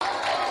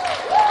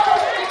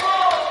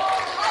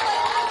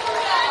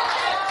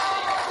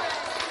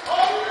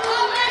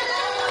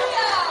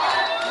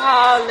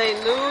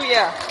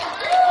Hallelujah.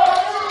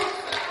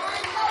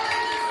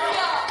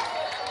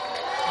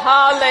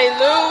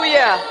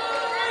 Hallelujah.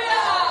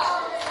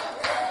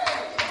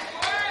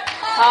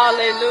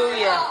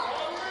 Hallelujah.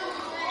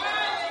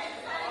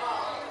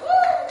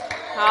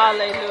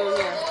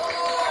 Hallelujah.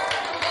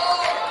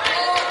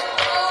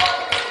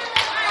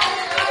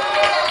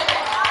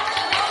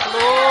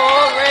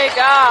 Glory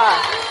God.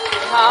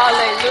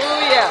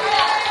 Hallelujah.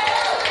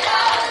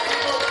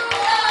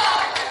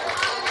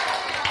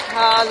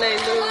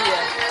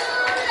 Hallelujah.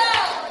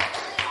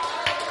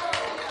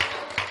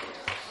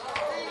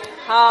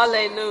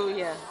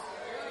 Hallelujah.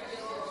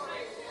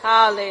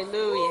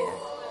 Hallelujah.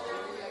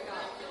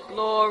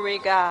 Glory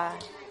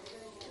God.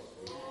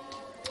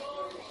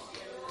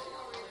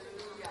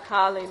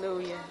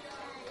 Hallelujah.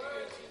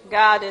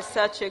 God is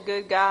such a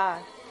good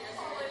God.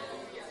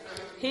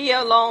 He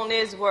alone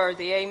is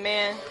worthy.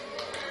 Amen.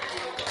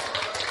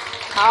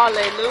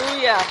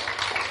 Hallelujah.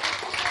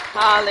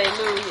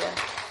 Hallelujah.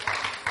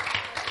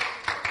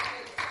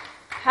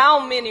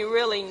 How many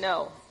really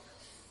know?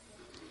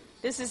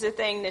 This is the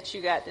thing that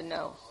you got to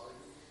know.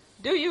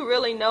 Do you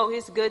really know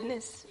his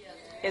goodness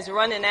is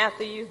running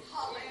after you?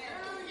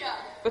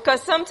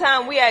 Because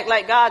sometimes we act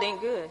like God ain't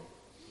good.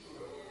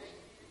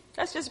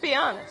 Let's just be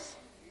honest.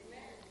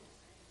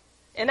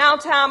 In our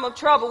time of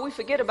trouble, we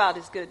forget about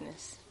his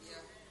goodness.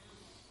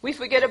 We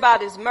forget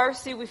about his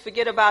mercy. We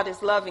forget about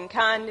his loving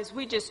kindness.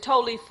 We just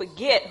totally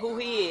forget who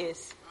he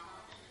is.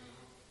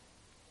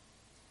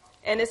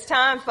 And it's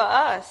time for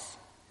us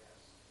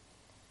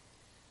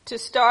to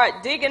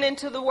start digging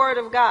into the Word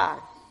of God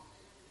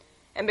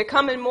and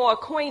becoming more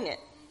acquainted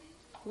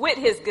with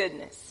his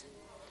goodness.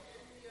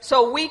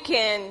 So we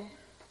can,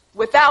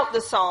 without the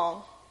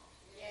song,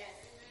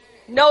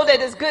 know that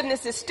his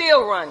goodness is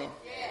still running.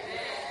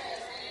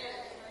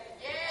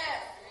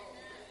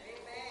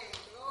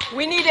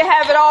 We need to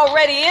have it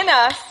already in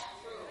us,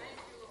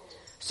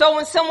 so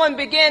when someone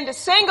begin to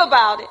sing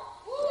about it,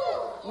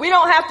 we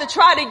don't have to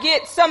try to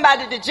get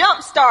somebody to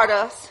jumpstart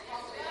us,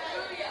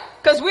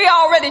 because we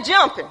already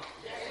jumping.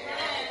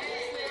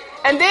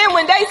 And then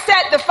when they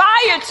set the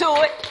fire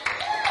to it,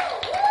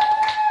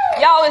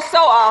 y'all, it's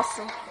so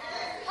awesome.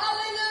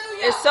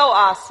 It's so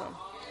awesome.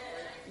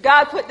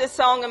 God put this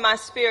song in my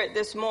spirit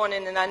this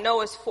morning, and I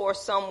know it's for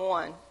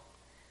someone.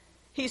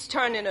 He's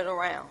turning it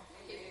around.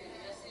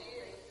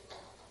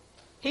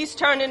 He's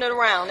turning it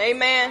around.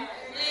 Amen.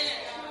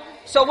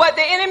 So what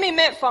the enemy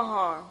meant for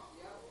harm,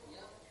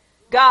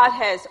 God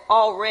has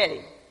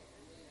already.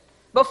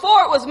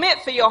 Before it was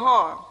meant for your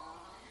harm,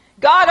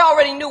 God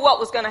already knew what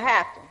was going to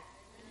happen.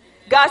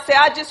 God said,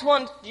 I just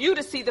want you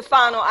to see the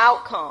final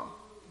outcome,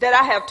 that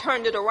I have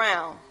turned it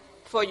around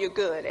for your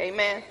good.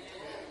 Amen.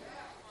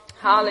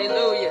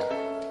 Hallelujah.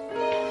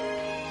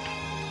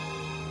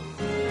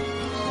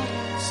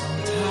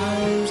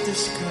 Sometimes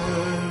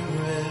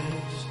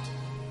discouraged,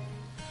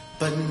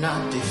 but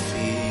not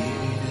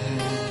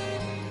defeated,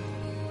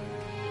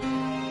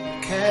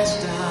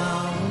 cast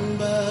down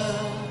but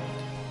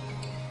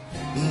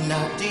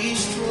not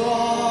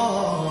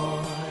destroyed.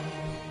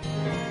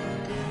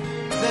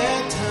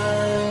 There are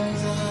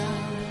times I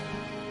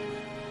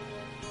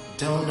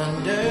don't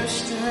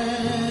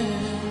understand,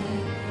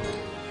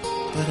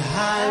 but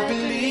I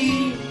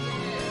believe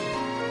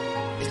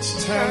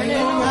it's turning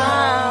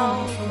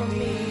around for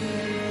me.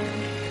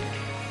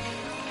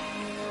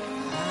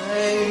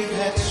 I've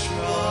had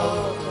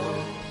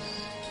struggles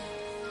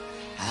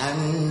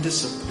and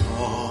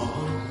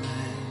disappointment.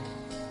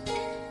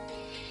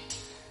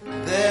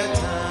 There are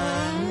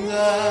times I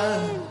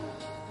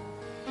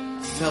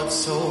felt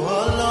so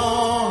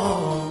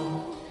alone.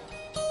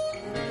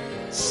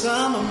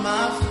 Some of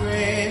my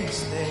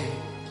friends, they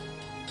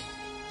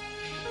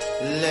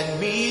let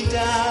me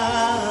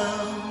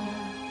down,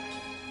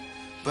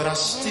 but I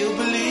still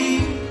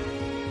believe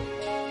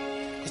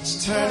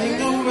it's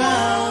turning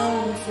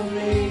around for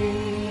me.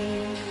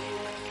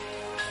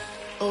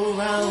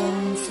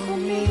 Around for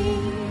me.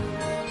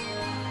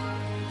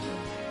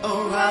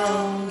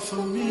 Around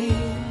for me.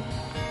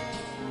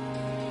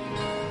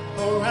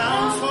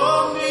 Around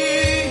for me.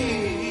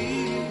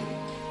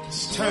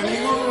 It's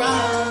turning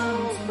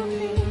around for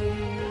me.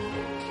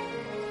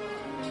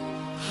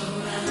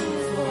 Around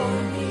for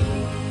me.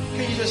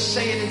 Can you just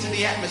say it into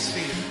the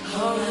atmosphere?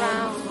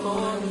 Around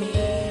for me.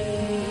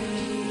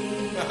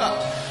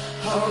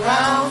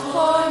 Around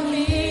for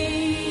me.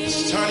 It's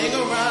turning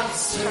around.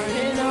 It's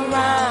turning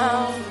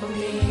around for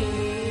me.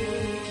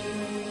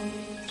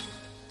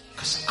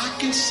 'Cause I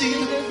can see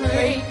the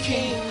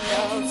breaking.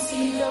 I can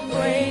see the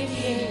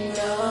breaking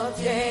of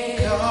day.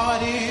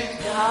 God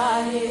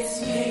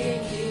is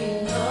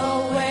making a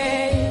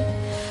way.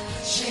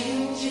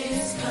 Change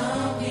is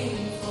coming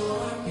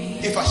for me.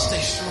 If I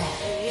stay strong.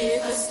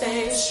 If I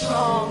stay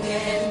strong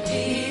and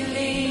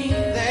believe.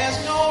 There's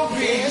no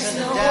reason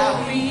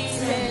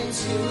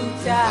to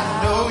doubt.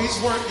 I know he's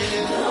working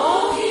it out.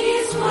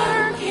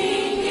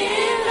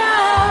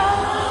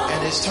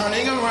 And it's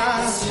turning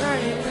around. It's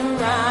turning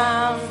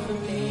around for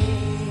me.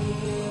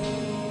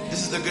 This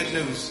is the good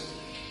news.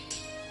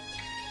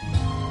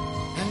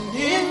 And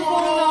in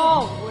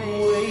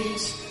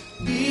always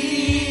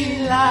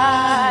be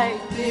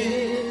like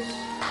this.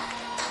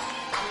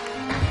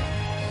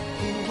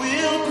 He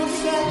will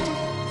perfect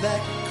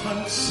that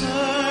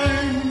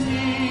concerning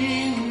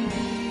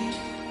me.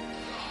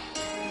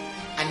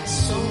 And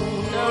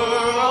sooner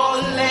or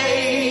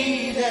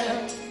later,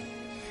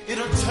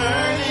 it'll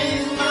turn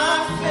in my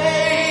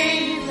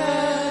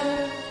favor.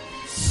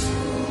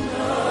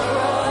 Sooner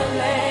or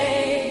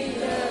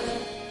later,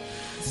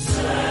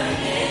 turn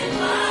in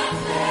my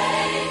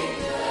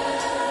favor.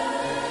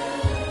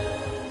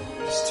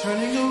 It's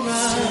turning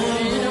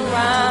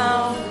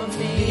around for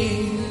me.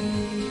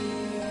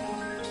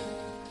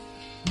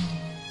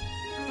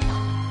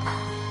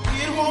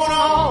 It won't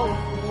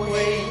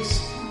always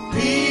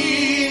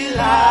be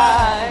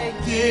like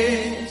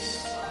this.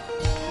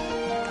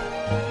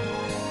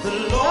 The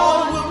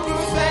Lord will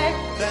perfect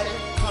that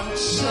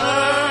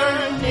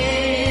concerning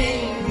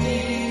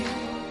me.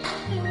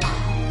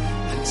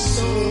 And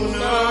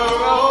sooner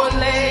or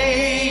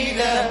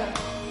later,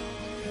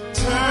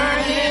 turn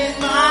in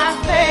my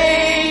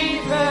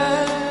favor.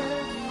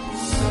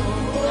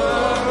 Sooner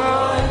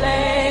or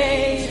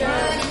later,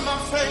 turn in my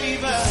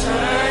favor.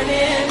 Turn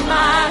in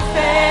my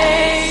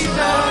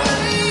favor.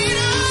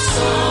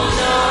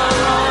 Sooner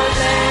or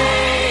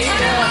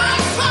later,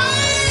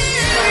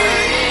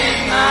 turn in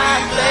my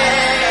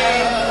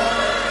favor.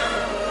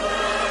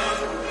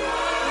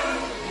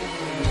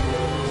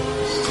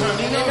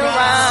 Turning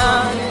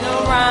around and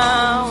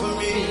around for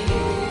me.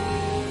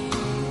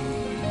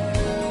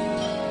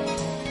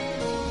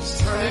 It's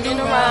turning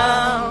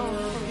around.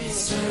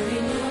 It's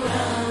turning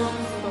around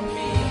for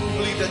me.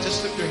 Believe that.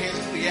 Just lift your hands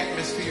to the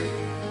atmosphere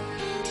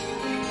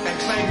and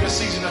claim your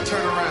season to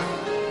turn around.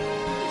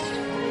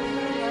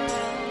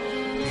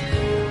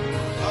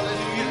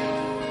 Hallelujah.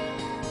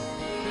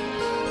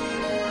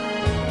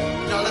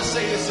 Now let's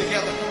say this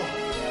together. Come on.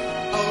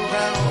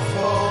 Around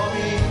for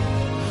me.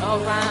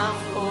 Around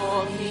for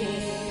me.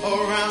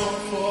 Around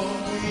for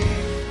me.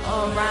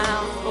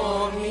 Around for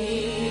me.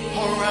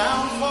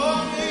 Around for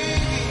me.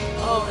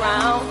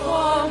 Around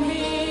for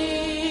me.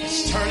 It's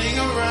turning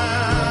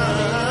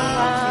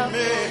around for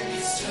me.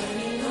 It's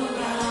turning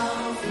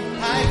around for me.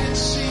 I can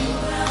see.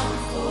 Around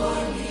for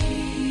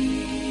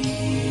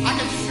me. I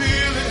can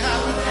feel it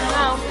happening.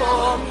 Around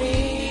for me.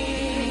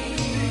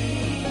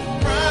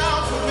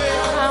 Around for me.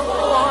 Around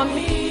for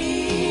me.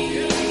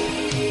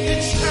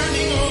 It's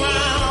turning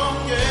around,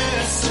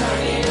 yeah. It's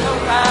Turning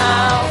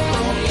around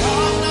for me.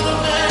 another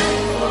man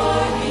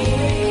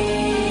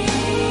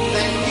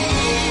that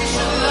needs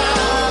your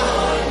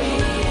love.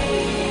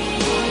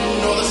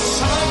 Nor the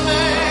son of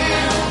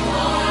man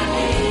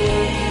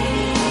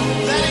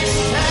that is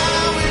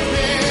found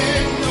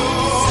within. No,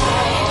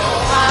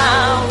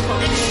 Around for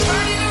me. it's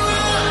turning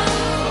around.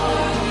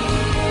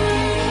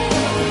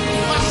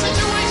 My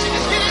situation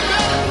is getting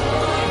better.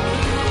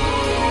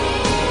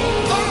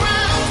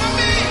 Around for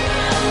me.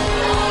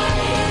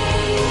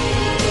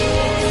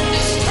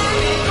 It's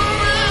turning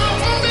around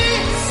for me.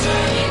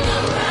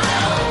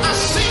 I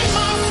see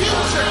my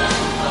future.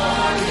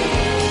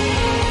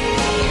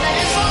 And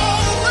it's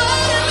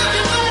already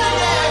looking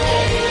better.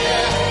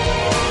 Yeah.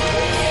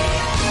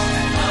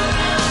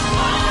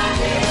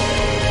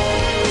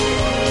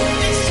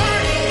 It's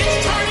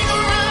turning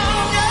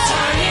around. Yeah.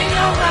 Turning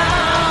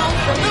around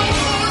for No me.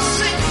 more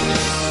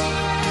sickness.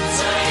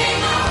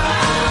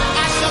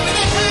 I shall be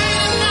the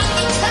head, not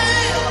the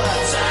tail.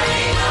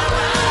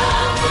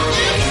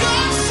 If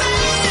God said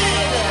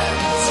it,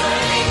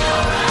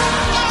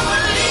 I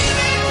believe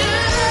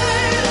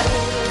it.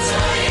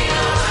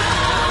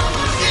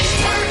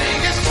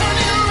 It's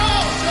turning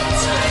around.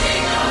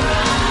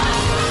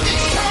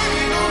 It's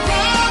turning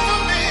around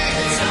for me.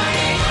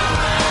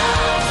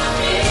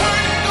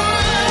 Turning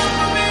around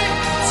for me.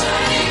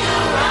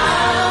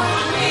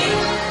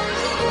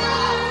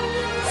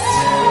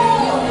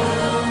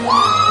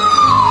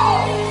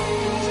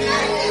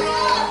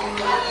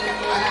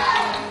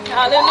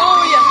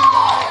 Hallelujah.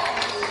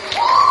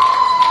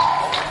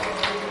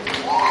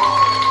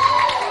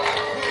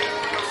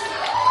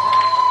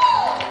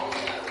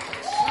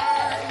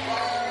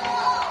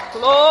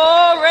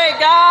 Glory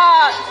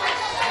God.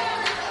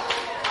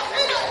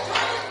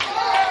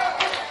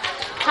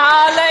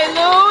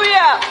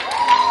 Hallelujah.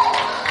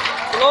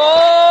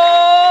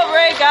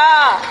 Glory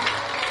God.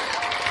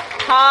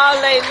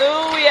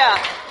 Hallelujah.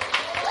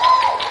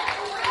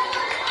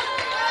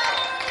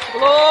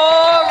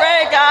 Glory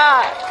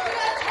God.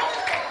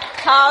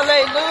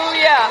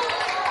 Hallelujah.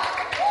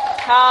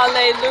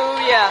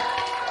 Hallelujah.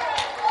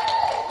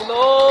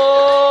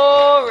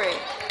 Glory.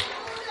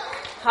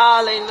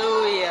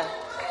 Hallelujah.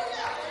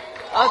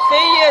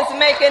 Athea is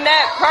making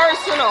that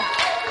personal.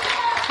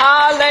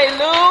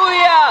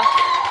 Hallelujah.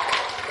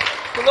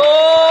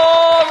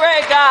 Glory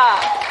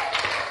God.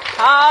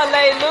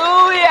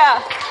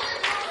 Hallelujah.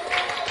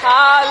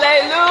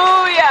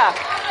 Hallelujah.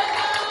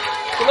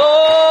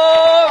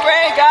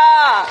 Glory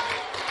God.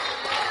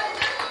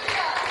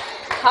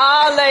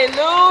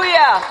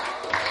 Hallelujah.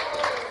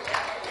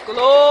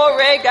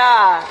 Glory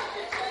God.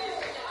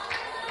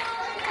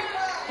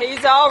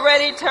 He's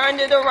already turned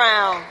it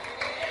around.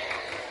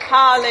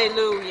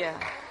 Hallelujah.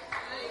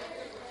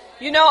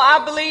 You know,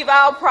 I believe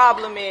our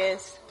problem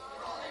is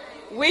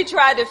we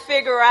try to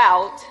figure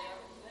out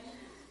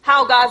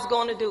how God's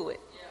going to do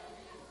it.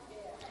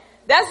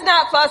 That's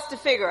not for us to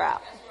figure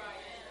out.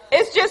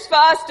 It's just for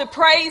us to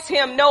praise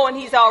him knowing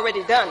he's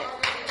already done it.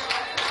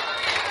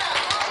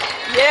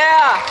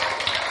 Yeah.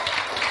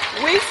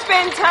 We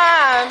spend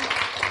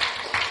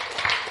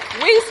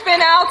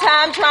our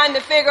time trying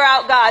to figure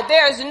out God.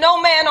 There is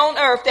no man on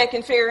earth that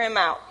can figure him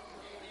out.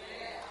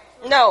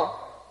 No.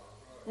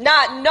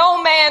 Not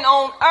no man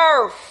on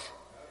earth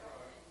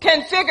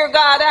can figure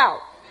God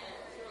out.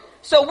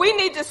 So we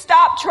need to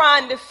stop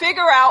trying to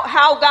figure out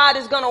how God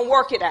is going to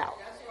work it out.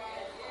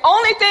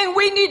 Only thing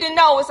we need to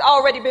know is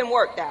already been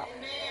worked out.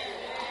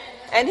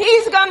 And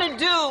he's going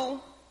to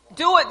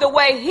do it the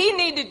way he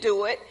need to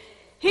do it.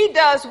 He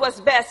does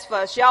what's best for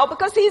us, y'all,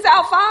 because he's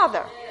our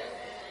Father.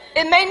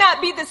 It may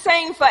not be the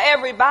same for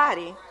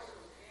everybody,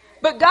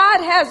 but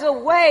God has a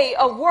way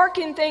of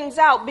working things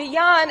out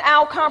beyond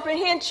our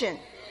comprehension,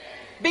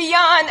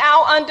 beyond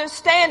our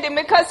understanding,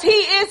 because he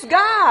is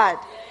God.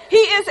 He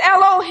is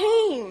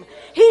Elohim.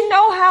 He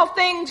knows how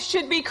things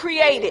should be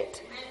created.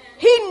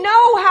 He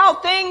knows how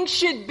things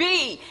should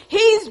be.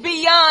 He's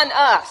beyond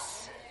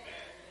us.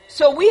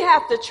 So we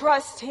have to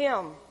trust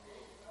him.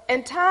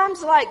 In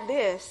times like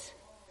this,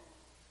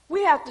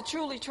 we have to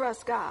truly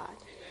trust God.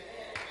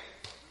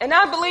 And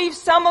I believe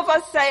some of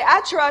us say,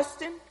 I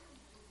trust him.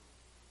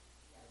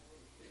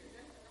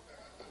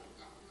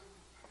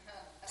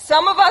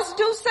 Some of us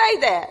do say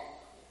that.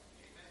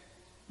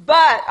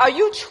 But are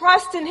you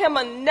trusting him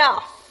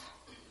enough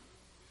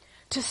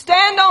to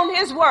stand on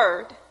his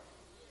word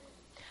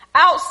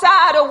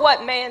outside of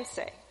what man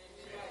say?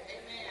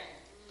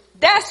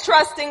 That's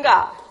trusting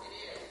God.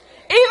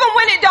 Even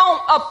when it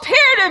don't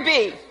appear to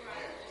be.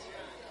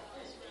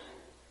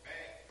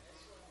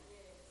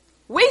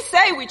 We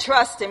say we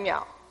trust him,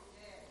 y'all.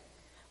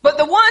 But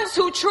the ones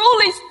who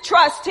truly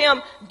trust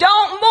him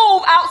don't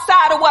move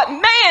outside of what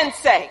man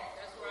say.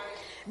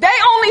 They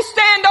only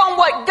stand on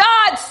what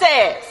God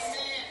says.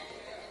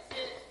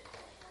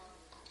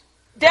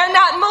 They're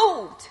not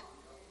moved.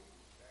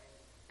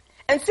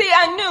 And see,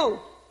 I knew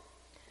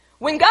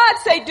when God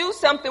say do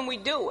something, we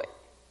do it.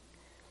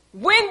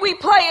 When we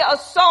play a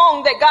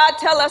song that God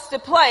tell us to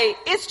play,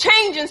 it's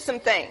changing some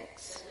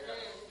things.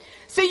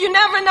 See, you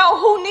never know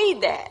who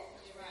need that.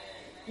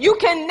 You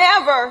can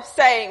never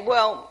say,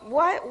 well,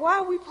 why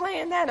are we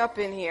playing that up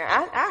in here?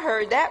 I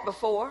heard that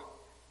before.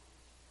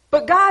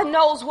 But God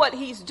knows what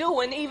he's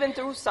doing even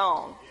through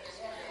song.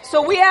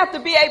 So we have to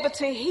be able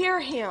to hear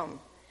him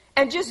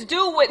and just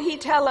do what he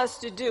tell us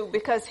to do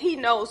because he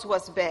knows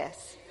what's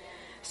best.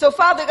 So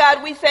Father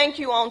God, we thank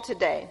you on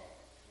today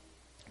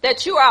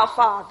that you are our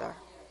Father.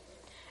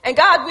 And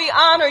God, we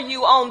honor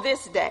you on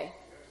this day.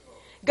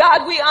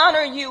 God, we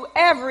honor you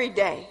every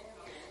day.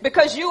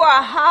 Because you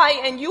are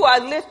high and you are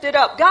lifted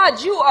up.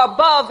 God, you are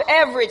above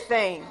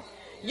everything.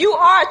 You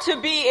are to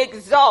be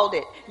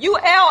exalted. You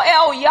El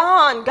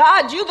Elyon,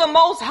 God, you the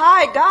most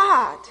high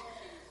God.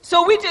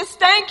 So we just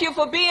thank you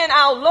for being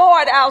our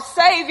Lord, our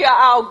Savior,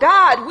 our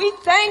God. We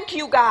thank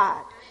you,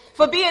 God,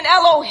 for being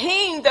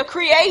Elohim, the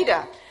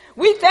Creator.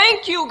 We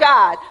thank you,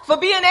 God, for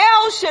being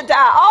El Shaddai,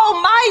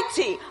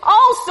 Almighty,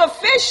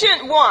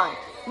 all-sufficient one.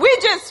 We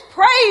just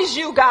praise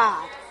you,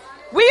 God.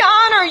 We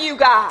honor you,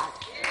 God.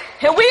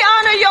 And we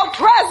honor your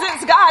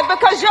presence, God,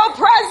 because your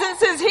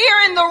presence is here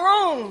in the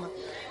room.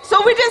 So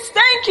we just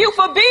thank you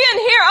for being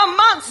here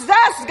amongst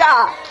us,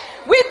 God.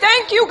 We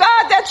thank you,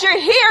 God, that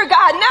you're here,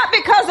 God, not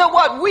because of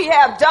what we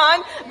have done,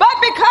 but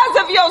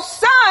because of your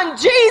Son,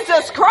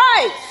 Jesus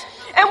Christ.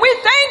 And we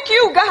thank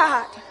you,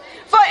 God,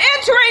 for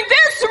entering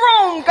this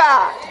room,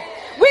 God.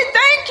 We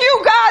thank you,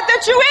 God,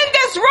 that you're in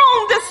this room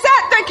to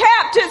set the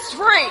captives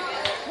free.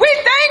 We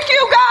thank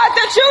you, God,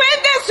 that you're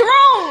in this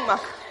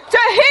room to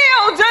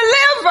heal,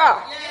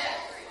 deliver.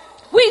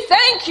 We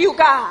thank you,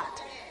 God,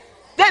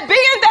 that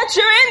being that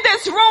you're in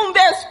this room,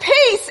 there's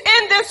peace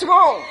in this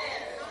room.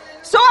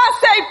 So I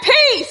say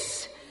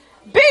peace,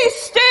 be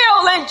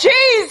still in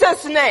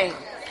Jesus' name.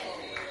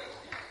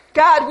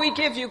 God, we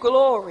give you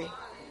glory.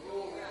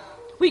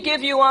 We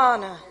give you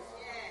honor.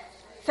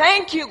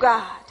 Thank you,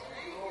 God,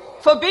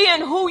 for being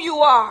who you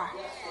are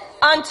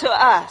unto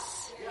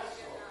us.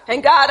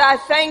 And God, I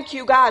thank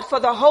you, God,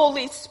 for the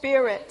Holy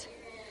Spirit.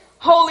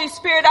 Holy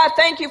Spirit, I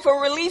thank you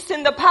for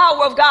releasing the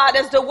power of God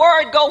as the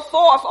word go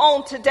forth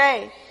on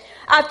today.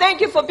 I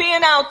thank you for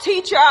being our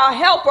teacher, our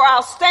helper,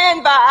 our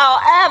standby, our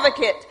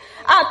advocate.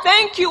 I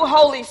thank you,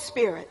 Holy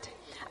Spirit.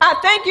 I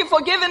thank you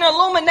for giving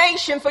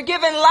illumination, for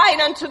giving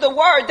light unto the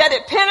word, that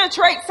it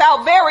penetrates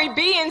our very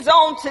beings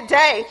on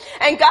today.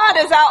 And God,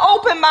 as I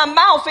open my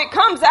mouth, it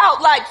comes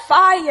out like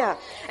fire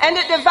and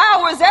it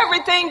devours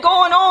everything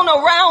going on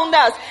around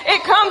us.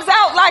 It comes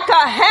out like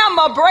a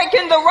hammer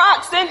breaking the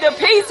rocks into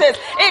pieces.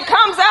 It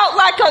comes out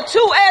like a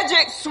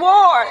two-edged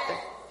sword.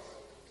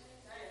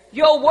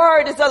 Your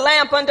word is a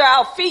lamp under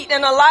our feet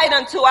and a light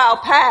unto our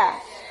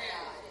path.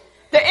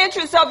 The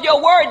entrance of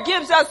your word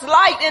gives us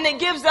light and it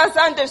gives us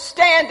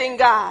understanding,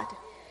 God.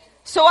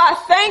 So I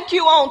thank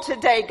you on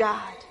today,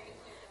 God,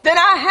 that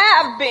I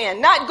have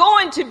been, not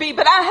going to be,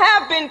 but I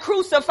have been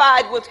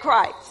crucified with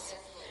Christ.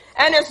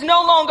 And it's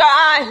no longer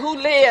I who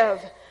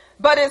live,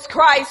 but it's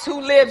Christ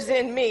who lives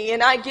in me.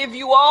 And I give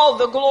you all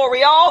the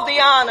glory, all the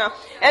honor,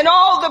 and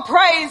all the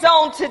praise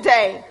on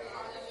today.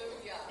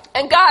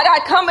 And God,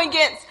 I come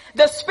against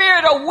the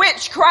spirit of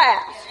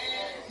witchcraft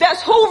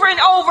that's hovering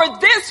over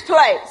this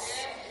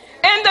place.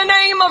 In the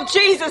name of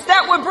Jesus,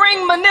 that would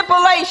bring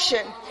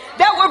manipulation,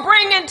 that will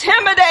bring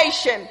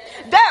intimidation,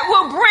 that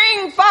will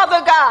bring,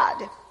 Father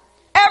God,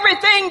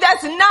 everything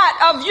that's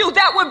not of you,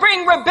 that would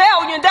bring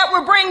rebellion, that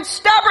would bring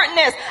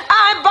stubbornness.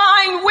 I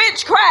bind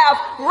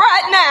witchcraft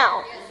right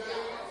now.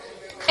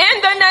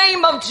 In the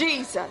name of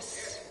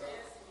Jesus.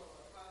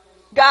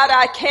 God,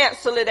 I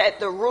cancel it at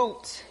the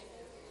root.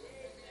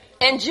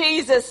 In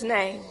Jesus'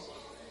 name.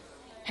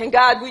 And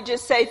God, we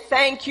just say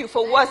thank you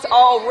for what's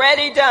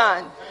already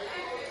done.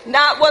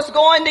 Not what's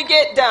going to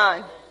get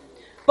done.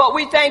 But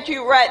we thank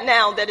you right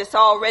now that it's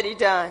already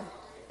done.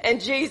 In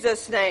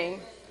Jesus'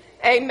 name.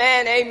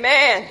 Amen.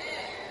 Amen.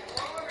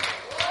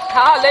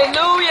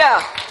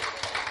 Hallelujah.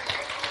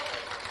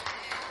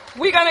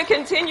 We're going to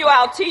continue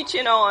our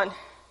teaching on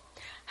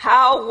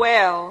how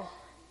well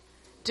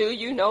do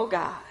you know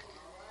God?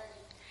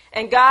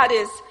 And God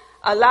is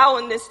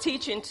allowing this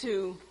teaching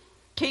to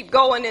keep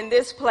going in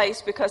this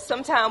place because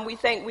sometimes we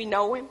think we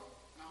know him,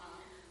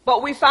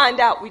 but we find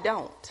out we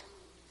don't.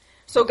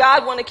 So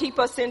God want to keep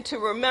us into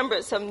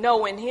remembrance of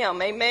knowing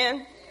him.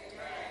 Amen.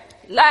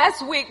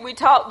 Last week we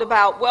talked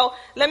about, well,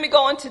 let me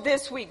go into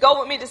this week.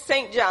 Go with me to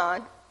St.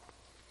 John,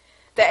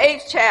 the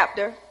 8th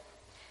chapter.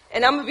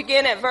 And I'm going to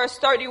begin at verse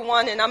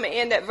 31 and I'm going to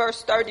end at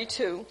verse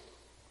 32.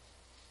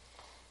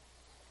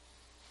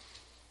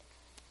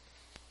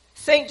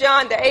 St.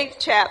 John, the 8th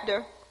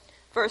chapter,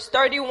 verse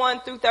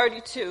 31 through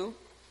 32.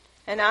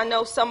 And I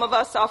know some of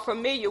us are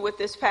familiar with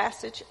this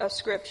passage of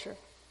Scripture.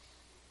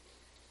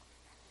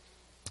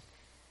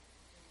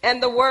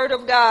 And the Word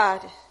of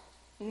God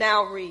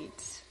now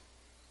reads.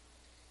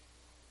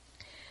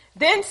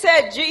 Then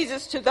said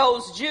Jesus to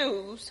those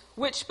Jews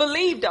which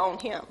believed on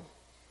him,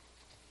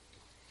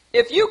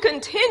 if you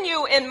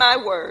continue in my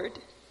word,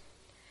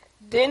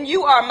 then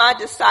you are my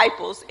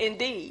disciples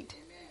indeed.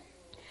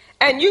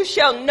 And you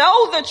shall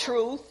know the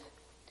truth,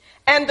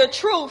 and the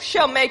truth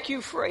shall make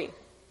you free.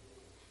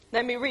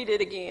 Let me read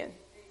it again.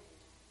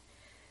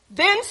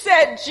 Then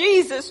said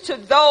Jesus to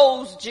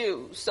those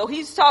Jews. So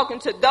he's talking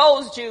to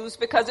those Jews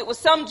because it was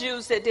some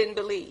Jews that didn't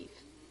believe,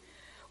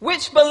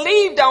 which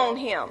believed on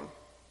him.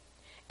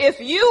 If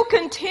you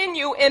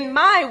continue in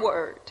my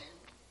word,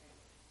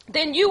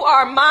 then you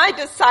are my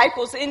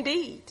disciples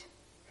indeed.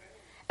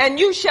 And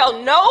you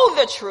shall know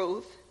the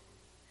truth,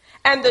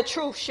 and the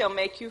truth shall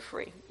make you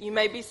free. You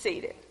may be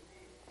seated.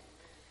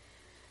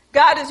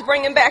 God is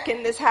bringing back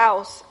in this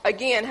house,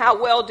 again, how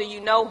well do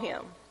you know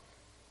him?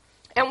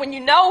 And when you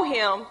know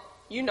him,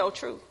 you know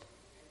truth.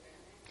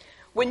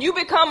 When you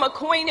become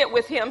acquainted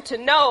with him, to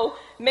know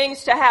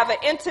means to have an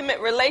intimate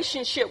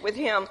relationship with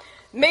him,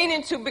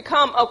 meaning to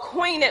become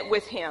acquainted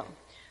with him.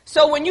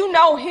 So when you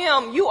know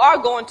him, you are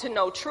going to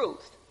know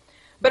truth.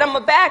 But I'm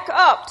going to back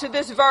up to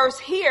this verse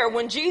here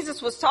when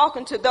Jesus was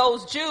talking to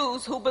those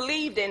Jews who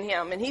believed in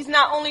him. And he's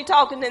not only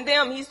talking to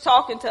them, he's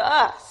talking to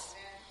us.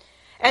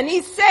 And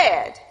he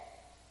said,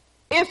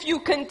 if you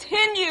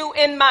continue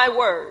in my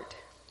word.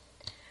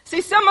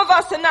 See, some of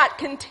us are not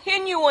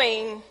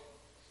continuing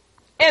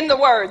in the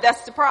word.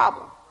 That's the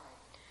problem.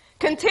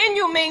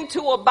 Continue means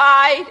to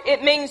abide.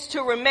 It means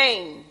to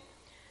remain.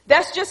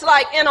 That's just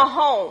like in a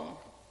home.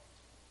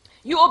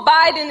 You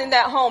abiding in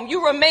that home.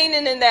 You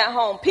remaining in that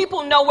home.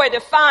 People know where to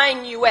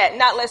find you at,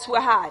 not unless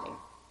we're hiding.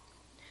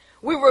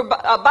 We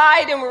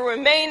abide and we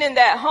remain in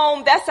that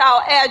home. That's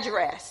our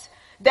address.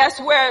 That's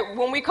where,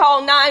 when we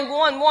call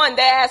 911,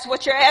 they ask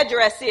what your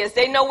address is.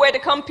 They know where to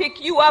come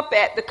pick you up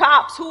at, the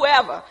cops,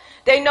 whoever.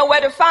 They know where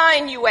to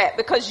find you at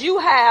because you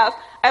have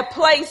a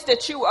place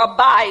that you are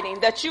abiding,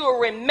 that you are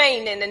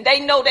remaining, and they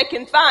know they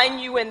can find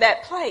you in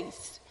that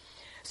place.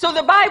 So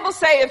the Bible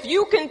says, if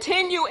you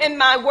continue in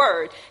my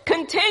word,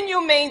 continue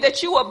means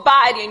that you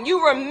abiding,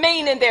 you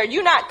remaining there.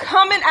 You're not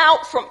coming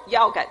out from,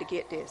 y'all got to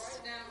get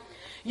this.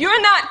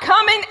 You're not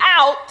coming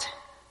out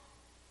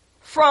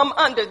from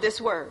under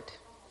this word.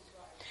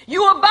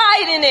 You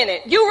abiding in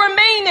it. You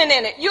remaining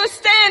in it. You're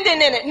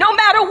standing in it. No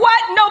matter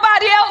what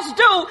nobody else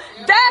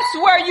do, that's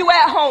where you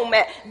at home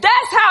at.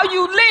 That's how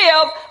you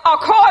live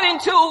according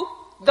to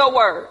the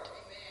word.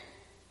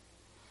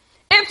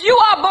 If you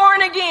are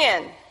born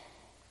again,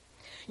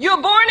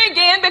 you're born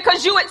again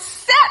because you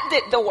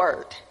accepted the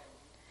word.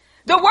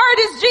 The word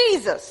is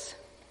Jesus.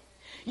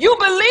 You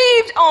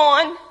believed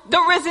on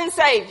the risen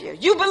Savior.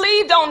 You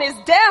believed on his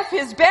death,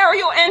 his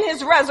burial, and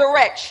his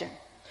resurrection.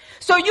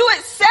 So you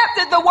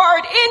accepted the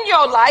word in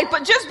your life,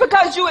 but just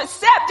because you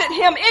accepted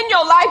him in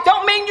your life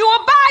don't mean you're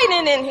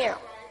abiding in him.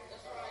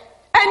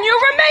 And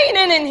you're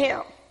remaining in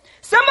him.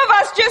 Some of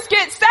us just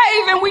get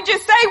saved and we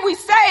just say we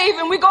save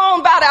and we go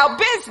on about our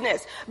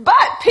business.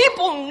 But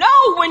people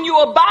know when you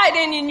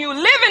abiding and you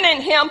living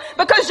in him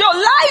because your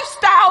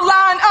lifestyle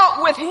line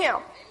up with him.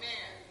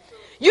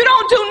 You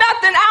don't do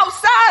nothing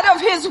outside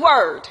of his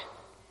word.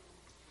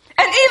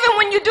 And even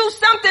when you do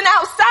something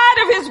outside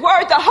of his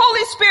word, the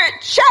Holy Spirit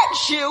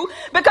checks you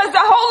because the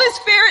Holy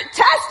Spirit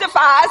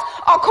testifies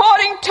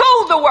according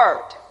to the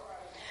word.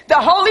 The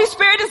Holy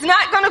Spirit is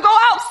not going to go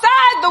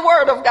outside the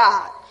word of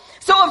God.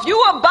 So if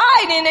you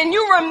abiding and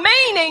you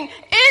remaining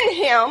in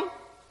him,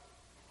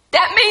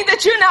 that means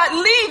that you're not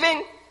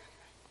leaving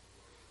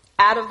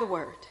out of the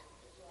word.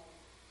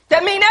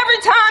 That means every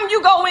time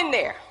you go in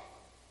there,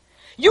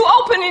 you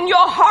opening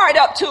your heart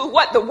up to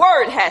what the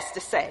word has to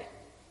say.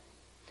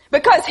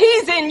 Because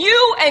he's in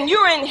you and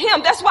you're in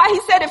him. That's why he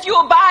said, if you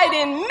abide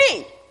in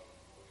me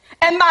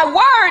and my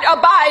word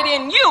abide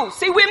in you.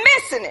 See, we're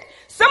missing it.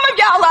 Some of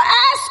y'all are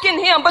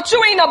asking him, but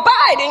you ain't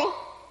abiding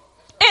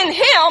in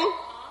him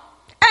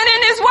and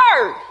in his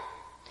word.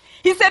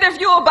 He said,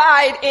 if you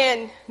abide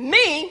in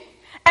me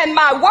and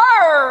my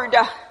word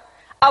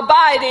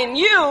abide in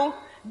you,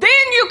 then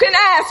you can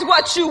ask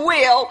what you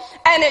will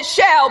and it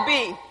shall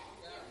be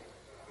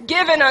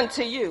given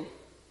unto you.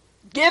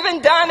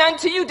 Given, done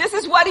unto you. This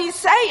is what he's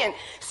saying.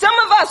 Some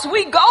of us,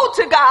 we go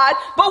to God,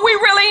 but we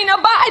really ain't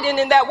abiding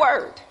in that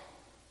word.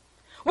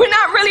 We're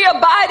not really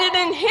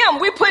abiding in him.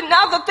 We're putting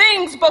other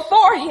things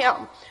before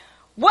him.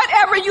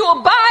 Whatever you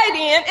abide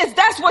in is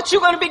that's what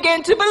you're going to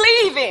begin to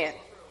believe in.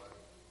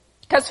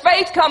 Because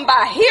faith come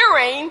by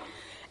hearing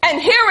and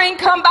hearing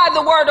come by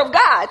the word of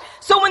God.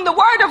 So when the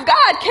word of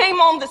God came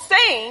on the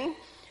scene,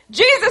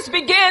 Jesus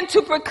began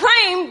to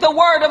proclaim the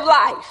word of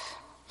life.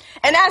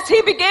 And as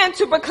he began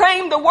to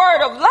proclaim the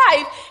word of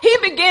life, he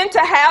began to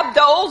have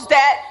those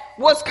that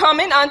was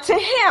coming unto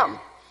him.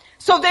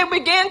 So they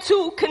began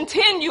to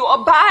continue,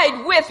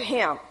 abide with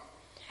him.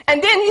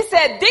 And then he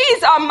said,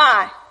 these are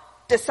my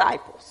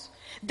disciples.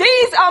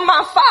 These are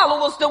my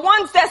followers, the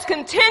ones that's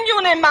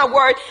continuing in my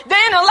word. They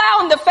ain't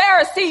allowing the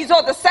Pharisees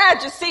or the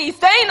Sadducees.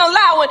 They ain't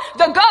allowing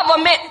the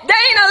government.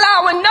 They ain't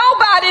allowing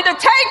nobody to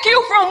take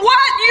you from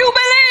what you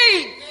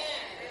believe.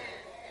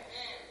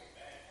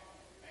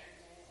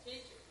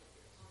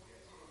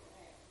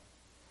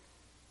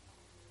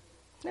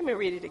 Let me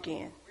read it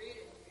again.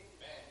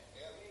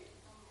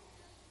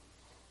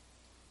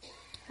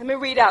 Let me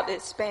read out the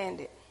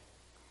expanded.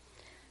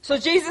 So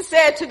Jesus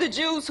said to the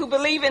Jews who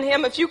believe in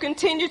him, if you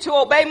continue to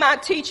obey my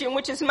teaching,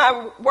 which is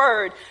my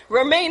word,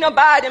 remain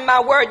abide in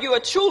my word, you are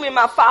truly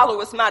my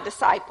followers, my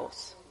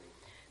disciples.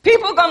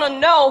 People are going to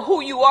know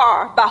who you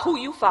are by who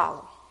you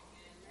follow.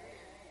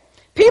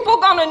 People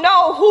are going to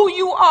know who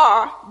you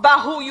are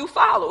by who you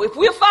follow. If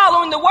we're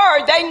following the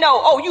word, they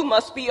know, oh, you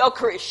must be a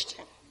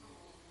Christian.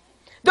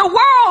 The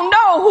world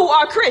know who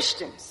are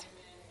Christians.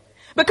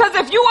 Because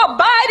if you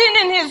abiding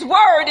in his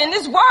word and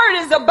his word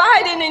is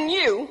abiding in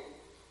you,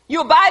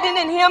 you abiding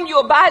in him, you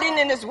abiding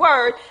in his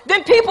word,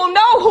 then people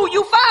know who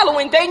you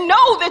following. They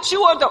know that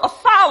you are a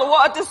follower,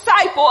 a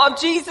disciple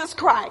of Jesus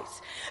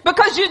Christ.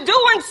 Because you're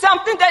doing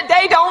something that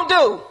they don't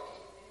do.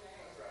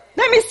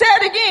 Let me say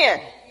it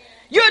again.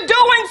 You're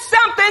doing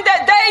something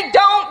that they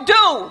don't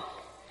do.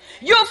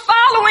 You're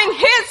following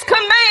his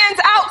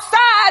commands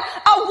outside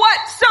of what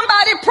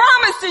somebody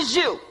promises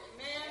you.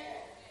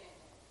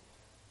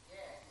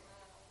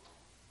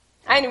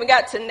 I ain't even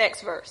got to the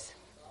next verse.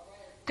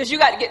 Because you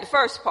got to get the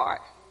first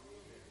part.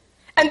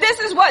 And this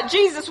is what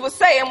Jesus was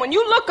saying. When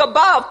you look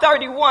above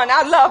 31,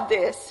 I love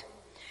this.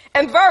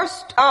 In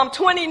verse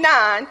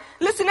 29,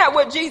 listen at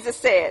what Jesus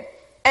said.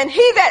 And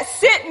he that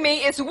sent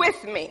me is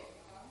with me.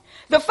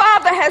 The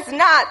Father has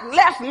not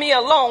left me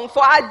alone,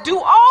 for I do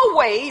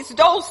always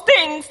those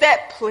things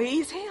that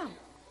please him.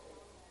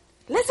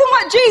 Listen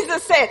what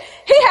Jesus said.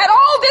 He had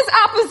all this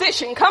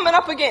opposition coming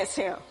up against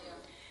him.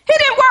 He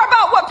didn't worry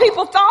about what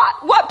people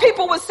thought, what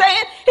people were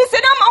saying. He said,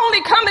 I'm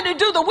only coming to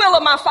do the will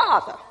of my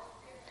Father.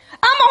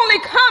 I'm only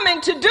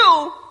coming to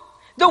do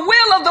the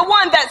will of the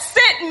one that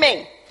sent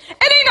me.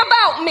 It ain't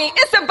about me.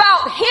 It's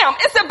about him.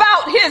 It's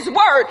about his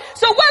word.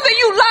 So whether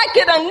you like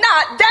it or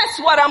not, that's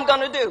what I'm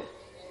going to do.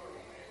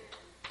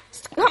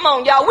 Come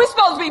on, y'all. We're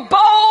supposed to be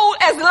bold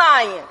as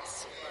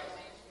lions.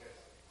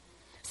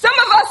 Some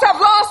of us have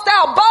lost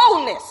our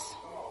boldness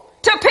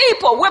to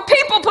people. We're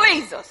people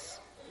pleasers.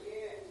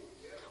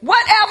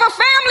 Whatever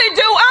family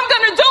do, I'm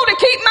going to do to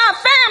keep my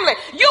family.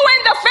 You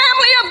in the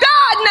family of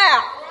God now.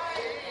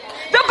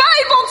 The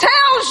Bible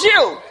tells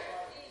you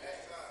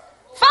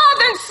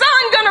father and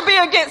son going to be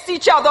against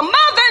each other.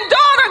 Mother and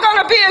daughter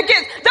going to be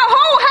against. The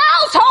whole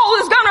household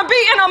is going to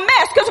be in a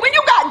mess. Because when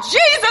you got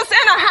Jesus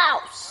in a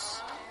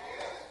house,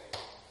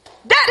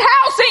 that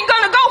house ain't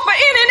going to go for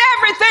any and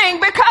everything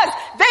because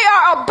they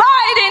are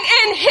abiding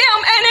in him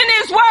and in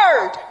his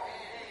word.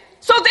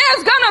 So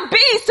there's going to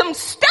be some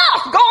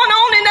stuff going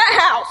on in that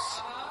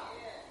house.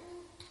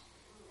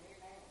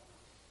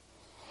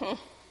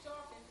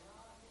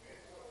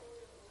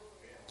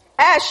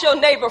 Ask your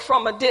neighbor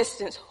from a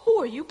distance,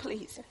 who are you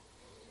pleasing?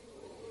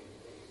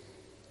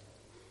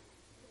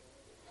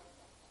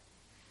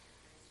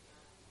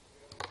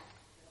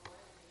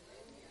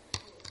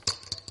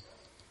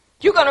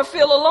 going to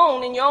feel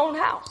alone in your own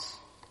house.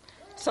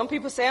 Some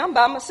people say, I'm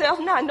by myself.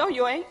 No,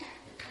 you ain't.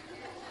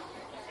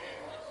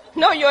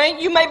 No, you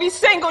ain't. You may be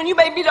single and you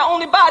may be the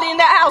only body in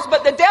that house,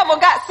 but the devil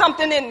got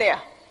something in there.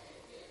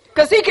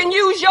 Because he can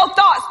use your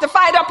thoughts to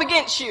fight up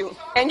against you.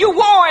 And you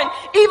warring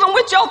even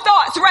with your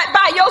thoughts right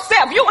by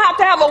yourself. You don't have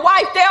to have a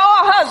wife there or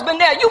a husband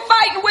there. You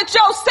fighting with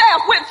yourself,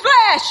 with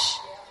flesh.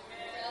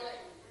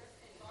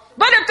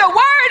 But if the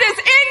word is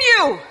in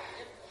you,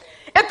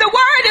 if the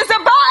word is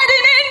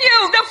abiding in you,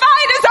 the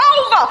fight is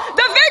over.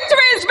 The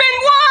victory has been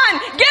won.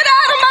 Get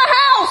out of my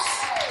house.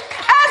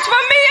 As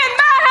for me and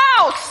my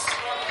house,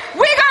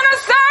 we're going to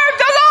serve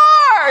the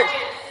Lord.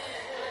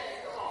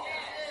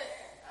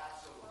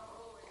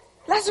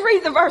 Let's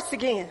read the verse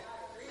again.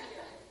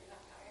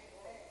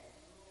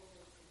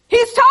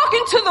 He's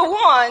talking to the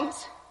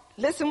ones.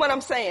 Listen what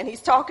I'm saying.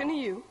 He's talking to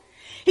you.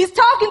 He's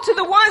talking to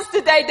the ones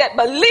today that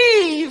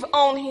believe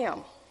on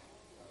him.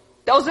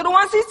 Those are the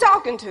ones he's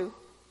talking to.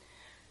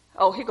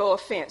 Oh, here go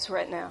offense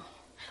right now.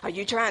 Are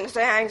you trying to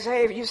say I ain't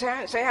saved? Are you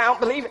trying to say I don't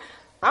believe it?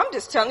 I'm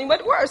just telling you what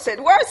the word said.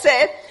 The word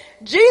said,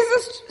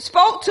 Jesus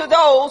spoke to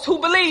those who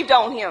believed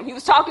on him. He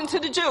was talking to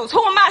the Jews.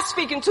 Who am I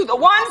speaking to? The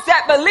ones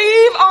that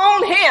believe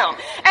on him.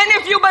 And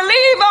if you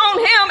believe on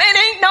him, it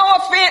ain't no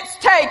offense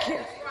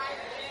taken.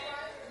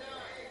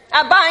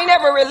 I bind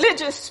every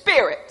religious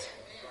spirit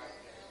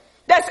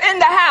that's in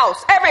the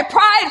house, every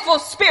prideful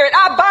spirit.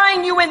 I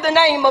bind you in the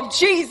name of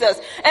Jesus.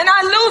 And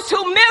I lose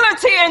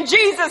humility in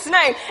Jesus'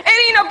 name.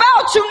 It ain't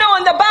about you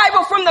knowing the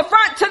Bible from the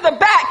front to the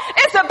back.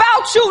 It's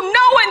about you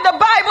knowing the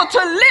Bible to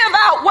live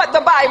out what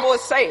the Bible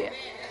is saying.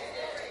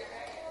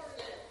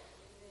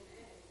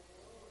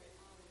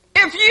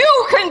 If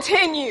you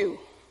continue,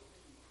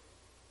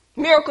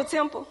 Miracle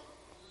Temple,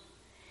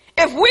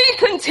 if we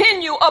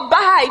continue,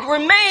 abide,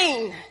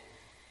 remain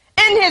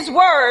in his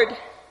word,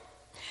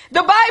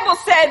 the Bible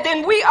said,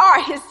 then we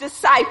are his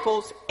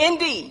disciples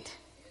indeed.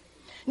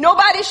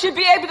 Nobody should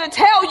be able to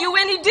tell you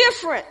any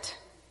different.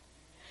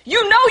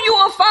 You know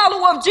you're a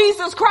follower of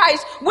Jesus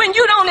Christ when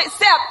you don't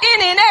accept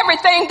any and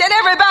everything that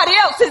everybody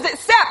else is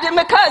accepting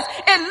because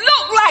it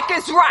looks like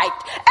it's right.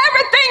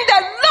 Everything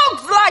that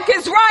looks like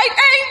it's right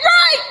ain't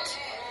right.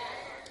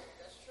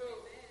 That's true.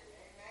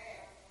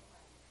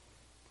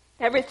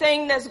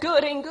 Everything that's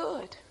good ain't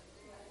good.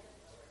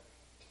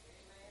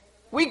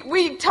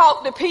 We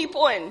talk to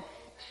people and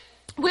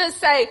we'll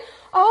say,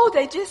 oh,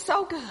 they just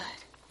so good.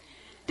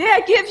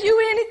 They'll give you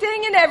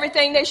anything and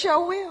everything. They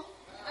sure will.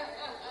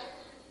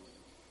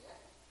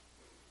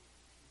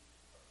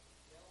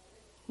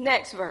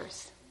 Next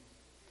verse.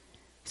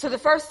 So the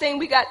first thing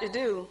we got to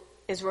do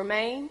is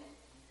remain,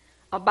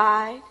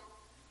 abide.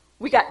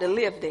 We got to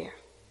live there.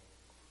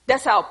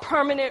 That's our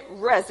permanent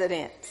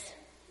residence,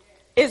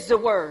 is the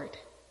word.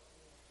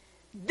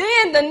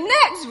 Then the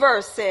next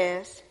verse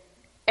says,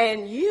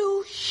 and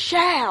you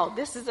shall,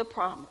 this is a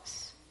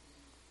promise,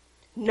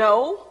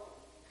 know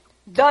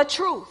the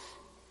truth.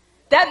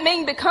 That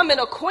means becoming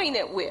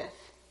acquainted with.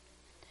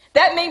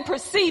 That means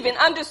perceiving,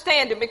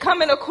 understanding,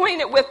 becoming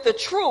acquainted with the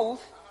truth.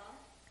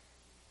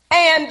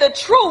 And the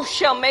truth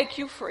shall make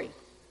you free.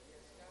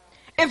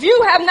 If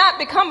you have not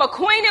become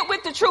acquainted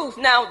with the truth,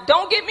 now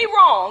don't get me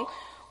wrong,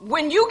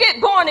 when you get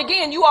born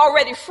again, you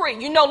already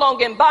free. You're no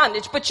longer in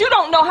bondage, but you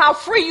don't know how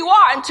free you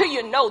are until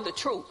you know the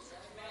truth.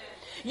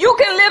 You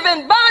can live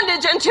in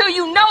bondage until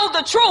you know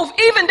the truth,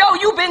 even though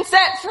you've been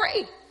set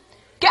free.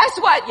 Guess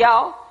what,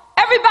 y'all?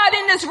 Everybody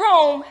in this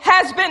room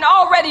has been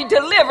already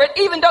delivered,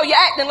 even though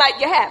you're acting like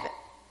you haven't.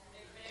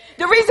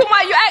 The reason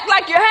why you act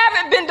like you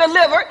haven't been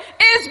delivered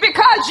is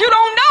because you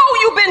don't know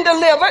you've been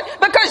delivered,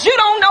 because you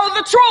don't know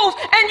the truth,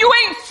 and you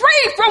ain't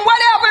free from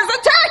whatever's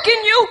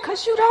attacking you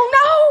because you don't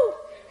know.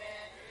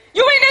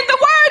 You ain't in the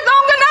word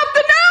long enough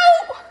to know.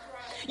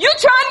 You're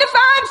trying to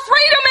find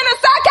freedom in a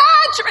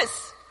psychiatrist.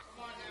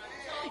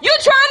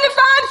 You're trying to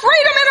find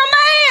freedom in a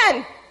man.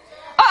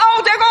 Uh-oh,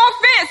 they're going to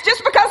offense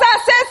just because I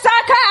said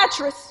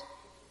psychiatrist.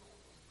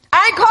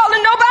 I ain't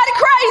calling nobody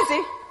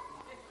crazy.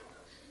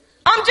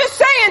 I'm just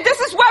saying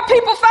this is where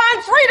people find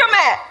freedom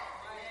at.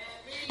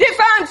 They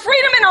find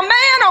freedom in a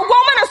man, a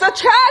woman, a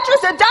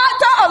psychiatrist, a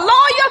doctor, a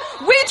lawyer.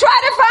 We try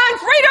to find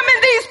freedom in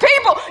these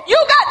people. You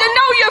got to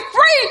know you're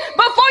free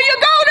before you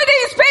go to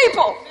these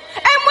people.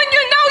 And when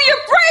you know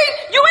you're free,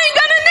 you ain't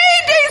going to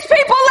need these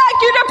people like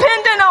you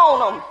depending on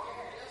them.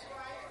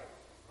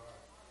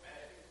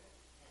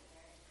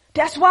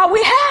 That's why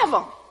we have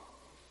them.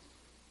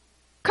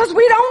 Because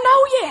we don't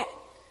know yet.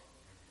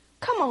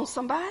 Come on,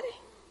 somebody.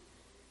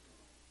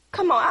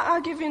 Come on,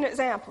 I'll give you an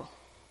example.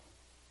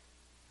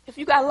 If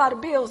you got a lot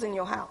of bills in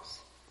your house,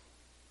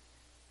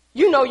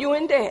 you know you're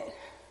in debt.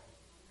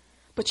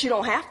 But you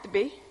don't have to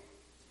be.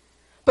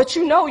 But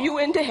you know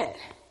you're in debt.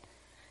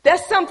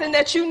 That's something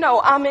that you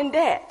know, I'm in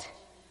debt.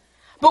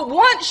 But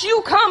once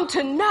you come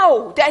to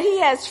know that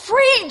he has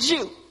freed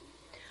you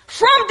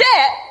from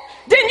debt,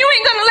 then you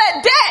ain't going to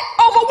let debt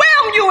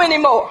overwhelm you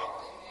anymore.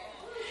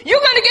 You're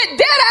going to get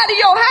debt out of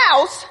your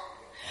house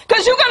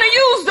Because you're going to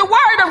use the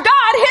word of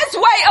God, his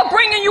way of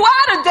bringing you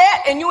out of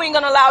debt, and you ain't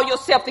going to allow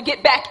yourself to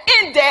get back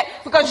in debt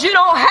because you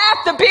don't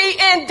have to be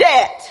in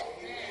debt.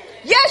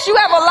 Yes, you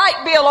have a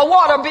light bill, a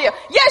water bill.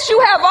 Yes, you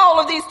have all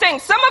of these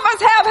things. Some of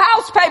us have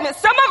house payments.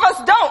 Some of us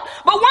don't.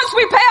 But once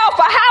we pay off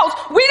a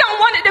house, we don't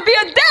want it to be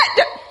a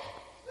debt.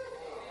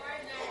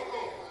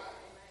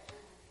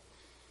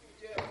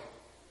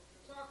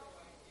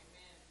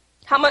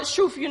 How much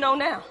truth you know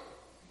now?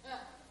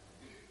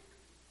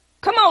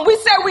 Come on, we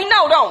say we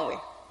know, don't we?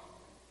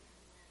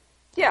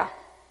 Yeah,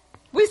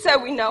 we say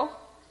we know.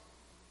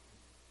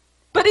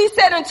 But he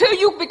said until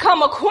you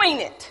become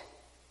acquainted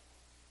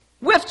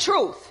with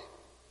truth.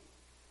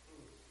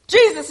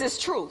 Jesus is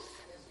truth.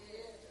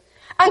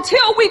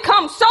 Until we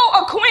come so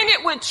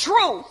acquainted with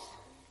truth,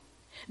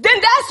 then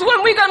that's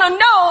when we're going to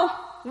know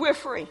we're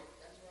free.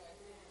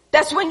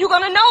 That's when you're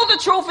going to know the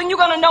truth and you're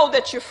going to know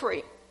that you're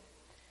free.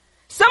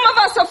 Some of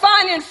us are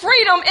finding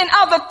freedom in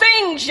other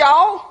things,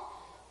 y'all.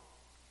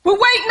 We're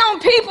waiting on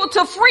people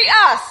to free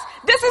us.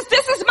 This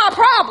is my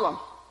problem.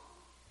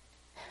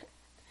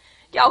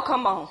 Y'all,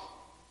 come on.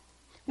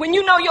 When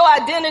you know your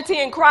identity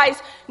in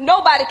Christ,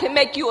 nobody can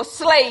make you a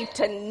slave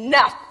to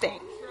nothing.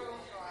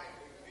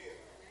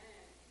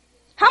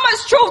 How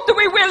much truth do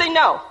we really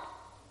know?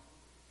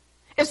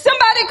 If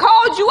somebody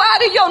called you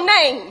out of your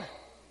name,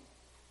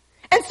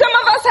 and some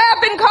of us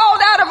have been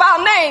called out of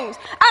our names,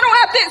 I don't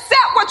have to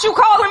accept what you're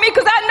calling me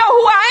because I know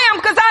who I am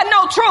because I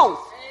know truth.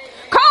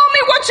 Call me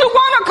what you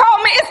want to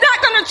call me. It's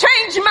not going to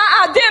change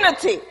my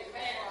identity.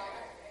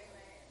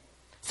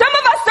 Some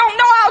of us don't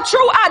know our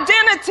true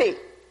identity.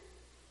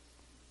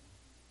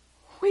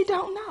 We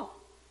don't know.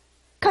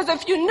 Because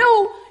if you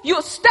knew,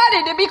 you'll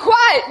study to be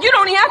quiet. You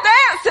don't even have to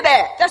answer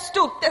that. That's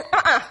stupid.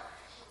 I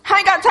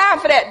ain't got time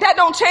for that. That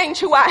don't change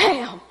who I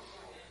am.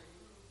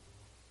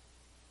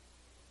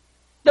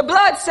 The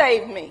blood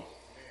saved me.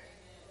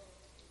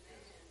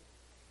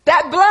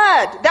 That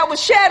blood that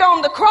was shed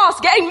on the cross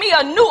gave me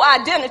a new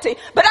identity.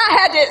 But I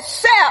had to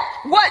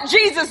accept what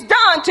Jesus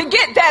done to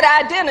get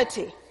that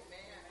identity.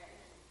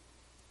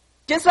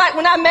 Just like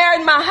when I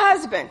married my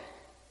husband,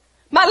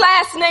 my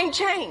last name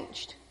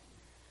changed.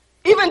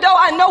 Even though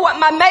I know what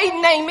my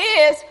maiden name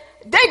is,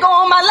 they go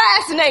on my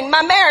last name,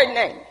 my married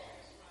name.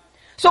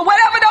 So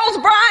whatever those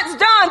Bryants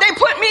done, they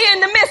put me in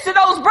the midst of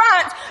those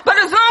Bryants. But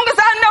as long as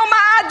I know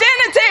my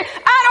identity,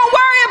 I don't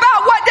worry about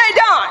what they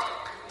done.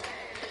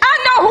 I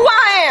know who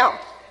I am.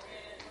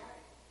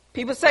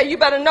 People say you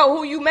better know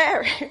who you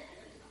marry.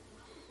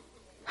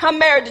 I'm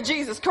married to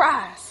Jesus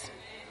Christ.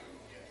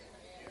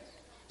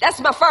 That's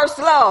my first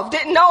love.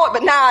 Didn't know it,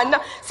 but now I know.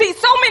 See,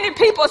 so many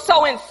people are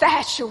so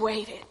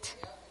infatuated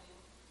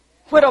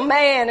with a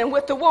man and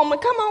with the woman.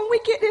 Come on, we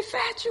get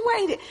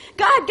infatuated.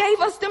 God gave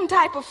us them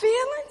type of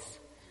feelings.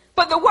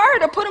 But the word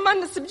will put them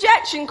under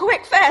subjection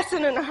quick, fast,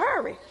 and in a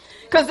hurry.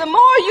 Because the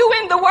more you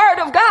in the word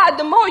of God,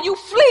 the more you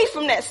flee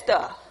from that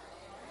stuff.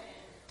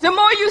 The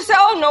more you say,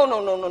 oh,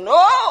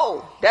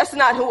 no, that's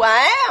not who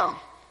I am.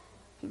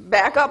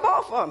 Back up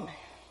off of me.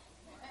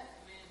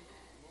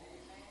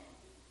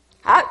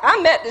 I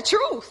met the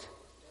truth.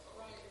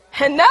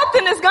 And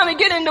nothing is going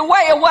to get in the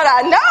way of what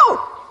I know.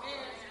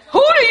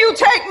 Who do you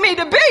take me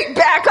to be?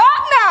 Back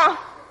up now.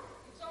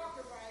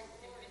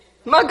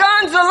 My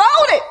guns are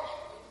loaded.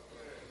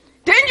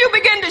 Then you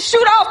begin to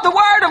shoot off the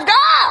word of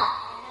God.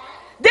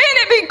 Then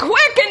it be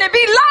quick and it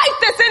be light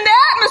that's in the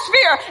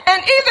atmosphere.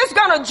 And either it's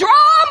going to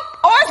draw them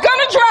or it's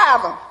going to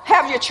drive them.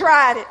 Have you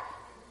tried it?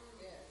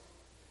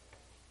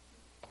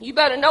 You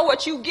better know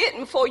what you're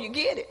getting before you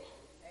get it.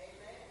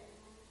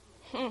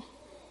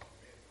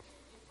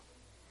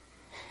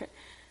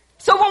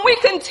 So when we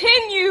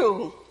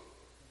continue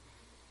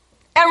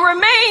and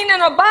remain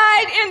and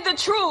abide in the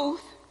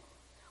truth,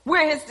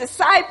 we're his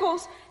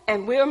disciples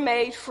and we're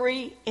made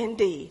free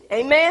indeed.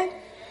 Amen?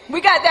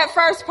 We got that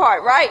first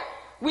part, right?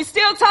 We're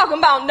still talking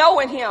about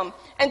knowing him.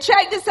 And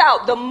check this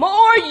out. The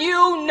more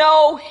you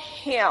know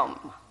him,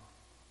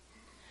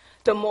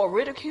 the more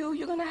ridicule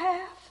you're going to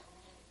have.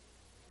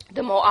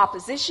 The more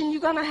opposition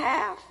you're going to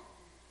have.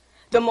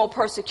 The more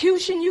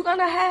persecution you're going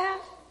to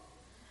have.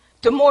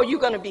 The more you're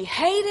going to be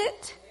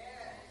hated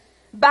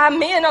by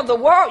men of the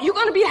world. You're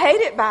going to be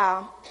hated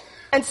by them.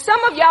 And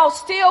some of y'all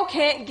still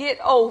can't get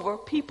over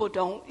people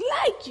don't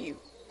like you.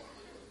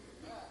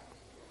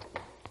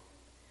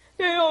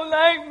 They don't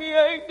like me.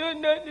 I ain't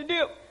done nothing to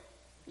them.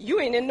 You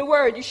ain't in the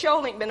word. You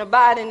sure ain't been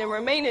abiding and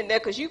remaining there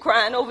because you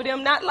crying over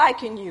them not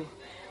liking you.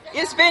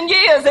 It's been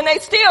years and they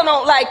still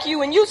don't like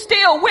you and you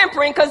still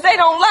whimpering because they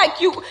don't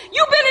like you.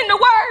 You've been in the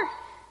word.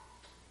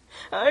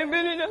 I ain't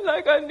been in there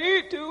like I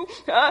need to.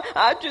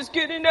 I just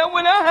get in there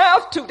when I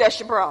have to. That's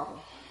your problem.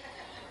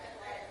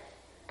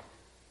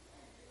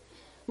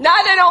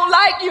 Now they don't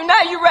like you.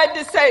 Now you ready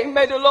to say,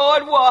 may the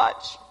Lord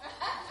watch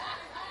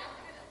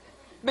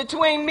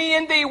between me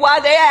and thee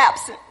while they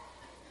absent,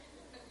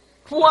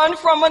 one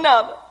from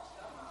another.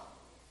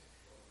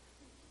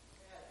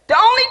 The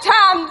only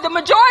time the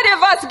majority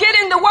of us get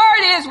in the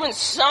word is when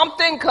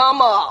something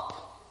come up.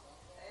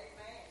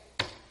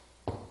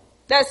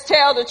 Let's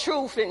tell the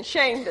truth and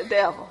shame the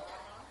devil.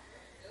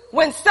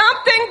 When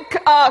something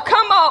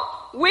come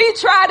up, we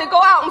try to go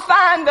out and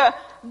find the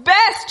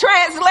best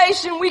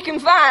translation we can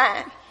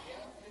find.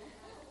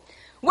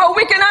 Well,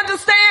 we can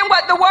understand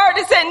what the word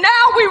is saying.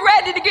 Now we're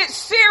ready to get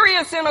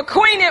serious and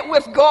acquainted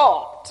with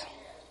God.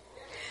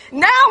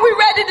 Now we're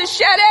ready to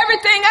shut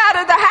everything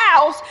out of the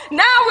house.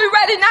 Now we're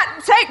ready not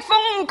to take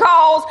phone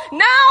calls.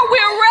 Now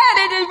we're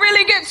ready to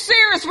really get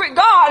serious with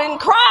God and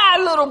cry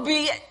a little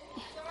bit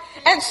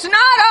and snot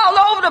all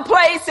over the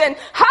place and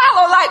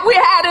holler like we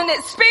had an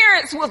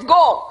experience with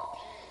God.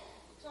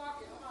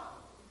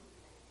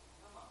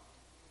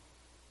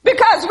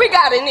 Because we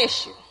got an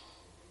issue.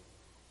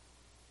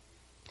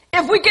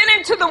 If we get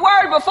into the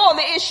word before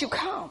the issue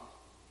comes,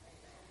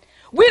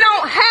 we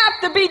don't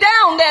have to be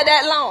down there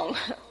that long.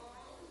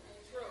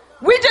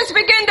 We just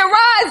begin to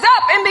rise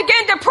up and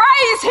begin to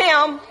praise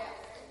him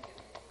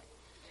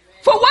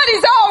for what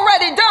he's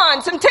already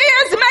done. Some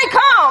tears may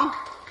come,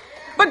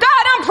 but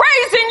God, I'm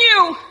praising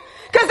you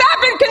because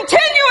I've been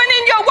continuing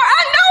in your word.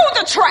 I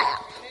know the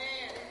trap.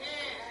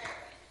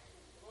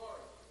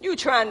 You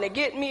trying to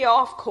get me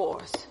off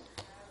course.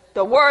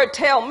 The word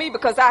tell me,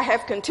 because I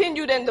have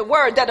continued in the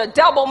word, that a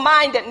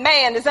double-minded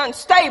man is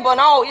unstable in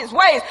all his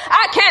ways.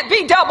 I can't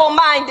be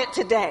double-minded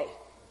today.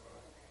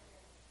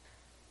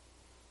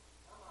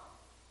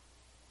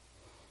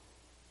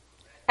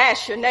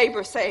 Ask your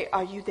neighbor, say,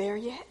 are you there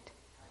yet?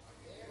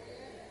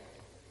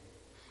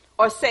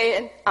 Or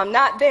saying, I'm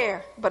not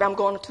there, but I'm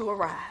going to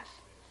arrive.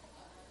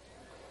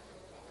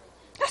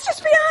 Let's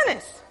just be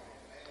honest.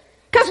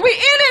 Because we in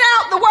and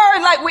out the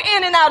word like we're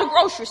in and out a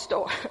grocery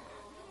store.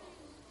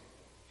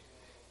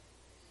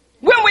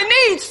 When we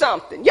need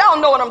something.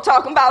 Y'all know what I'm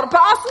talking about,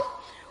 Apostle.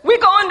 We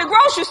go in the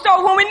grocery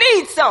store when we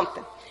need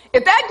something.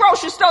 If that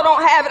grocery store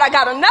don't have it, I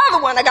got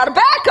another one. I got a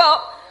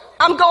backup.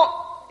 I'm going,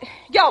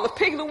 y'all, if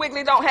Piggly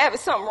Wiggly don't have it,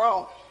 something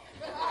wrong.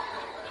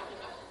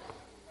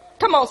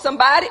 Come on,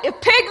 somebody. If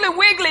Piggly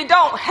Wiggly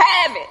don't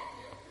have it,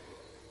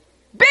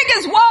 big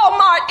as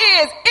Walmart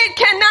is, it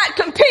cannot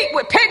compete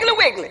with Piggly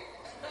Wiggly.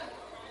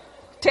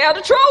 Tell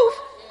the truth.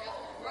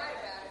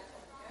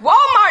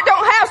 Walmart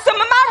don't have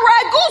some of my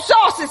ragu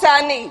sauces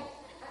I need.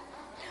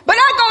 But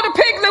I go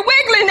to Piggly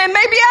Wiggly and they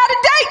may be out of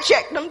date.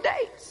 Check them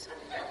dates.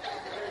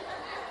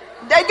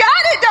 They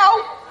got it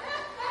though.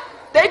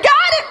 They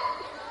got it.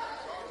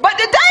 But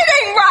the date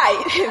ain't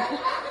right.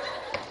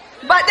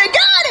 But they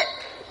got it.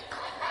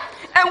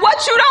 And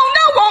what you don't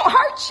know won't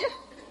hurt you.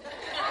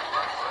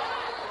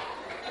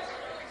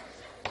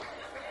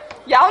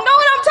 Y'all know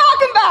what I'm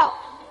talking about.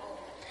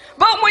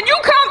 But when you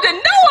come to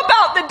know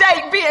about the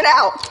date being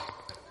out,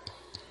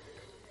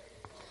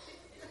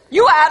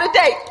 you out of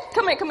date.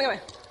 Come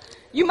here.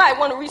 You might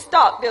want to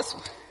restock this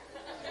one.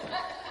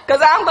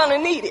 Because I'm going to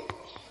need it.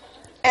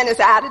 And it's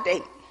out of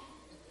date.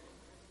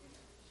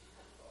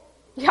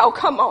 Y'all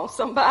come on,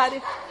 somebody.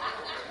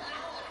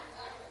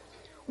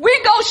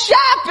 We go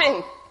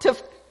shopping to...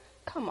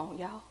 Come on,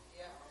 y'all.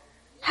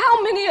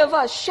 How many of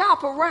us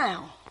shop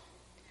around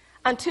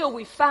until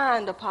we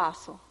find,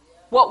 Apostle,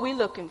 what we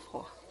looking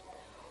for?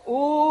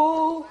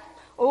 Ooh,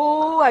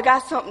 I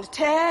got something to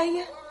tell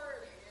you.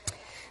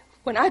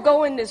 When I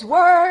go in this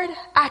word,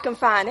 I can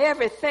find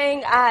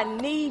everything I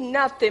need,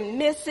 nothing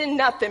missing,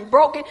 nothing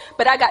broken,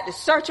 but I got to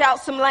search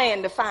out some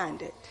land to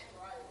find it.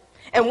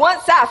 And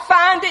once I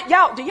find it,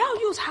 y'all, do y'all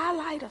use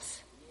highlighters?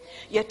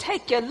 You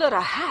take your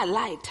little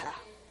highlighter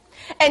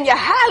and you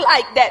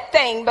highlight that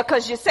thing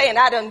because you're saying,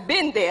 I done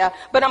been there,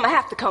 but I'm going to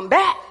have to come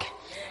back.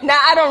 Now,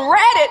 I done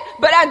read it,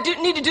 but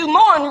I need to do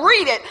more and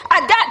read it. I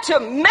got to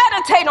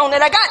meditate on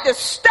it. I got to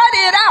study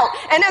it out.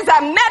 And as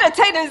I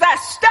meditate and as I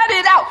study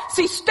it out,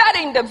 see,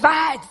 studying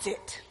divides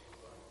it.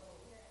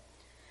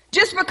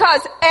 Just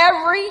because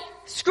every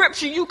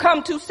scripture you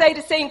come to say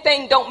the same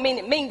thing don't mean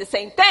it mean the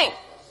same thing.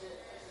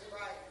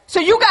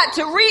 So you got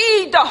to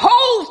read the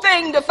whole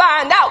thing to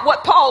find out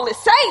what Paul is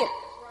saying.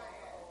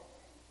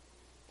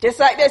 Just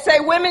like they say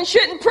women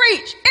shouldn't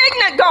preach.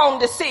 Ignorant gone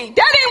to see.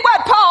 That ain't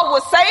what Paul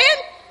was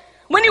saying.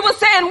 When he was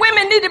saying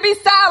women need to be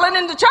silent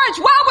in the church,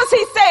 why was he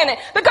saying it?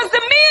 Because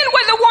the men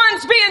were the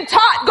ones being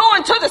taught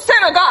going to the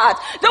synagogues.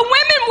 The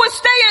women were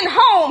staying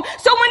home.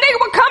 So when they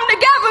would come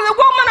together, the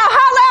woman would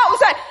holler out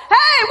and say,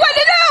 hey, what are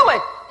you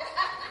doing?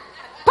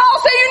 Paul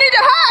said you need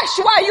to hush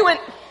while you in.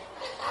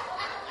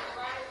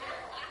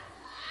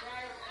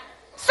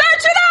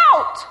 Search it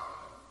out.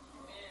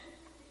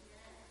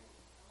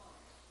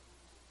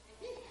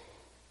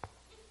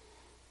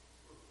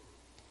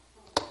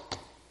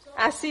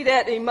 I see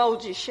that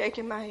emoji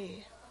shaking my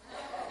head.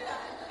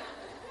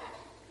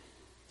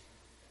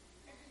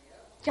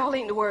 Y'all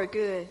ain't the word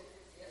good.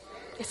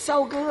 It's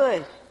so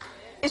good.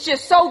 It's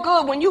just so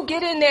good. When you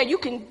get in there, you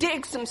can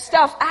dig some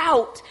stuff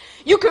out.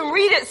 You can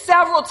read it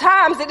several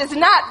times. It is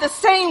not the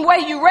same way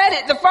you read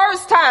it the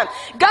first time.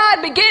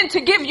 God began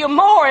to give you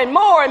more and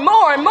more and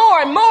more and more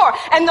and more.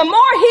 And the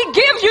more he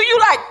gives you, you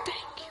like,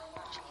 thank you,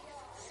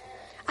 Jesus.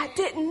 I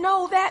didn't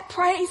know that.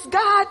 Praise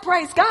God,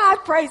 praise God,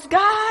 praise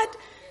God.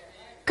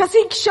 Because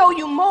he show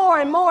you more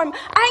and more. I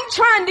ain't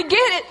trying to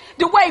get it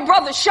the way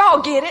Brother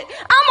Shaw get it.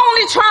 I'm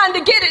only trying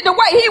to get it the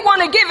way he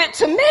want to give it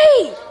to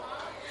me.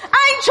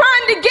 I ain't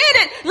trying to get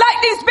it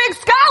like these big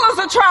scholars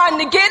are trying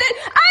to get it.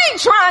 I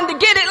ain't trying to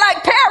get it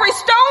like Perry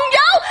Stone,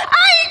 yo.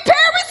 I ain't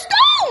Perry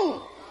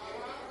Stone.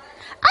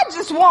 I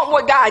just want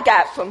what God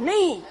got for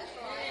me.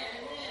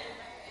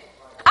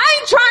 I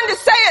ain't trying to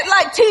say it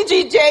like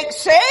T.G. Jakes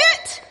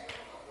said.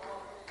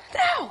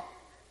 No.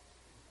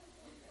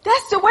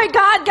 That's the way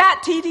God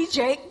got T.D.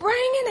 Jakes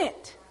bringing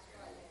it.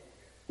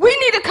 We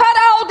need to cut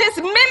all this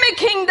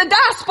mimicking the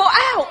gospel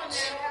out.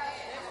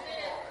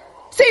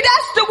 See,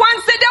 that's the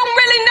ones that don't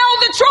really know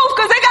the truth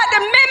because they got to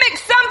mimic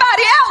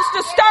somebody else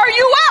to stir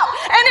you up.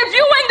 And if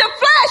you in the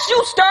flesh, you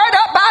stirred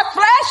up by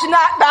flesh,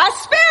 not by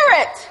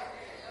spirit.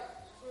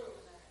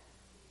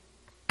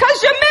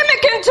 Because you're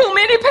mimicking too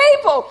many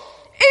people.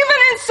 Even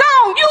in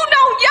song, you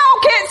know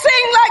y'all can't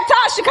sing like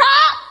Tasha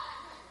Cobb.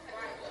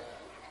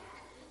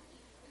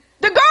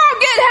 The girl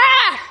get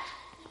high.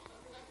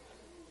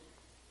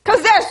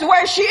 Because that's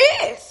where she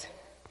is.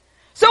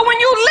 So when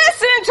you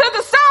listen to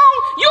the song,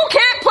 you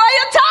can't play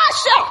a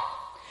Tasha.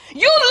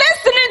 You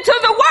listening to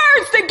the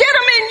words to get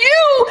them in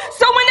you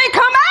so when they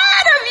come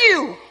out of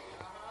you.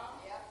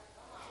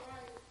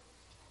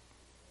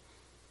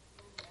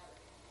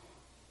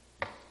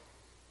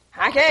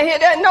 I can't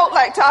hit that note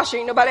like Tasha.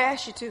 Ain't nobody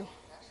asked you to.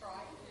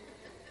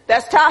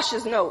 That's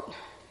Tasha's note.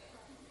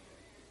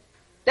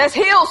 That's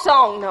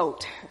Hillsong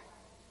note.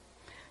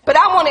 But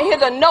I want to hear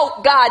the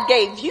note God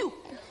gave you.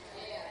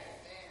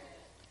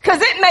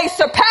 Because it may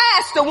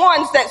surpass the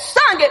ones that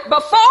sung it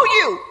before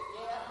you.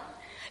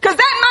 Because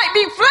that might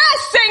be flesh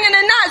singing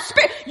and not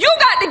spirit. You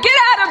got to get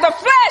out of the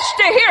flesh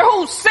to hear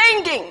who's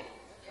singing.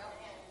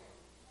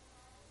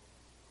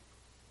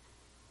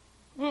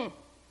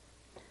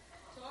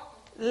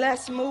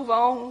 Let's move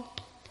on.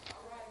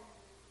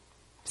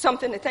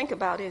 Something to think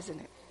about, isn't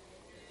it?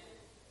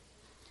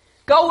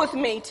 Go with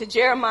me to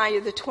Jeremiah,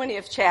 the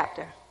 20th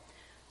chapter.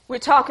 We're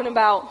talking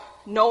about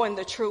knowing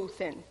the truth.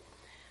 And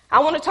I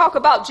want to talk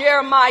about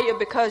Jeremiah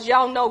because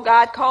y'all know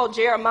God called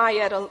Jeremiah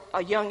at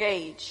a young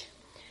age.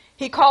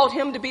 He called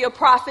him to be a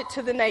prophet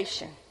to the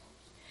nation.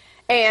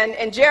 And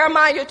in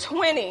Jeremiah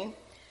 20,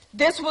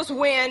 this was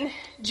when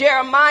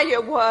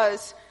Jeremiah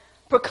was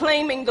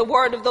proclaiming the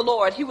word of the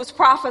Lord. He was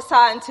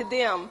prophesying to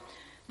them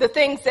the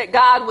things that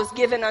God was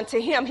giving unto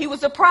him. He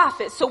was a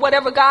prophet. So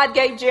whatever God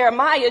gave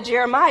Jeremiah,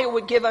 Jeremiah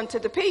would give unto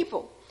the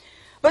people.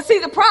 But see,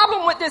 the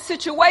problem with this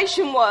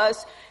situation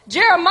was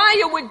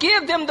Jeremiah would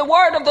give them the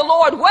word of the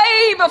Lord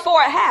way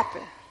before it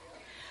happened.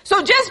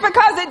 So just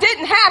because it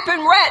didn't happen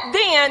right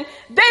then,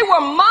 they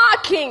were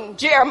mocking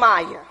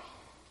Jeremiah.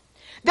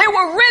 They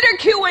were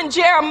ridiculing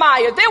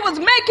Jeremiah. They was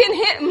making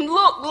him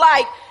look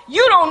like,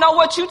 you don't know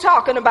what you're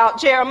talking about,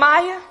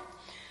 Jeremiah.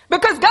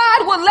 Because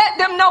God would let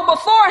them know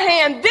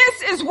beforehand,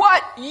 this is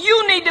what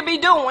you need to be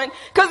doing.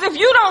 Because if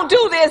you don't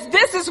do this,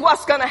 this is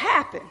what's going to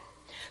happen.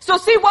 So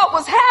see, what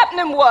was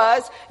happening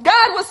was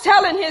God was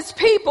telling his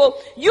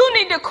people, you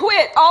need to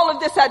quit all of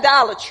this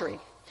idolatry.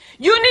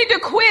 You need to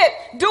quit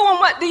doing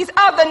what these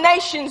other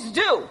nations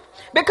do.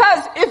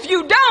 Because if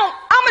you don't,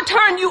 I'm going to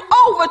turn you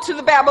over to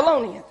the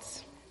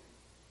Babylonians.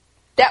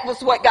 That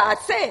was what God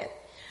said.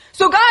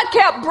 So God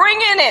kept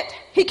bringing it.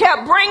 He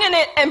kept bringing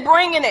it and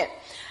bringing it.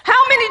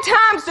 How many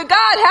times did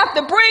God have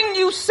to bring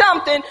you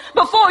something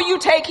before you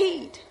take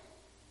heed?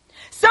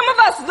 Some of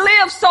us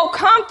live so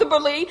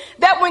comfortably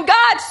that when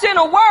God sent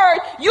a word,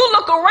 you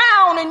look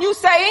around and you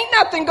say, ain't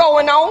nothing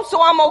going on,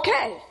 so I'm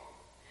okay.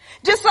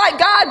 Just like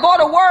God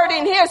brought a word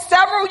in here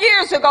several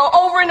years ago,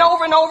 over and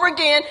over and over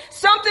again,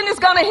 something is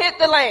going to hit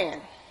the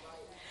land.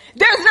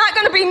 There's not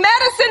going to be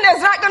medicine.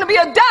 There's not going to be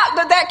a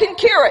doctor that can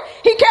cure it.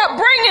 He kept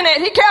bringing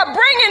it. He kept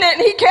bringing it.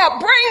 And he kept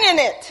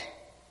bringing it.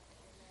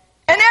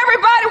 And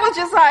everybody was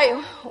just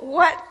like,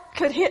 what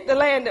could hit the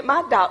land that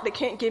my doctor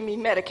can't give me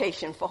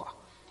medication for?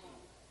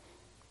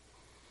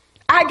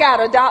 I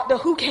got a doctor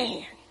who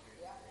can.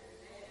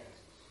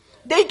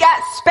 They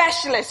got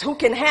specialists who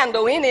can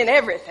handle any and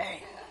everything.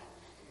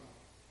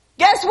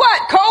 Guess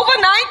what?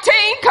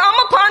 COVID-19 come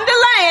upon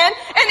the land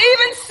and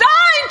even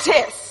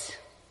scientists.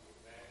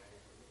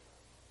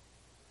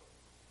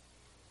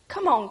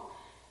 Come on.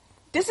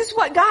 This is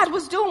what God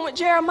was doing with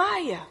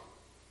Jeremiah.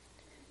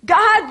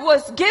 God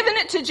was giving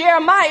it to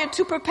Jeremiah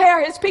to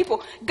prepare his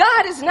people.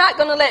 God is not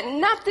going to let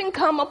nothing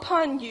come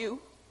upon you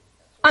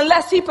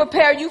unless he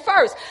prepare you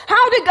first.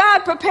 How did God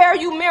prepare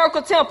you,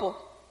 Miracle Temple?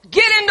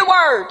 Get in the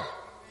word.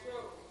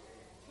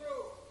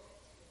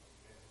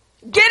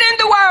 Get in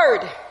the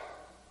word.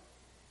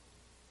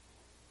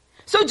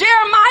 So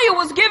Jeremiah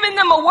was giving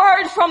them a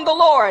word from the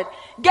Lord.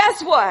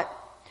 Guess what?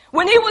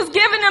 When he was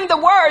giving them the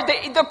word,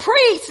 the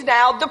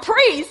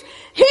priest,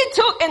 he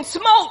took and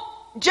smote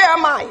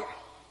Jeremiah.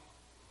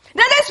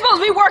 Now they're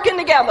supposed to be working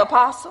together,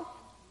 apostle.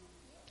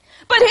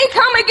 But he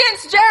come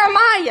against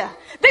Jeremiah.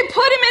 They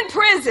put him in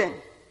prison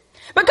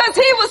because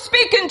he was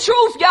speaking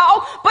truth,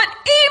 y'all. But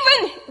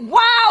even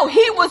while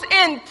he was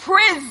in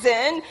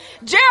prison,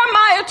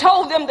 Jeremiah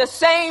told them the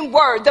same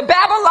word. The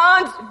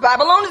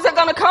Babylonians are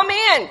going to come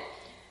in.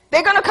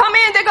 They're going to come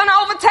in. They're going to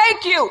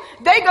overtake you.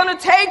 They're going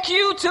to take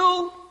you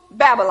to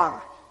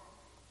Babylon.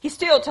 He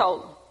still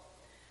told them.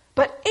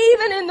 But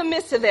even in the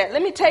midst of that,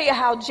 let me tell you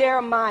how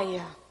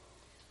Jeremiah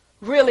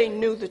really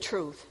knew the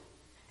truth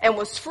and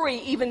was free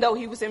even though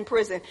he was in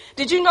prison.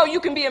 Did you know you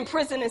can be in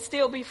prison and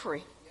still be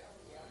free?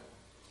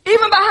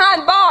 Even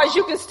behind bars,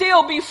 you can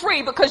still be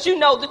free because you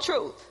know the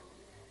truth.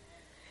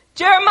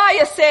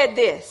 Jeremiah said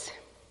this.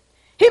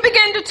 He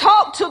began to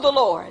talk to the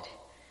Lord.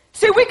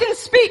 See, we can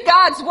speak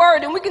God's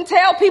word and we can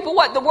tell people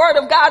what the word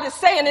of God is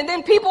saying, and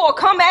then people will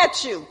come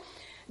at you.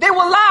 They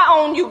will lie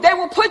on you. They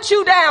will put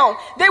you down.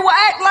 They will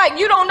act like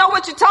you don't know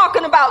what you're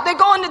talking about. They're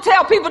going to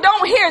tell people,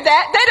 don't hear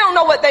that. They don't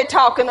know what they're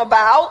talking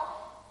about.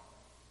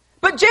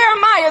 But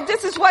Jeremiah,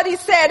 this is what he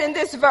said in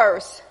this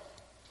verse.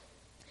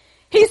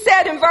 He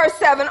said in verse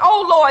 7,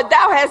 "O Lord,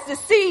 thou hast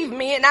deceived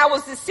me, and I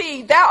was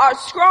deceived. Thou art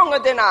stronger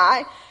than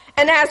I,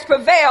 and hast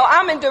prevailed.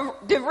 I'm in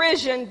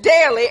derision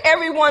daily.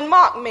 Everyone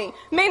mocked me."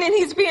 Meaning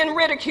he's being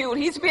ridiculed.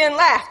 He's being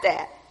laughed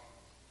at.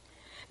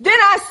 "Then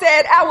I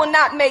said, I will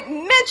not make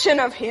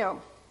mention of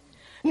him,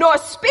 nor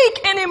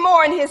speak any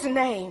more in his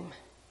name.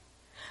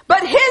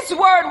 But his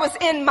word was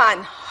in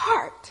mine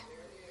heart,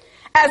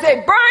 as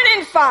a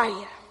burning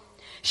fire,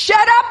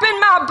 shut up in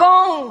my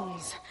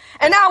bones.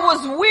 And I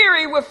was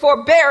weary with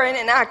forbearing,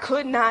 and I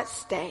could not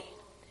stay."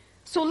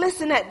 So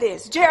listen at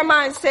this.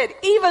 Jeremiah said,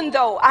 even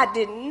though I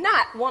did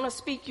not want to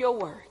speak your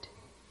word,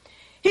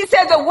 he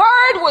said the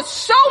word was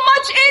so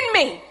much in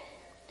me.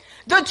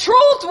 The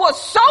truth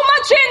was so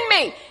much in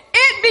me.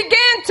 It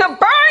began to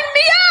burn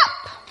me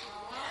up.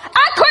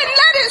 I couldn't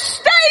let it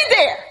stay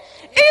there.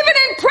 Even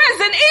in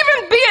prison,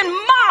 even being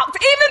mocked,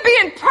 even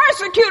being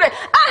persecuted,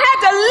 I had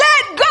to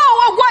let go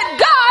of what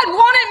God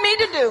wanted me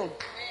to do.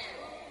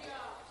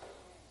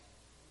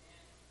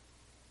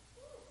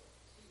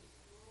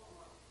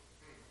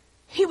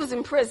 He was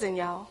in prison,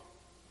 y'all.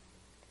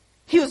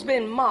 He was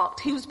being mocked.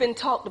 He was being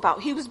talked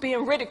about. He was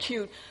being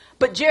ridiculed.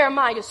 But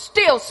Jeremiah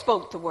still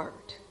spoke the word.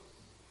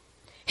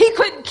 He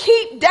couldn't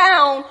keep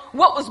down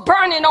what was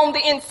burning on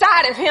the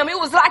inside of him. It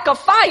was like a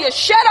fire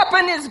shut up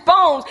in his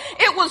bones.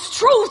 It was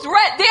truth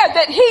right there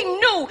that he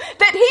knew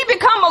that he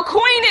become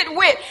acquainted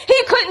with.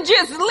 He couldn't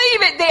just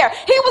leave it there.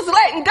 He was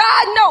letting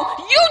God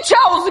know, you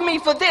chose me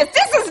for this.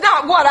 This is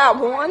not what I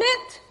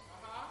wanted.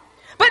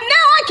 But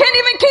now I can't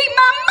even keep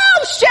my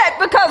mouth shut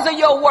because of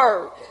your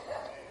word.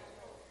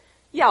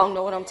 Y'all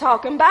know what I'm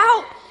talking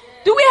about.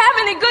 Do we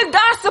have any good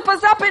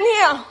gossipers up in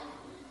here?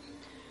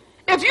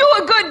 If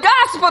you're a good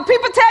gossiper,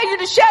 people tell you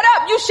to shut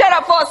up. You shut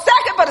up for a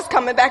second, but it's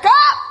coming back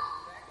up.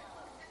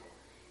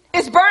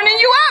 It's burning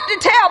you up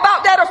to tell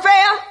about that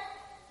affair.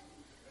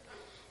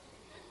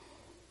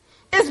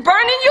 It's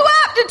burning you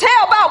up to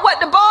tell about what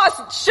the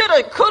boss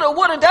shoulda, coulda,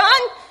 woulda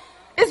done.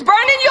 It's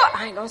burning you up.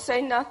 I ain't gonna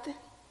say nothing.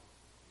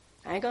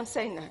 I ain't gonna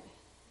say nothing.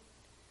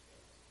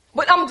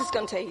 But I'm just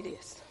gonna tell you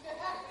this.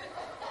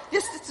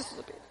 Just a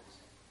little bit.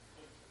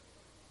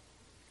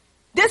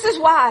 This is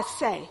why I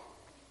say,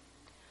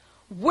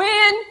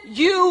 when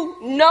you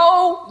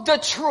know the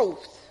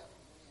truth,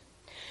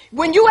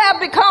 when you have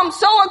become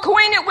so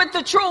acquainted with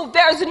the truth,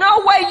 there's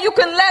no way you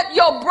can let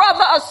your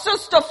brother or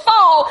sister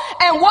fall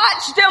and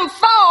watch them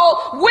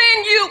fall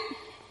when you...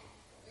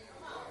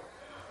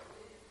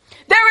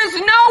 There is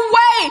no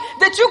way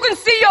that you can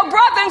see your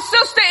brother and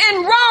sister in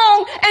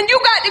wrong and you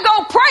got to go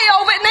pray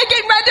over it and they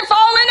get ready to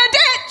fall in a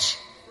ditch.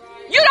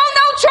 You don't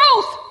know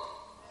truth.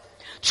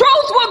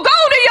 Truth will go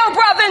to your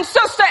brother and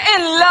sister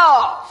in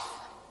love.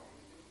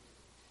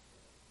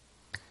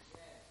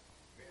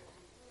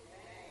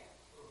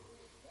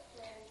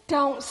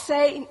 Don't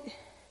say,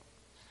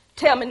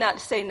 tell me not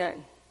to say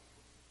nothing.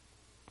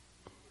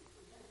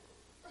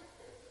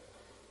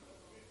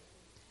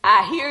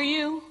 I hear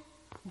you,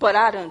 but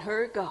I done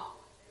heard God.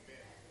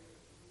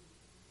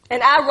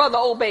 And I'd rather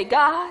obey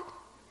God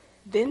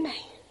than man.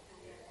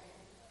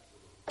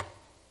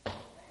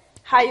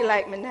 How you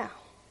like me now?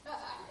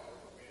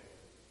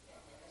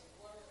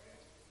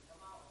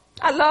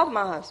 I love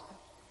my husband.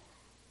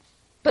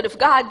 But if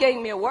God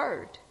gave me a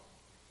word,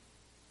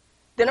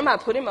 then I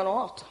might put him on the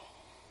altar.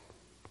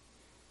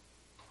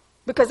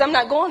 Because I'm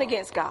not going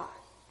against God.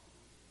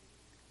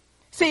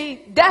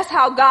 See, that's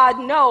how God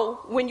knows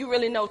when you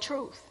really know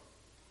truth.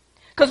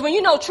 Because when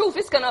you know truth,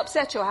 it's going to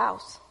upset your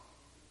house.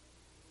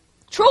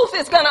 Truth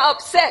is going to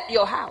upset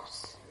your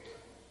house.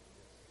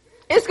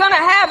 It's going to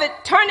have it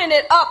turning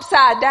it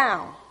upside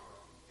down.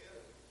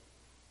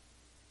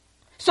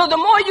 So the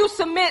more you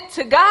submit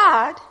to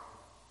God,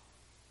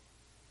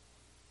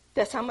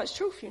 that's how much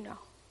truth you know.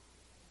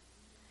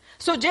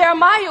 So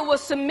Jeremiah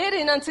was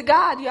submitting unto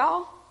God,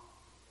 y'all.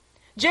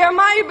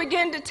 Jeremiah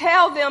began to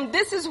tell them,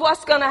 this is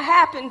what's going to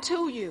happen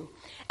to you.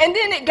 And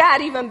then it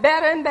got even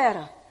better and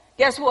better.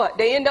 Guess what?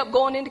 They end up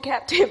going into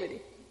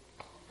captivity.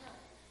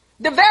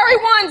 The very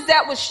ones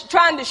that was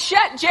trying to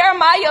shut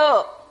Jeremiah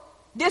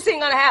up, this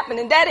ain't going to happen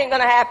and that ain't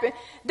going to happen,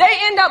 they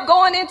end up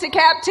going into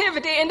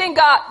captivity. And then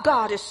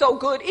God is so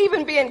good,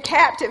 even being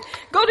captive.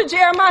 Go to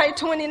Jeremiah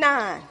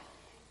 29.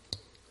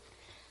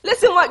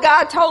 Listen what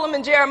God told him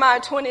in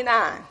Jeremiah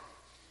 29.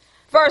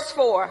 Verse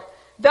 4.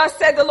 Thus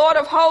said the Lord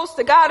of hosts,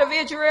 the God of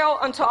Israel,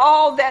 unto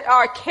all that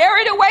are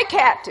carried away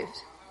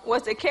captives.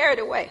 Was they carried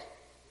away?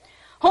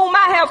 whom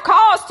I have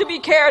caused to be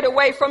carried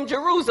away from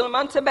Jerusalem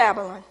unto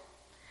Babylon.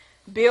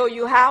 Build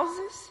you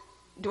houses,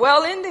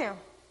 dwell in them,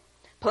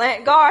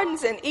 plant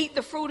gardens and eat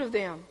the fruit of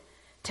them.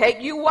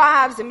 Take you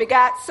wives and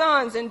begat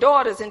sons and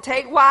daughters, and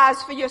take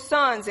wives for your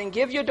sons, and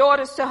give your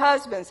daughters to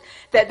husbands,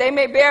 that they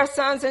may bear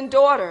sons and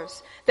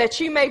daughters, that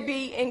ye may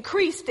be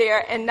increased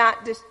there and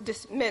not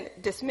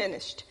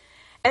diminished.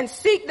 And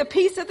seek the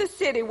peace of the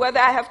city,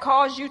 whether I have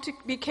caused you to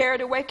be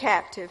carried away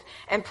captive,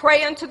 and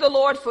pray unto the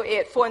Lord for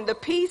it, for in the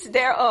peace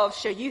thereof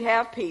shall you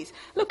have peace.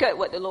 Look at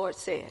what the Lord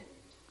said.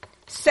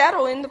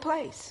 Settle in the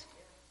place.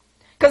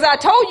 Because I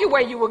told you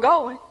where you were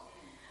going.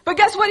 But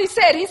guess what he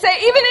said? He said,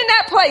 even in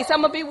that place,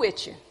 I'm going to be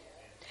with you.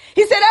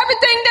 He said,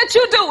 everything that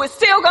you do is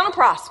still going to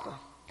prosper.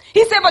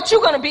 He said, but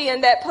you're going to be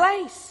in that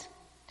place.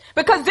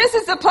 Because this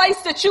is the place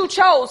that you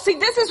chose. See,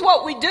 this is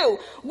what we do.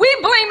 We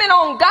blame it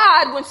on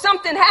God when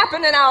something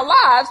happened in our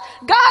lives.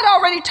 God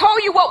already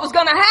told you what was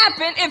going to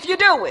happen if you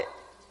do it.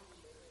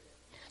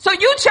 So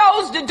you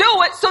chose to do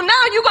it. So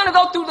now you're going to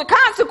go through the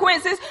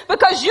consequences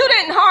because you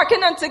didn't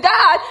hearken unto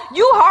God.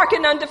 You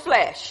hearken unto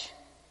flesh.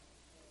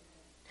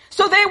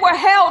 So they were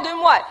held in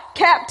what?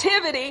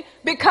 Captivity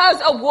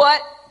because of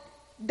what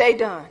they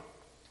done.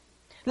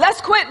 Let's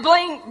quit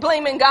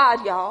blaming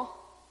God, y'all.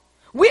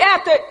 We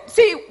have to,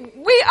 see,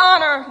 when we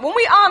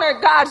honor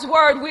God's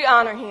word, we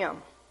honor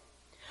him.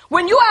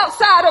 When you're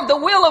outside of the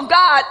will of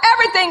God,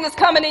 everything is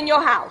coming in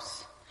your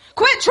house.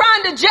 Quit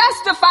trying to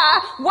justify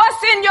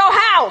what's in your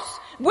house.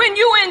 When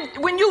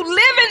you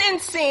living in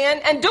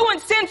sin and doing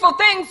sinful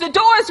things, the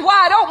door is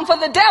wide open for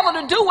the devil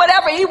to do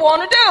whatever he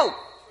want to do.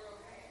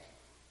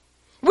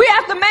 We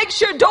have to make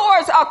sure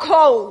doors are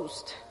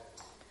closed.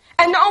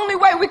 And the only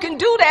way we can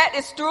do that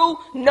is through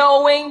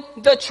knowing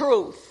the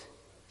truth.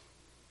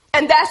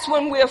 And that's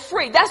when we're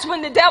free. That's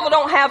when the devil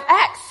don't have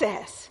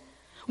access.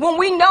 When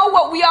we know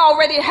what we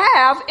already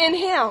have in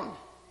him.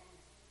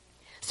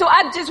 So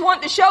I just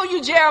want to show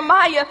you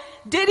Jeremiah.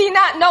 Did he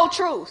not know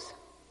truth?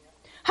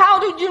 How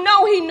did you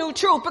know he knew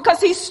truth?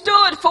 Because he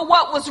stood for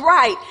what was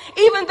right.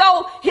 Even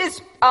though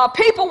his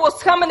people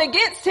was coming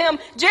against him,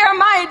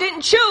 Jeremiah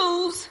didn't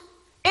choose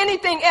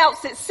anything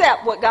else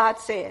except what God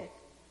said.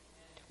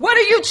 What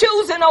are you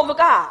choosing over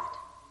God?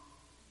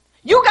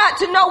 You got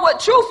to know what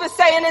truth is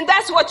saying, and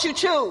that's what you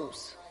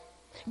choose.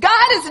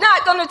 God is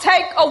not going to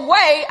take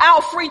away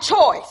our free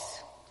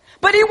choice,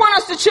 but he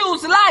wants us to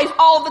choose life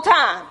all the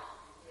time.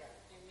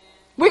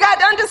 We got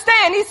to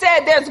understand, he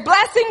said there's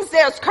blessings,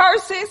 there's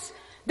curses,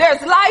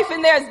 there's life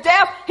and there's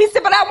death. He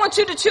said, but I want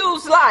you to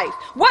choose life.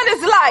 What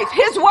is life?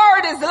 His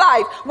word is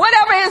life.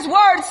 Whatever his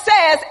word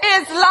says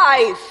is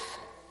life.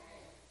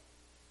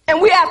 And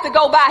we have to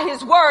go by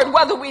his word,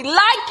 whether we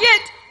like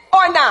it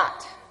or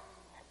not.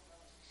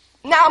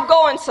 Now I'm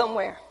going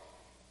somewhere.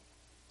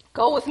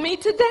 Go with me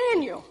to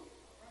Daniel.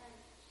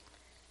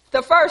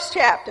 The first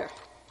chapter.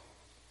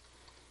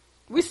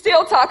 We're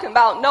still talking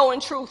about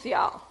knowing truth,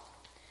 y'all.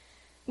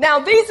 Now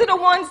these are the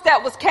ones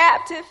that was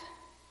captive.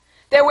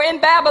 They were in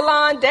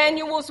Babylon.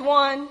 Daniel was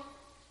one.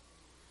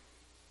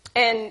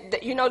 And,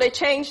 they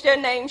changed their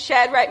name,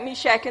 Shadrach,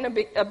 Meshach, and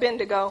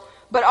Abednego.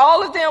 But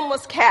all of them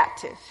was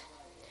captive.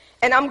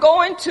 And I'm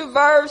going to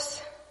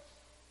verse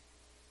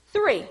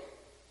 3.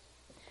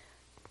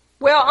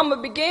 Well, I'm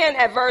going to begin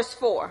at verse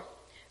 4.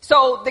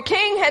 So the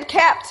king had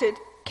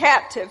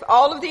captive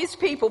all of these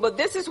people, but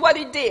this is what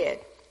he did.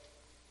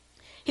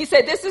 He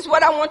said, this is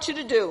what I want you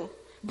to do.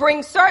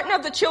 Bring certain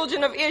of the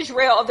children of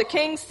Israel, of the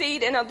king's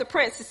seed and of the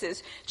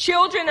princesses,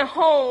 children in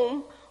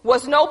whom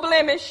was no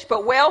blemish,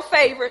 but well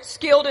favored,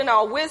 skilled in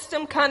all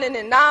wisdom, cunning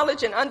in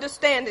knowledge, and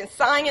understanding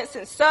science,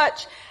 and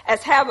such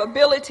as have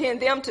ability in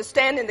them to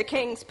stand in the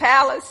king's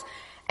palace,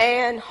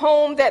 and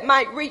whom that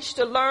might reach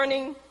the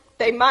learning,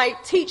 they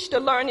might teach the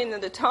learning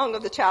in the tongue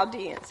of the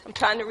Chaldeans. I'm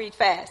trying to read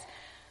fast.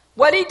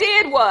 What he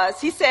did was,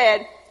 he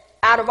said,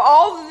 out of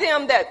all of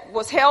them that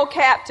was held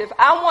captive,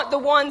 I want the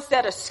ones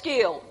that are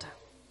skilled,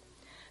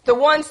 the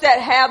ones that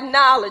have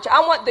knowledge.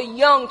 I want the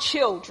young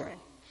children.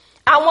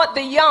 I want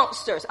the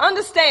youngsters.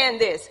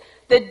 Understand this.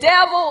 The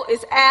devil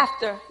is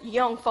after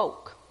young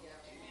folk.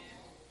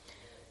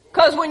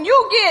 Because when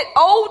you get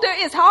older,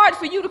 it's hard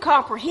for you to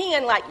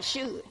comprehend like you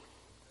should.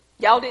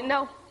 Y'all didn't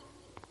know?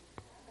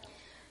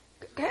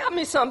 Help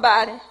me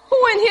somebody.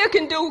 Who in here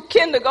can do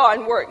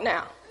kindergarten work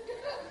now?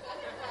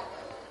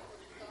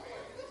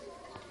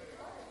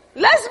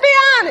 Let's be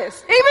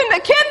honest. Even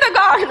the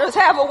kindergartners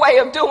have a way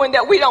of doing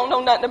that we don't know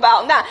nothing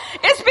about now.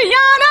 It's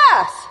beyond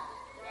us.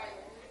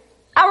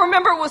 I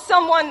remember it was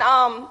someone,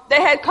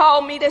 they had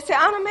called me. They said,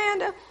 Aunt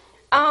Amanda,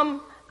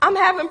 I'm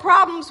having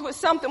problems with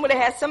something. Where they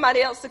had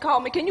somebody else to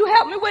call me. Can you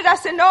help me with it? I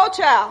said, no,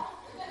 child.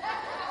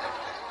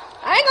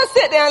 I ain't going to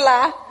sit there and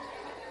lie.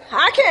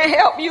 I can't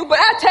help you, but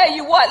I tell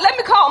you what, let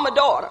me call my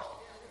daughter.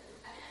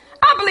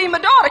 I believe my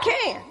daughter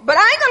can, but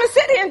I ain't going to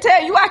sit here and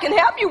tell you I can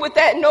help you with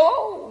that.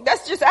 No,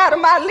 that's just out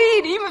of my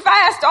league. Even if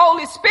I ask the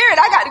Holy Spirit,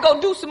 I got to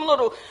go do some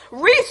little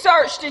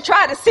research to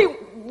try to see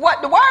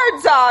what the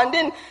words are, and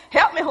then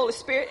help me, Holy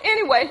Spirit.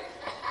 Anyway,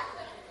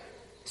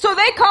 so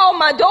they called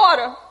my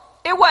daughter.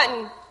 It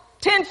wasn't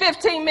 10,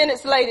 15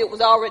 minutes later, it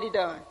was already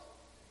done.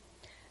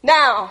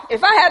 Now,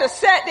 if I had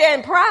sat there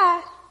in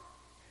pride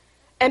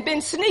and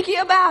been sneaky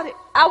about it,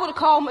 I would have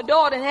called my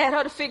daughter and had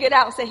her to figure it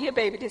out and say, here,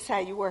 baby, this is how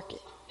you work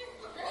it.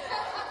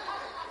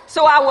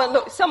 So I went,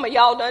 look, some of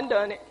y'all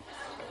done it.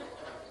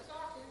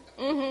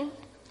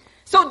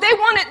 So they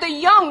wanted the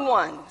young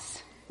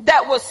ones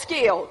that were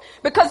skilled,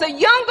 because a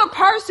younger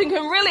person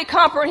can really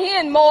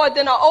comprehend more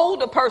than an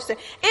older person.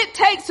 It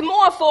takes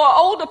more for an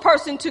older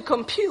person to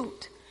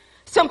compute.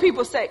 Some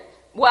people say,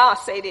 well, I'll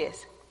say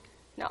this.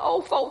 Now,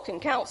 old folk can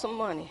count some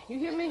money. You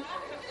hear me?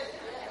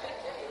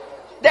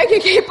 They can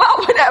keep up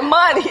with that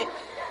money.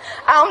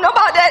 I don't know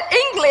about that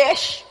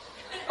English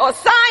or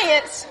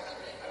science.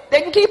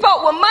 They can keep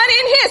up with money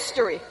and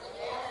history.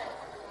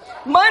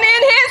 Money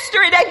and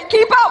history. They can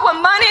keep up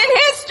with money and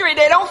history.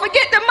 They don't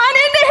forget the money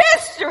and the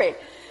history.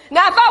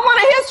 Now, if I want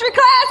a history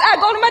class, I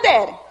go to my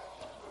daddy.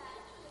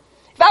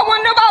 If I want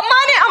to know about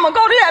money, I'm going to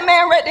go to that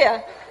man right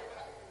there.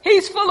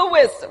 He's full of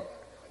wisdom.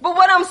 But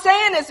what I'm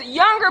saying is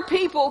younger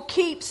people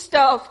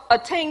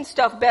attain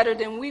stuff better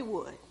than we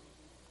would.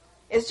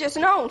 It's just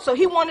known. So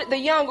he wanted the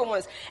younger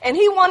ones, and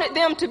he wanted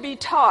them to be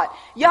taught.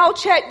 Y'all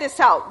check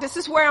this out. This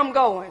is where I'm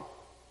going.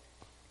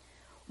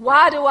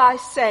 Why do I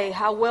say,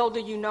 how well do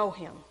you know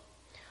him?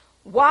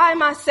 Why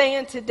am I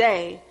saying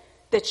today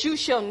that you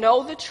shall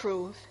know the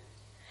truth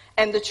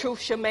and the truth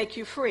shall make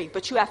you free?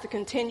 But you have to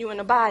continue and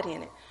abide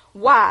in it.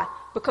 Why?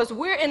 Because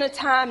we're in a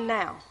time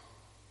now,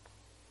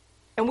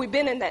 and we've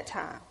been in that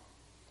time,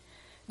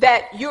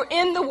 that you're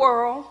in the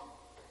world,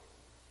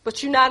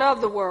 but you're not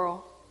of the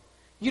world.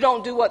 You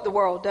don't do what the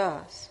world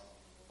does.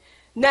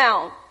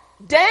 Now,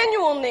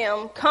 Daniel and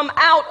them come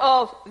out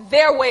of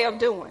their way of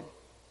doing.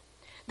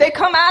 They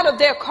come out of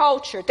their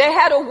culture. They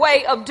had a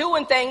way of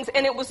doing things,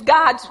 and it was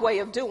God's way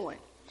of doing.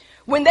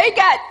 When they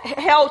got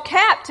held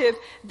captive,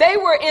 they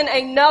were in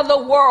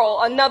another world,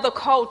 another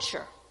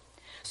culture.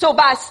 So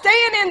by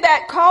staying in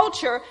that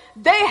culture,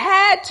 they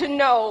had to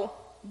know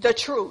the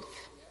truth.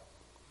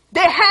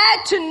 They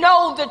had to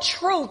know the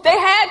truth. They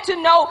had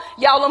to know,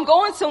 y'all, I'm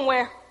going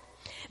somewhere.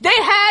 They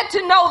had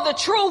to know the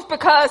truth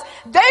because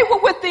they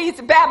were with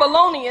these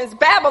Babylonians,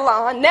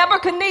 Babylon,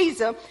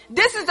 Nebuchadnezzar.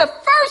 This is the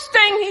first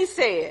thing he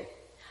said.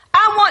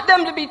 I want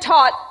them to be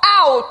taught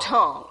our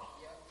tongue.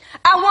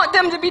 I want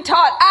them to be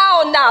taught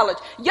our knowledge.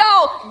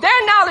 Y'all,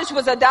 their knowledge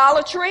was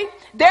idolatry.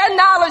 Their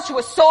knowledge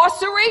was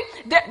sorcery,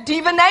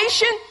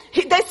 divination.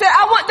 They said,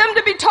 I want them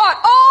to be taught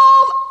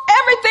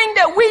everything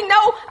that we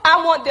know,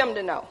 I want them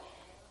to know.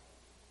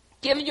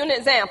 Give you an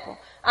example.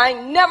 I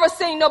ain't never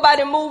seen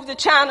nobody move to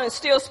China and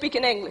still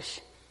speaking English.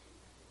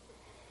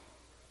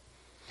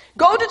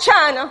 Go to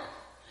China,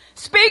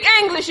 speak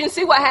English, and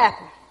see what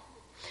happens.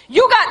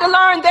 You got to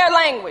learn their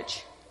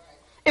language.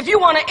 If you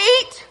want to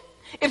eat,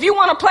 if you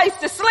want a place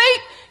to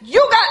sleep, you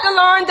got to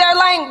learn their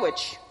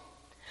language.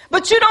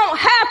 But you don't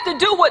have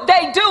to do what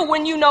they do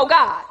when you know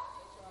God.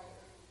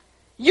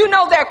 You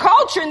know their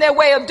culture and their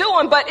way of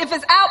doing, but if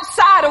it's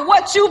outside of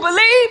what you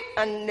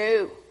believe,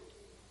 no.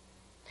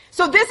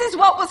 So this is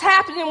what was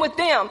happening with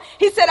them.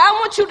 He said, I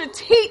want you to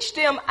teach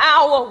them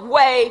our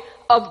way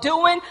of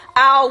doing,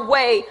 our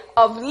way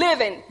of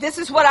living. This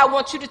is what I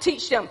want you to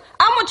teach them.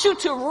 I want you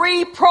to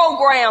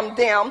reprogram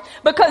them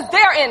because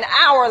they're in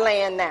our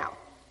land now.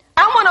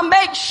 I want to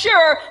make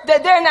sure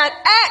that they're not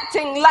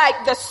acting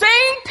like the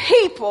same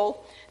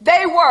people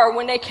they were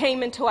when they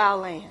came into our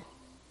land.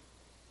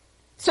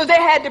 So they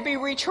had to be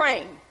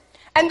retrained.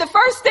 And the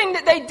first thing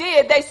that they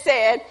did, they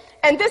said,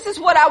 and this is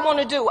what I want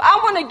to do. I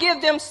want to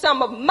give them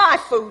some of my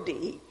food to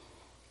eat.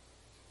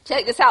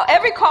 Check this out.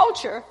 Every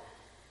culture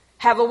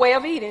have a way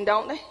of eating,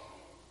 don't they?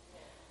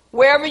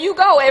 Wherever you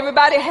go,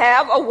 everybody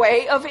have a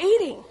way of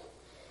eating.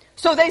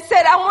 So they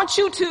said, I want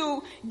you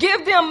to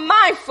give them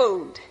my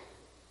food.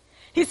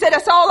 He said,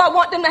 that's all I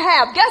want them to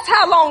have. Guess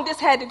how long this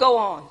had to go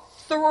on?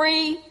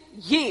 3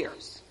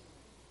 years.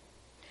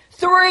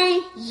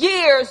 3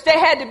 years they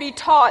had to be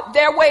taught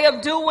their way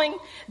of doing,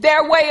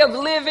 their way of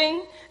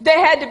living. They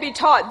had to be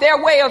taught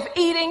their way of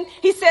eating.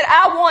 He said,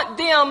 I want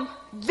them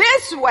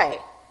this way.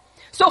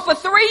 So for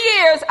 3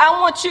 years,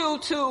 I want you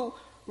to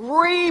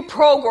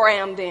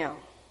reprogram them.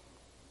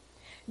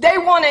 They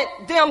wanted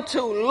them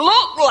to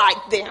look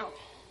like them.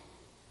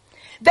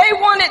 They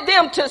wanted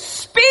them to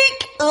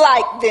speak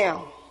like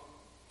them.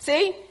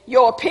 See,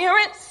 your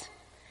appearance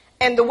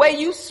and the way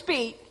you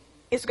speak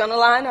is going to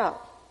line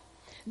up.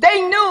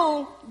 They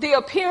knew the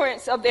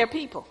appearance of their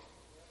people.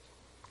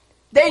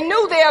 They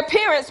knew their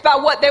appearance by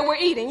what they were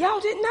eating. Y'all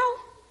didn't know?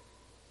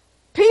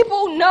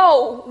 People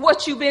know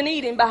what you've been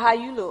eating by how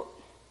you look.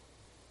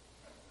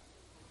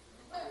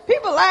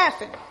 People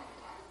laughing.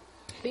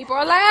 People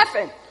are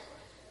laughing.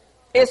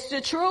 It's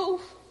the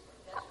truth.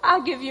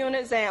 I'll give you an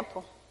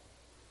example.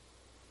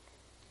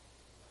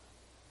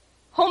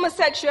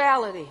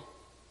 Homosexuality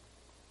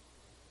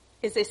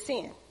is a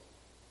sin.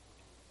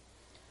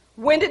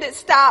 When did it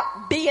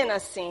stop being a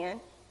sin?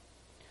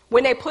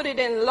 When they put it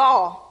in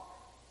law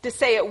to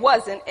say it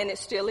wasn't, and it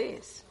still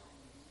is.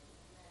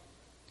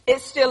 It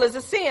still is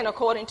a sin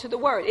according to the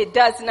word. It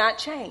does not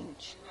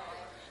change.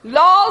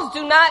 Laws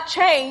do not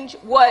change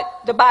what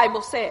the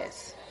Bible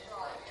says.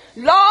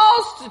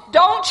 Laws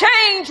don't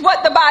change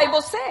what the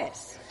Bible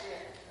says.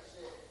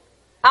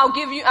 I'll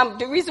give you,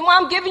 the reason why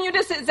I'm giving you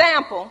this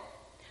example,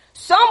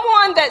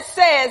 someone that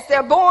says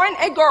they're born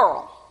a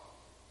girl,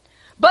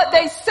 but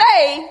they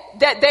say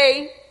that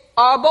they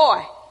are a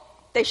boy.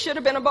 They should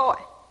have been a boy.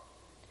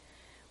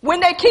 When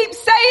they keep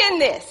saying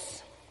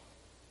this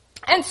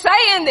and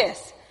saying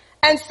this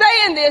and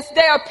saying this,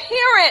 their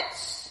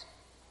appearance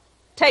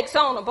takes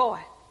on a boy.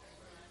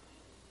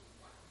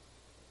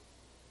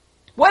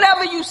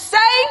 Whatever you say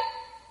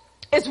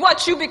is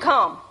what you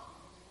become.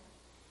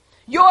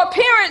 Your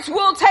appearance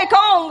will take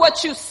on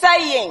what you're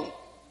saying,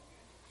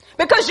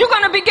 because you're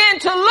going to begin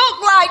to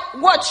look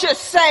like what you're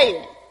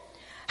saying.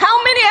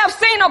 How many have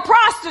seen a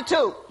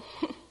prostitute?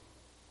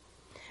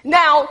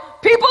 Now,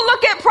 people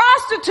look at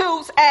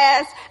prostitutes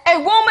as a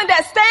woman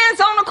that stands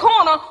on the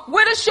corner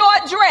with a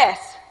short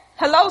dress.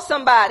 Hello,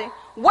 somebody.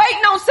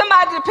 Waiting on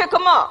somebody to pick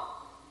them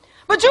up.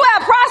 But you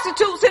have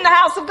prostitutes in the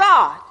house of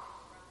God.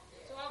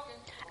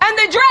 And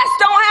the dress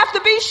don't have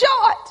to be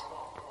short.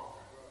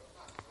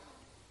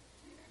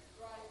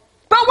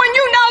 But when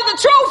you know the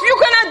truth, you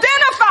can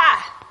identify.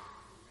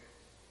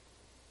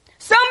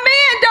 Some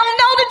men don't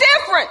know the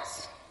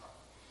difference.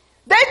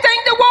 They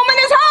think the woman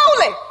is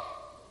holy.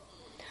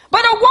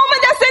 But a woman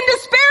that's in the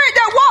spirit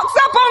that walks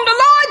up on the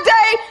Lord's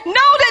day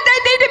know that they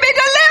need to be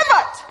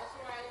delivered.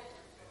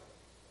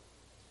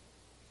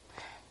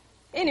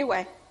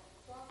 Anyway,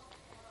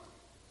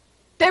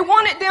 they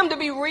wanted them to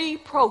be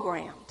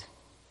reprogrammed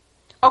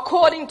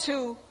according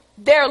to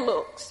their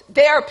looks,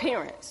 their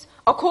appearance,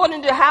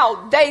 according to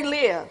how they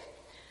live.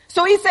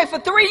 So he said, for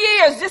 3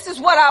 years, this is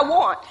what I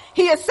want.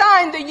 He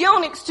assigned the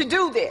eunuchs to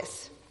do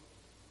this.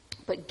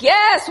 But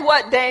guess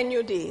what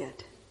Daniel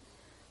did?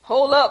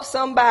 Hold up,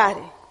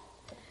 somebody.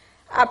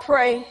 I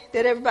pray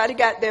that everybody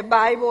got their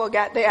Bible or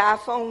got their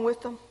iPhone with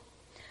them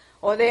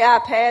or their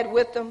iPad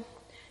with them.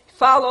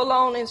 Follow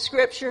along in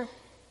Scripture,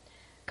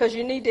 because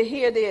you need to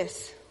hear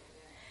this.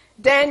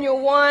 Daniel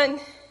 1,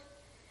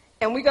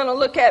 and we're going to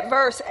look at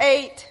verse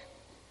 8.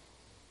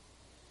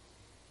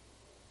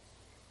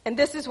 And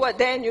this is what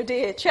Daniel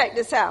did. Check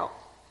this out.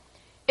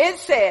 It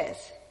says,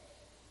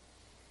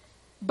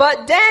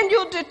 but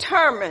Daniel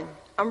determined,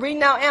 I'm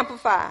reading out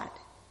Amplified,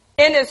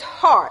 in his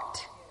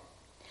heart,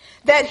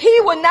 that he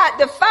would not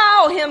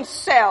defile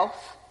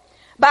himself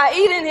by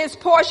eating his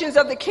portions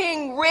of the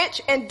king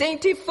rich and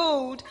dainty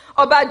food,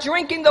 or by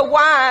drinking the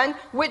wine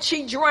which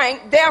he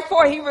drank.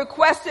 Therefore he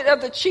requested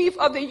of the chief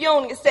of the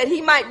eunuchs that he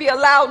might be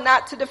allowed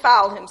not to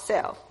defile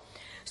himself.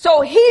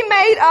 So he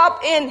made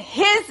up in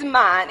his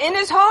mind, in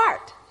his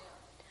heart,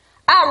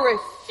 I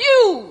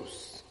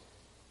refuse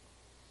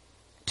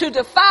to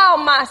defile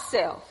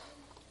myself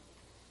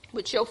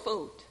with your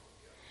food.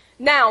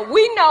 Now,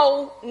 we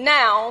know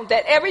now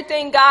that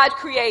everything God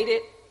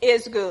created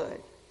is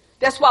good.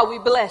 That's why we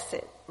bless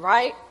it,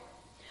 right?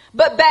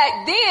 But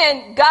back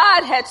then,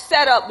 God had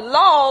set up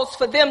laws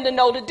for them to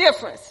know the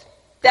difference.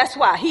 That's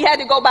why he had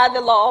to go by the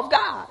law of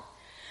God.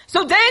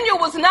 So Daniel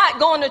was not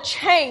going to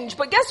change.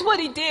 But guess what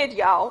he did,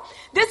 y'all?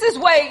 This is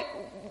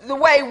the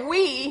way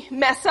we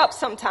mess up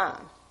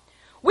sometimes.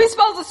 We're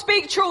supposed to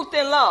speak truth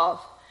in love.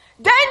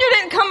 Daniel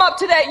didn't come up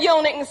to that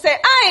eunuch and say,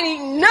 I ain't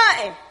eating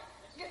nothing.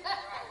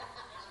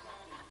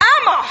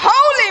 I'm a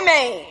holy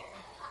man.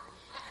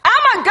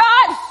 I'm a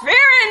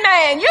God-fearing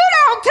man. You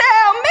don't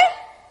tell me.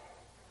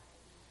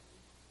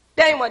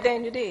 That ain't what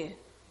Daniel did.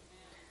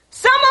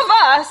 Some of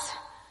us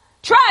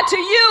try to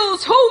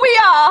use who we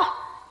are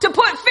to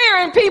put fear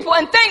in people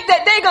and think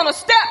that they're going to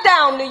step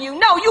down to you.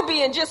 No, you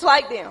being just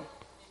like them.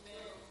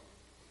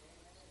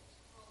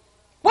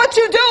 What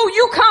you do,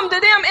 you come to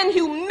them in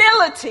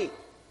humility.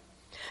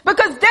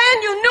 Because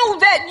Daniel knew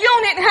that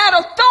eunuch had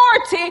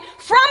authority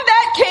from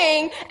that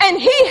king, and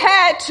he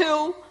had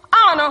to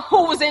honor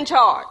who was in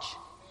charge.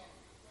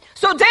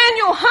 So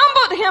Daniel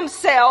humbled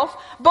himself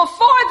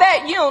before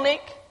that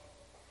eunuch,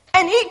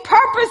 and he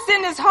purposed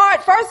in his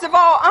heart, first of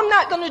all, I'm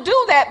not going to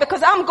do that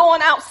because I'm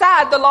going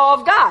outside the law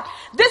of God.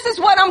 This is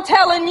what I'm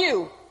telling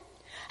you.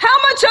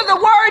 How much of the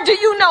word do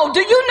you know?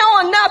 Do you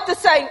know enough to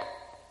say,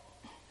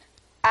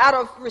 out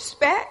of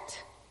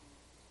respect,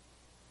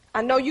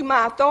 I know you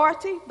my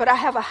authority, but I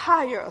have a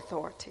higher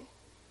authority,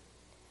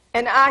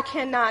 and I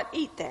cannot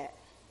eat that?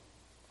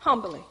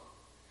 Humbly.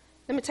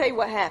 Let me tell you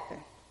what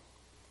happened.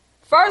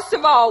 First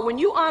of all, when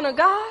you honor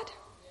God,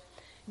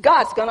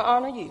 God's going to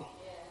honor you.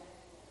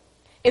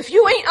 If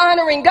you ain't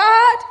honoring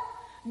God,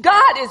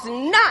 God is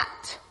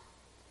not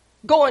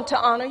going to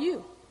honor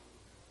you.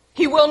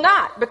 He will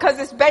not, because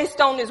it's based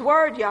on his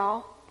word,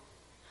 y'all.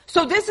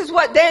 So this is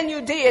what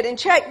Daniel did, and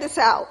check this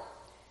out.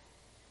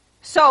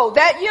 So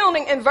that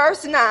eunuch in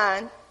verse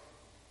 9,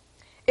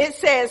 it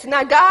says,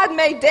 now God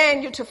made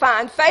Daniel to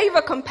find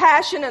favor,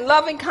 compassion, and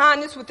loving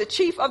kindness with the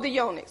chief of the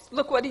eunuchs.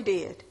 Look what he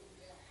did.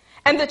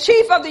 And the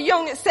chief of the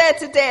eunuchs said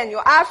to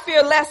Daniel, I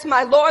fear lest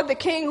my lord the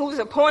king, who's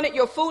appointed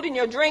your food and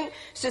your drink,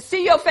 should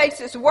see your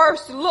faces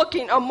worse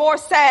looking or more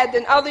sad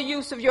than other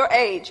youths of your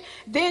age.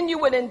 Then you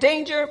would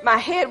endanger my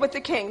head with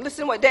the king.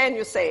 Listen what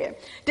Daniel said.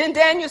 Then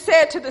Daniel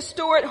said to the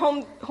steward,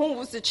 whom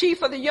was the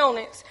chief of the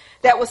eunuchs,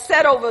 that was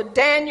set over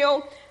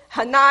Daniel,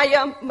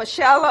 Hananiah,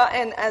 Mishael,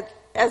 and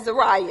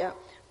Azariah,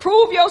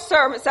 prove your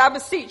servants, I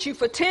beseech you,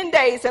 for 10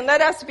 days, and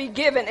let us be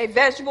given a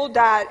vegetable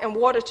diet and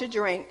water to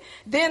drink.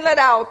 Then let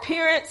our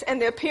appearance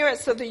and the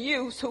appearance of the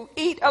youths who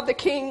eat of the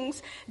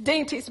king's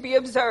dainties be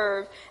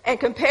observed and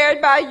compared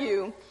by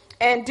you,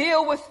 and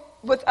deal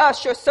with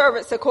us, your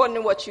servants, according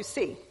to what you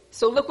see.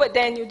 So look what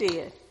Daniel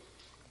did.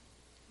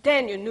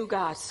 Daniel knew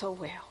God so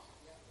well.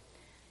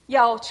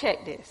 Y'all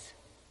check this.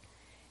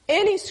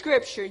 Any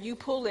scripture you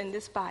pull in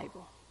this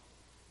Bible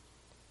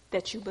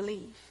that you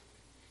believe,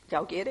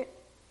 y'all get it?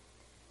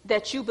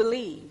 That you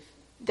believe,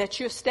 that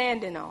you're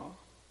standing on,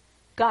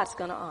 God's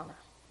going to honor.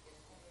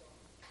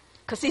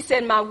 Because he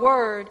said, my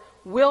word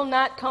will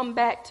not come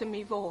back to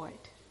me void,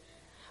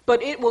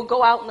 but it will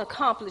go out and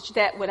accomplish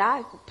that what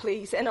I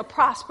please and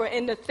prosper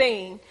in the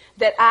thing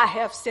that I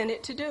have sent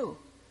it to do.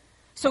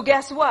 So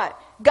guess what?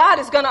 God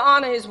is going to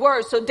honor his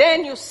word. So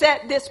Daniel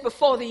set this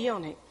before the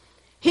eunuch.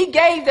 He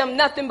gave them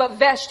nothing but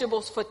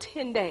vegetables for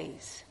 10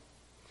 days.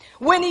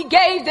 When he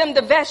gave them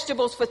the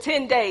vegetables for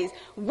 10 days,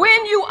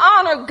 when you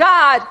honor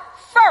God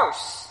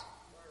first,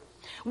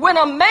 when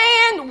a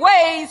man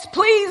ways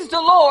please the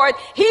Lord,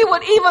 he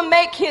would even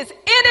make his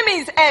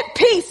enemies at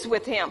peace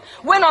with him.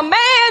 When a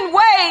man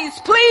ways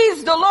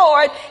please the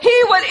Lord,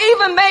 he would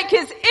even make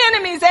his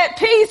enemies at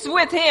peace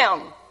with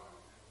him.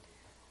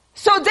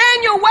 So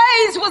Daniel's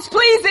ways was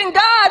pleasing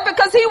God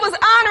because he was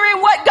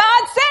honoring what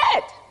God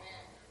said.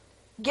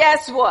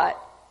 Guess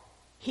what?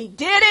 He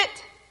did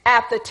it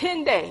after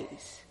 10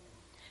 days.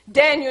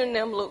 Daniel and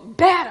them looked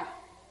better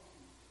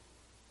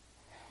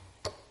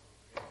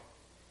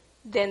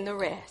than the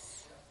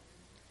rest.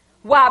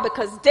 Why?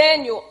 Because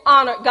Daniel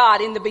honored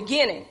God in the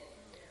beginning.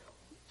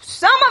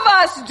 Some of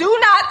us do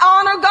not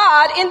honor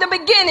God in the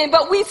beginning,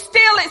 but we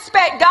still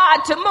expect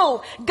God to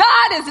move.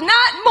 God is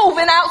not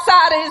moving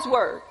outside of his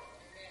word.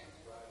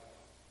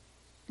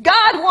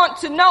 God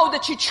wants to know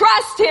that you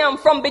trust him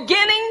from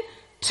beginning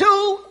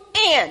to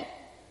end.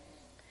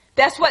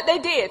 That's what they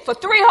did. For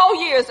 3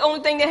 whole years, the only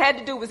thing they had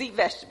to do was eat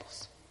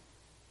vegetables.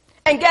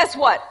 And guess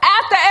what?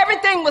 After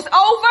everything was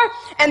over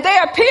and they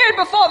appeared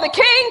before the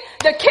king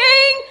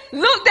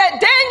looked at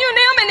Daniel and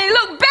them and he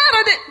looked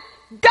better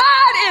than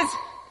God is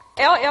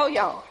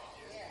El.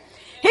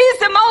 He's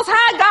the most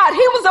high God.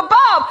 He was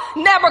above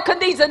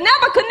Nebuchadnezzar.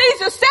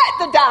 Nebuchadnezzar set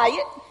the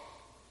diet.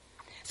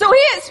 So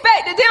he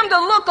expected them to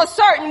look a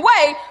certain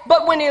way,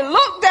 but when he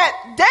looked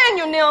at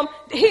Daniel and them,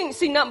 he didn't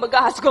see nothing but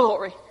God's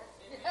glory.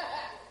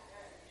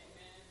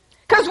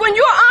 Because when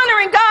you're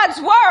honoring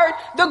God's word,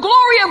 the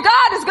glory of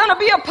God is going to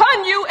be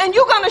upon you and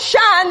you're going to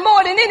shine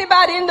more than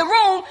anybody in the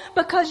room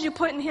because you're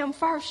putting him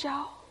first,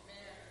 y'all.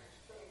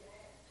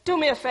 Do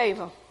me a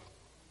favor.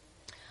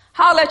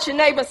 Holler at your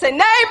neighbor and say,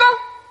 neighbor,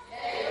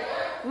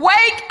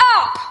 wake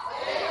up.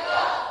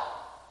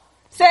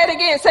 Say it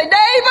again. Say,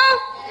 neighbor,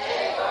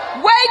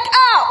 wake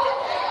up.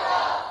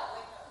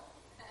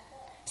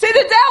 See, the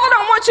devil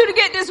don't want you to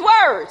get this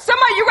word. Some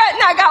of you right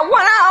now got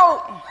one eye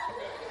open.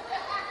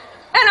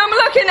 And I'm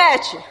looking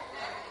at you.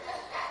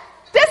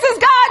 This is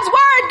God's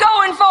word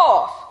going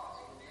forth.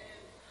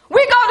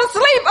 We go to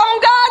sleep on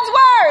God's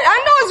word. I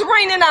know it's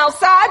raining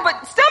outside,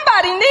 but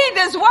somebody need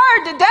this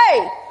word today.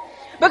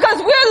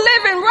 Because we're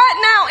living right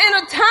now in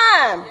a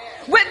time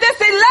with this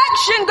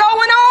election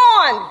going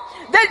on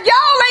that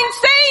y'all ain't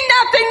seen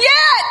nothing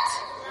yet.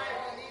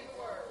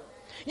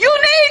 You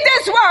need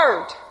this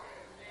word.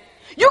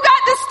 You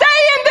got to stay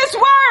in this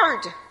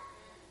word.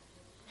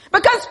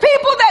 Because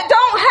people that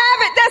don't have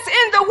it, that's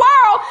in the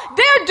world,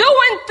 they're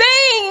doing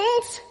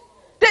things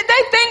that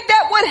they think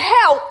that would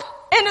help,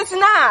 and it's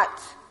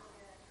not.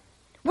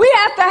 We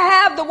have to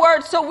have the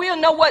word so we'll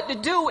know what to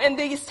do in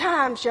these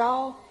times,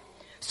 y'all.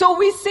 So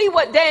we see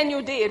what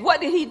Daniel did.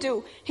 What did he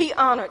do? He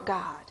honored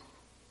God.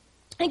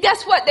 And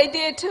guess what they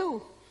did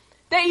too?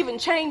 They even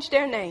changed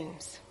their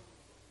names.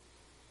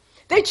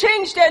 They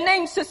changed their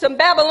names to some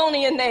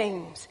Babylonian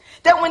names.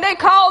 That when they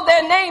called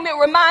their name, it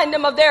reminded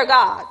them of their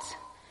gods.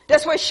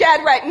 That's where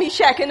Shadrach,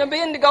 Meshach, and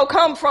Abednego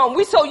come from.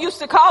 We so used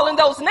to calling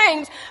those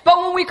names, but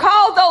when we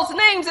call those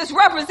names, it's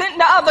representing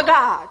the other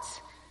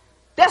gods.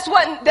 That's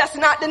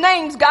not the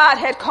names God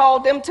had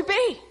called them to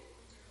be.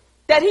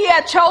 That he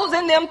had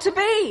chosen them to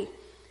be.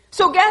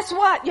 So guess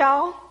what,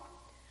 y'all?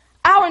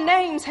 Our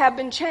names have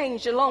been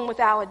changed along with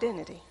our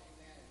identity.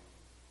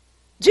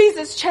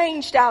 Jesus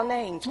changed our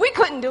names. We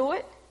couldn't do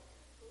it,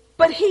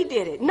 but he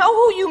did it. Know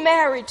who you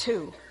married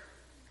to.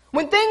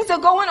 When things are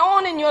going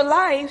on in your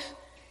life,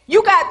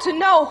 you got to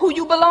know who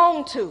you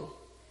belong to.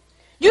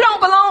 You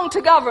don't belong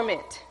to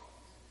government.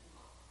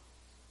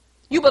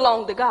 You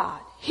belong to God.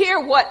 Hear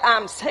what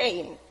I'm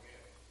saying.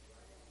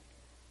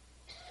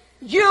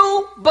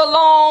 You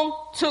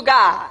belong to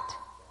God.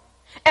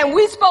 And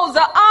we're supposed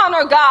to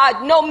honor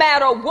God no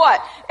matter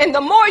what. And the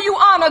more you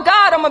honor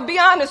God, I'm going to be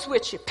honest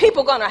with you,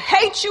 people are going to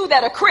hate you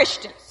that are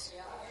Christians.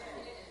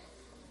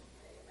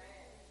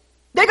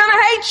 They're going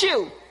to hate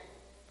you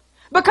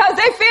because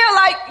they feel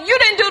like you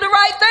didn't do the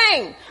right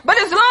thing. But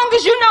as long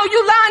as you know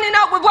you lining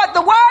up with what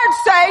the words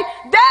say,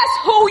 that's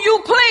who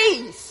you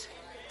please.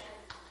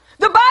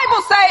 The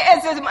Bible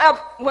says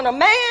when a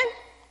man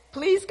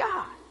please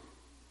God,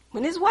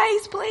 when his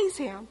ways please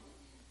him,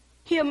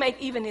 he'll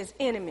make even his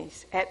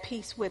enemies at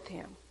peace with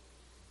him.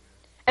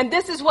 And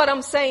this is what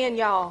I'm saying,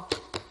 y'all.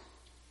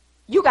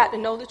 You got to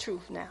know the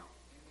truth now.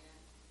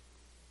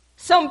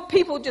 Some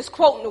people just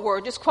quoting the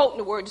word,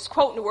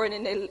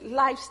 and their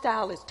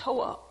lifestyle is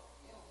toe up.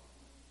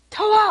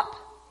 Toe up.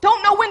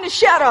 Don't know when to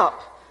shut up.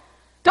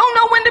 Don't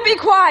know when to be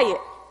quiet.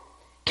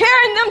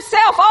 Carrying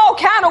themselves all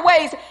kind of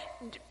ways.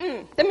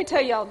 Let me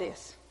tell y'all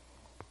this.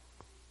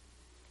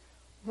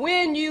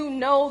 When you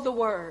know the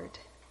word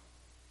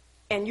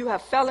and you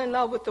have fell in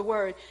love with the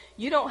word,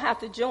 you don't have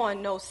to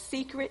join no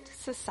secret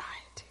society.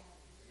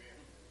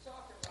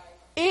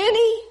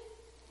 Anything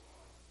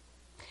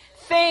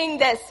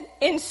that's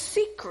in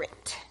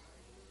secret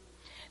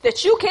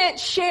that you can't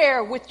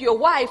share with your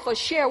wife or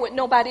share with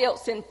nobody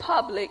else in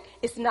public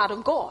is not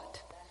of God.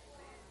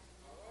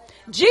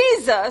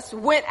 Jesus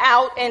went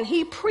out and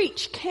he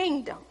preached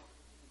kingdom.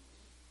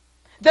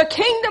 The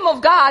kingdom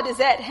of God is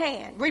at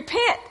hand.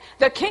 Repent.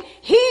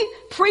 He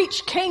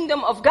preached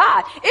kingdom of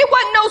God. It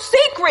wasn't no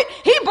secret.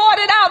 He brought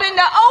it out in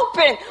the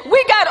open.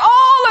 We got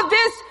all of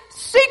this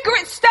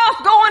secret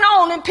stuff going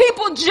on and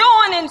people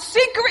joining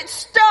secret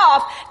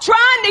stuff,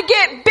 trying to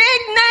get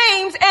big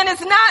names, and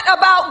it's not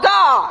about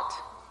God.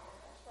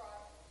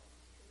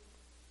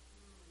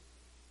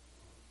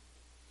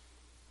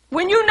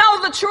 When you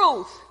know the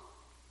truth,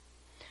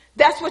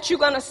 that's what you're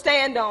going to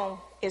stand on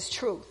is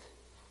truth.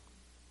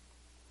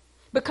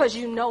 Because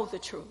you know the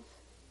truth.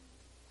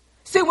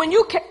 See, when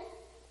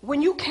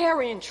you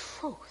carry in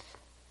truth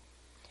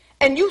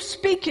and you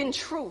speak in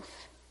truth,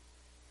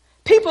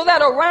 people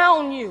that are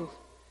around you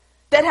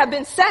that have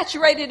been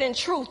saturated in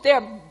truth,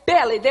 their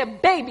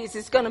babies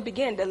is going to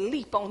begin to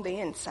leap on the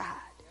inside.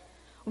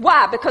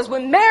 Why? Because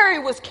when Mary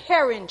was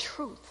carrying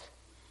truth,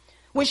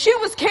 when she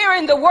was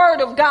carrying the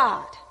word of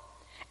God,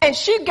 and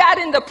she got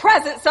in the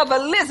presence of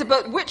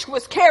Elizabeth, which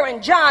was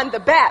carrying John the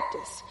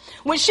Baptist,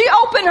 when she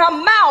opened her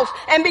mouth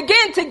and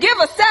began to give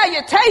a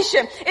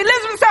salutation,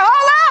 Elizabeth said,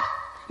 hold up,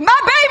 my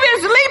baby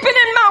is leaping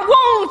in my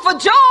womb for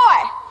joy.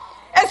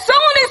 As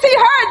soon as he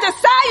heard the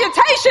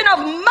salutation of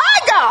my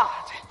God,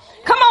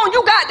 come on,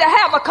 you got to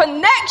have a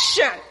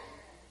connection.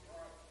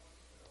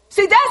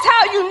 See, that's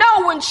how you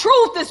know when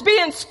truth is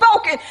being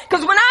spoken.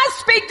 Because when I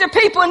speak to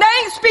people and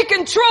they ain't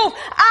speaking truth,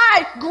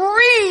 I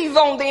grieve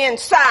on the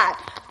inside.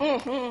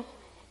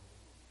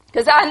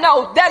 Because I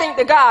know that ain't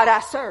the God I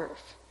serve.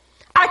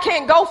 I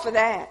can't go for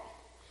that.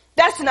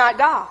 That's not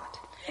God.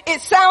 It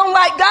sound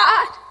like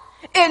God.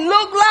 It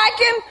look like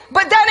him,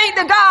 but that ain't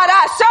the God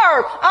I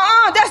serve.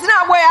 That's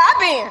not where I've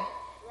been.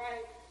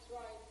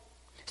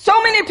 So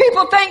many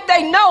people think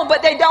they know,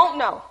 but they don't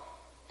know.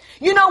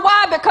 You know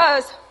why?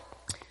 Because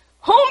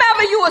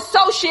whomever you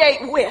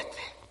associate with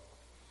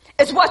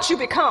is what you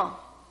become.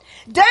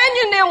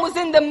 Daniel then was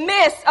in the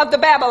midst of the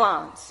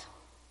Babylon.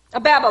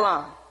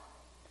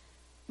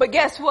 But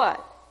guess what?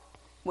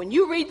 When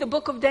you read the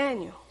book of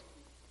Daniel,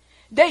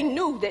 they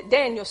knew that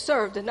Daniel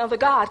served another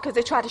God because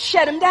they tried to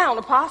shut him down,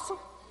 apostle.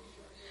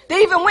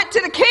 They even went to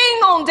the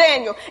king on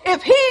Daniel.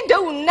 If he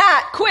do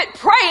not quit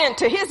praying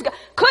to his God,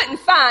 couldn't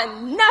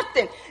find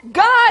nothing.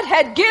 God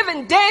had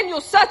given Daniel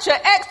such an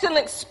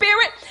excellent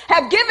spirit,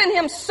 have given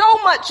him so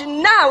much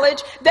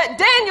knowledge that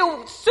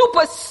Daniel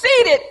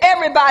superseded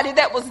everybody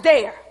that was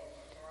there.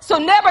 So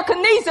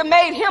Nebuchadnezzar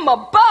made him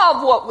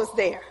above what was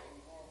there.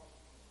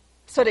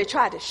 So they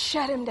tried to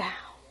shut him down.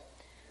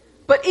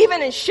 But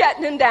even in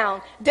shutting him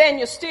down,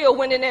 Daniel still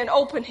went in there and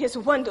opened his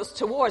windows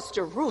towards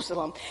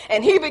Jerusalem.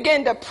 And he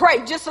began to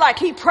pray just like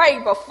he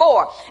prayed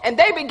before. And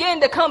they began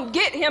to come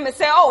get him and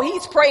say, oh,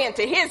 he's praying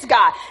to his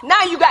God.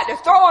 Now you got to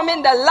throw him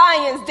in the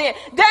lion's den.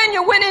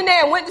 Daniel went in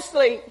there and went to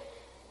sleep.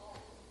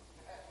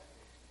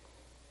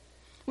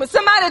 When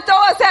somebody throw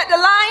us at the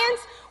lions,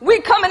 we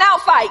coming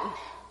out fighting.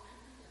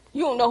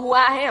 You don't know who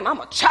I am.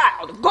 I'm a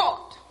child of God.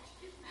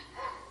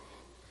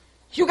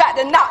 You got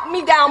to knock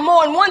me down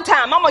more than one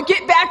time. I'm going to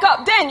get back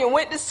up. Daniel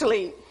went to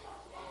sleep.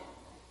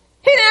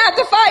 He didn't have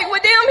to fight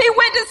with them. He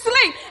went to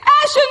sleep.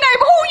 Ask your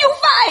neighbor, who you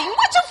fighting?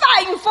 What you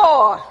fighting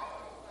for?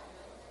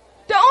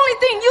 The only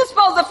thing you're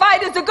supposed to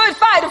fight is a good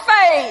fight of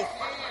faith.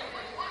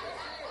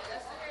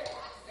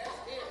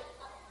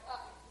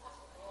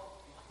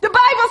 The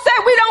Bible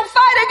said we don't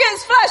fight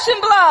against flesh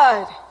and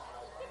blood.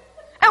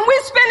 And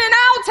we're spending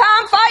our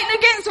time fighting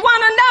against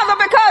one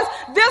another because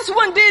this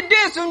one did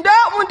this and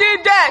that one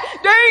did that.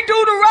 They ain't do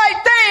the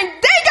right thing.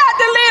 They got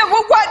to live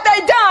with what they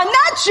done,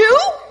 not you.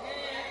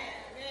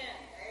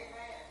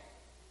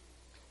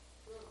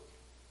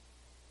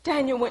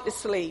 Daniel went to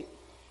sleep.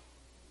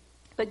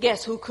 But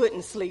guess who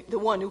couldn't sleep? The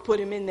one who put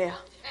him in there.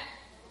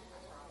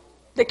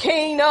 The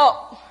king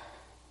up,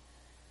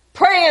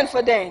 praying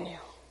for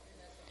Daniel,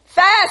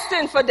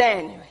 fasting for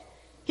Daniel.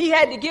 He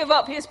had to give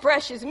up his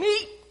precious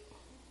meat.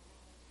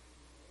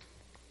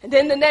 And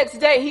then the next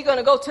day, he's going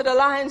to go to the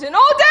lions and,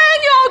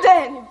 oh,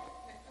 Daniel,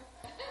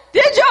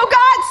 did your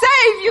God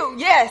save you?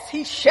 Yes,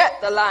 he shut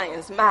the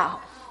lion's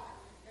mouth.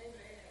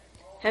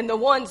 And the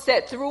ones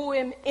that threw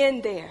him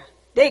in there,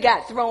 they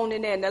got thrown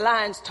in there and the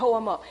lions tore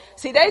him up.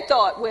 See, they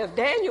thought, well, if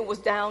Daniel was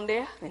down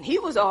there and he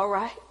was all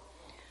right,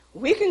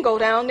 we can go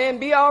down there and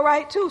be all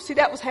right too. See,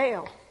 that was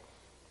hell.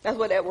 That's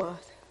what that was.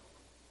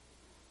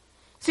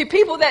 See,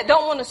 people that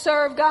don't want to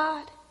serve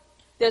God,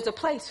 there's a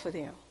place for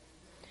them.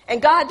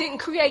 And God didn't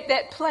create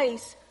that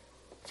place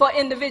for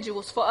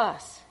individuals, for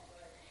us.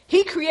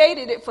 He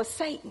created it for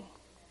Satan.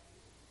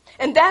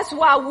 And that's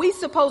why we're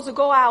supposed to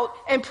go out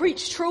and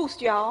preach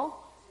truth, y'all.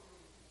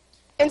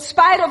 In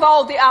spite of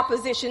all the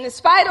opposition, in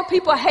spite of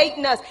people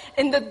hating us.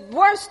 And the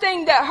worst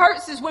thing that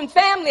hurts is when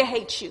family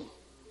hates you.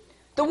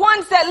 The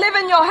ones that live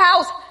in your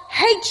house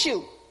hate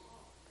you.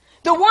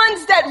 The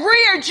ones that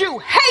reared you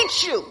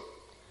hate you.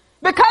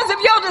 Because of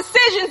your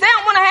decisions, they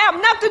don't want to have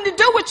nothing to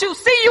do with you.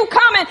 See you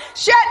coming,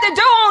 shut the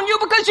door on you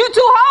because you're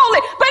too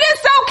holy. But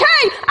it's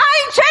okay.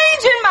 I ain't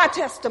changing my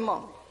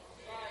testimony.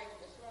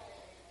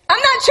 I'm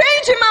not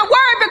changing my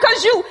word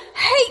because you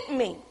hate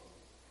me.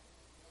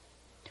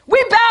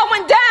 We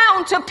bowing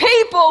down to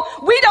people.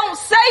 We don't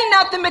say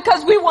nothing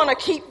because we want to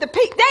keep the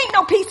peace. There ain't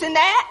no peace in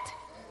that.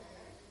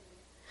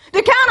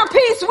 The kind of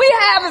peace we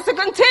have is a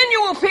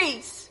continual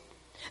peace.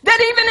 That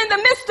even in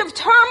the midst of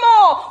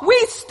turmoil,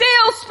 we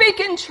still speak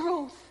in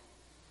truth.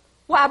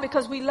 Why?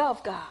 Because we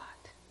love God.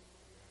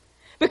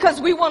 Because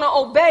we want to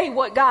obey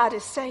what God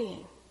is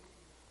saying.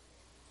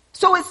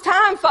 So it's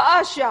time for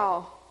us,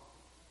 y'all,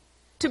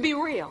 to be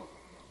real.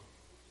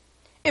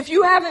 If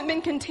you haven't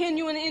been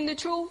continuing in the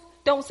truth,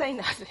 don't say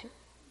nothing.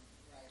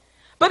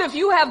 But if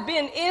you have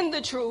been in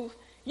the truth,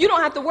 you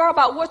don't have to worry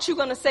about what you're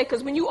going to say,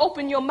 because when you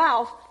open your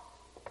mouth,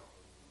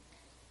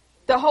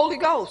 the Holy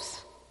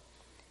Ghost,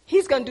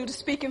 He's going to do the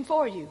speaking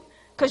for you,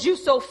 because you're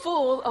so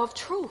full of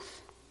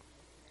truth.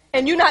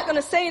 And you're not going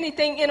to say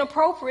anything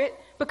inappropriate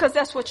because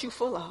that's what you're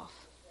full of.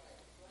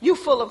 You're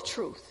full of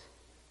truth.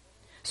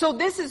 So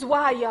this is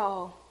why,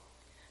 y'all,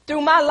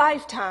 through my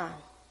lifetime,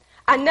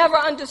 I never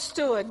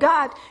understood.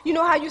 God, you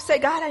know how you say,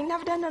 God, I ain't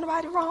never done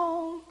nobody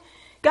wrong.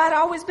 God, I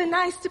always been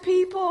nice to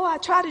people. I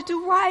try to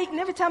do right. And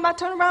every time I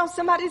turn around,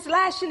 somebody's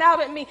lashing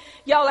out at me.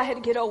 Y'all, I had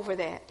to get over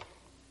that.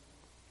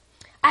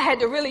 I had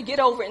to really get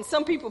over it. And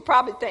some people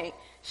probably think,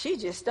 she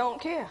just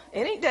don't care.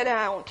 It ain't that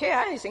I don't care.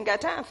 I ain't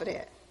got time for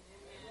that.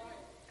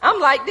 I'm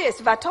like this.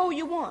 If I told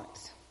you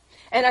once,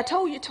 and I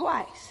told you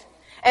twice,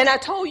 and I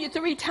told you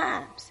 3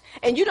 times,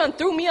 and you done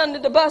threw me under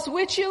the bus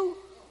with you,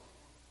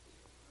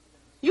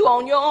 you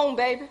on your own,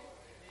 baby.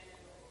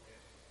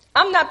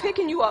 I'm not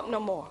picking you up no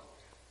more.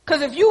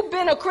 Because if you've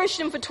been a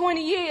Christian for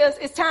 20 years,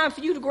 it's time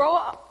for you to grow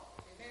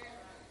up.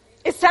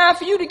 It's time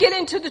for you to get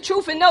into the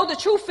truth and know the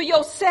truth for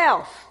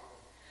yourself.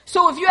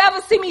 So if you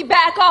ever see me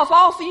back off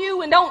of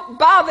you and don't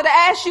bother to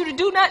ask you to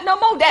do nothing no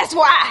more, that's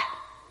why.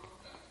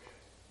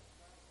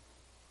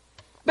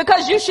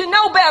 Because you should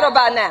know better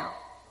by now.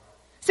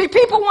 See,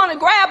 people want to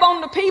grab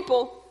on the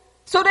people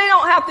so they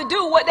don't have to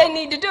do what they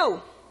need to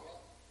do.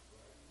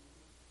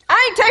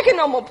 I ain't taking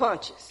no more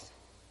punches.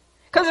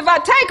 Because if I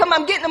take them,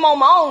 I'm getting them on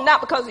my own,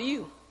 not because of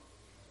you.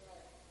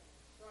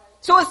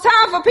 So it's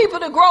time for people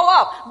to grow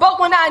up. But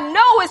when I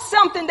know it's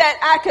something that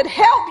I could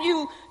help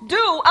you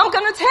do, I'm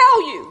going to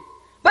tell you.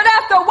 But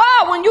after a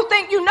while, when you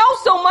think you know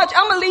so much,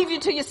 I'm going to leave you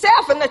to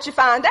yourself and let you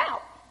find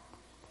out.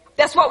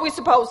 That's what we're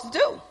supposed to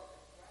do.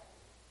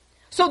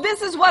 So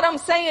this is what I'm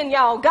saying,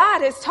 y'all.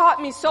 God has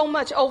taught me so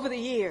much over the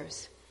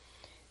years.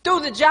 Through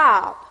the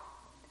job.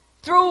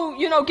 Through,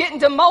 getting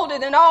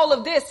demoted and all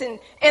of this, and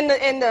in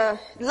the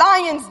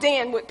lion's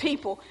den with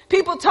people.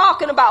 People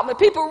talking about me.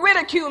 People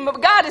ridiculing me.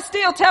 But God is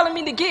still telling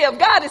me to give.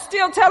 God is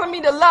still telling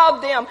me to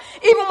love them.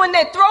 Even when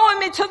they're throwing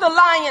me to the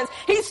lions,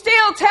 He's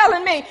still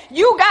telling me,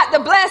 you got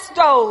to bless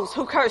those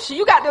who curse you.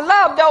 You got to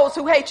love those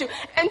who hate you.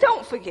 And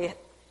don't forget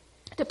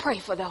to pray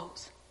for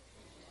those.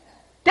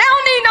 They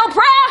don't need no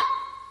prayer.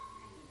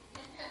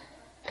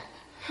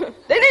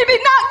 They need to be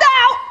knocked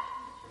out.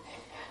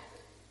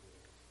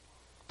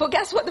 But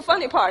guess what the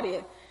funny part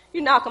is? You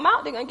knock them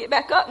out, they're going to get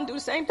back up and do the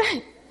same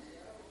thing.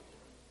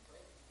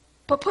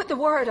 But put the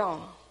word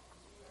on them.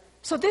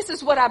 So this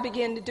is what I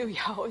began to do,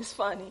 y'all. It's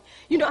funny.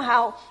 You know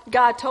how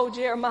God told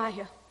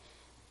Jeremiah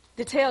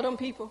to tell them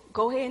people,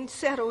 go ahead and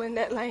settle in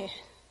that land.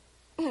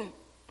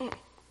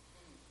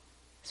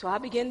 So I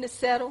began to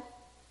settle,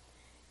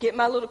 get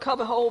my little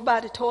cubby hole by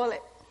the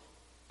toilet.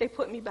 They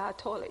put me by a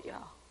toilet,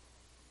 y'all.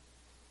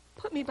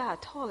 Put me by a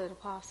toilet,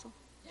 Apostle.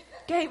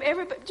 Gave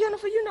everybody,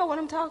 Jennifer, you know what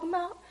I'm talking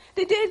about.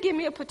 They did give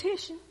me a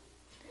petition.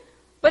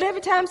 But every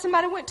time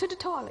somebody went to the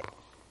toilet,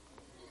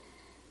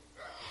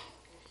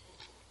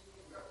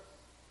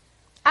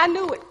 I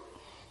knew it.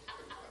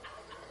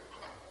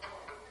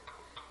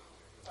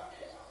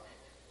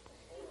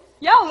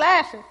 Y'all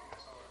laughing.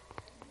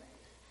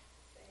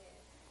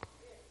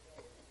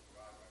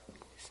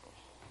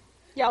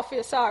 Y'all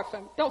feel sorry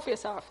for me. Don't feel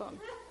sorry for me.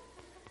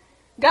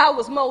 God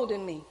was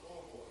molding me.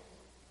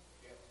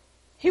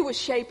 He was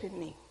shaping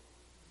me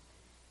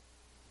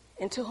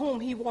into whom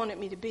he wanted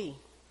me to be.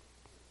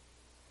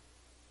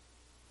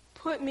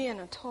 Put me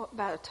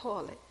by a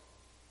toilet.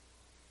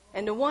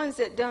 And the ones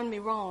that done me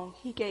wrong,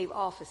 he gave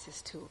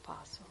offices to,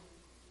 Apostle.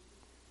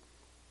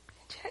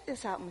 Check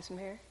this out, Miss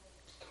Mary.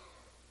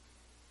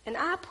 And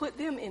I put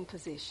them in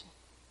position.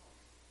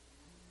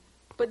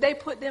 But they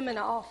put them in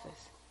the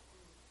office.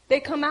 They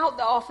come out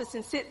the office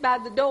and sit by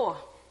the door.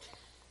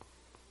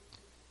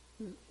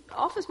 The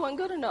office wasn't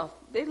good enough.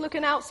 They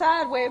looking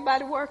outside where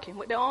everybody working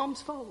with their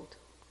arms folded.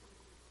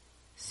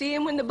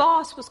 Seeing when the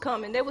boss was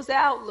coming, there was the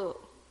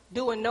outlook,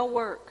 doing no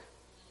work.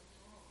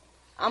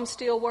 I'm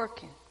still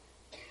working.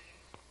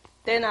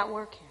 They're not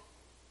working.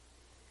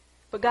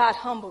 But God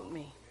humbled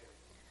me.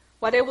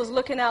 While they was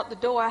looking out the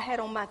door, I had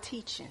on my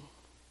teaching.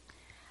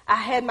 I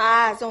had my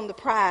eyes on the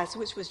prize,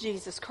 which was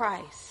Jesus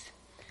Christ.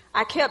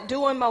 I kept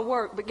doing my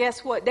work, but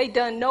guess what? They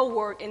done no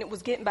work, and it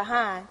was getting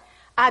behind.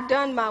 I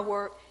done my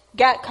work,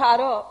 got caught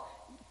up,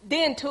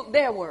 then took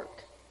their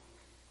work.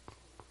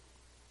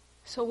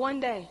 So one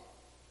day,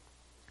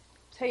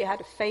 I'll tell you how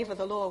the favor of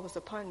the Lord was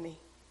upon me.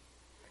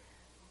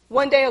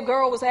 One day a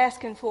girl was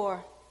asking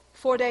for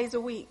 4 days a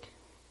week.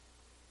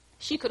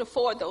 She could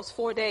afford those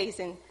 4 days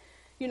and,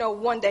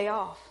 1 day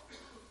off.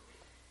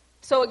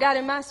 So it got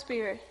in my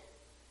spirit,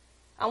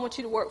 I want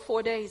you to work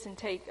 4 days and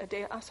take a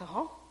day. I said,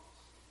 huh?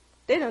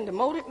 They done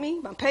demoted me.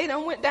 My pay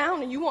done went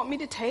down and you want me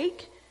to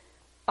take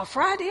a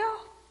Friday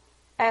off?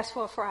 Asked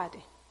for a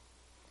Friday.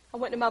 I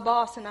went to my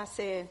boss and I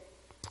said,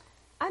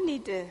 I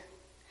need to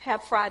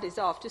have Fridays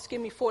off. Just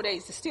give me 4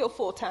 days. It's still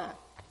full time.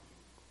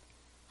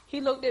 He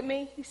looked at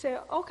me. He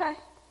said, okay.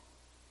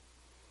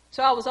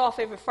 So I was off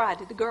every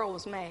Friday. The girl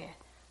was mad.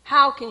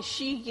 How can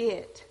she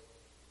get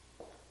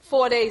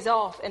 4 days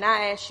off? And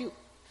I asked you,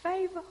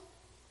 favor?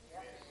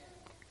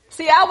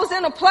 See, I was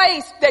in a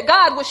place that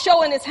God was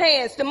showing his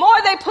hands. The more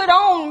they put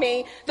on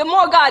me, the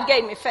more God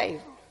gave me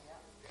favor.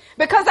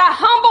 Because I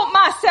humbled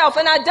myself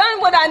and I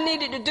done what I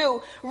needed to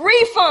do.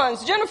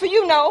 Refunds. Jennifer,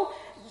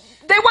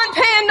 they weren't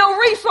paying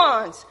no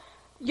refunds.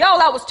 Y'all,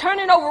 I was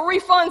turning over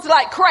refunds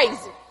like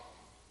crazy.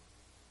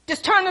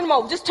 Just turning them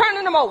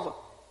over.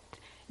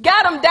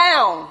 Got them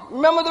down.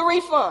 Remember the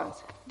refunds.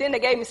 Then they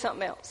gave me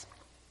something else.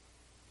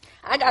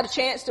 I got a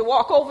chance to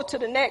walk over to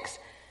the next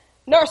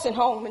nursing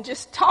home and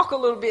just talk a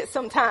little bit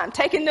sometime,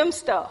 taking them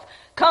stuff.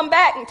 Come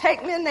back and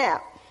take me a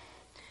nap.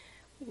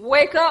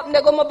 Wake up, and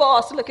there go my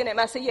boss looking at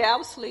me. I said, yeah, I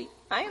was asleep.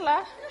 I ain't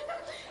lying.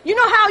 You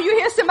know how you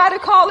hear somebody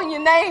calling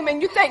your name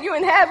and you think you're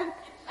in heaven?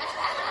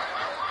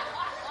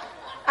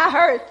 I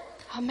heard,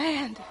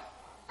 Amanda.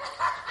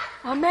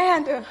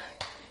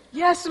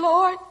 Yes,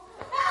 Lord.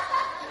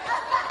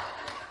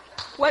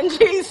 Wasn't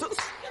Jesus.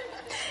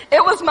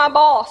 It was my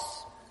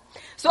boss.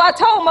 So I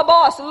told my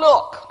boss,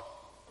 look,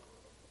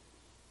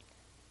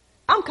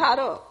 I'm caught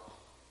up.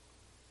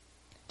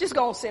 Just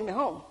gonna send me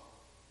home.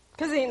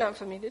 Because there ain't nothing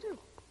for me to do.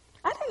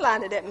 I didn't lie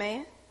to that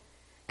man.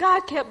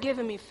 God kept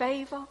giving me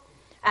favor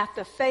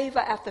after favor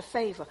after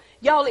favor.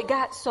 Y'all, it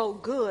got so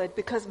good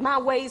because my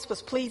ways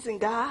was pleasing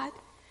God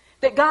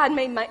that God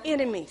made my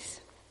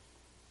enemies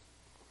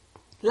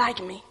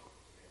like me.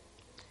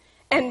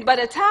 And by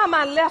the time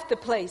I left the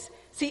place,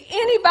 see,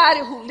 anybody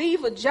who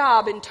leave a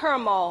job in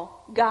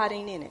turmoil, God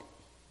ain't in it.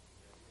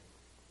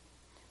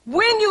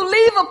 When you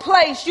leave a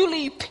place, you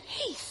leave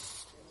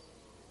peace.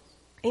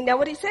 Ain't that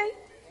what he said?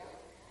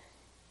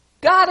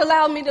 God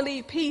allowed me to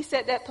leave peace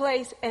at that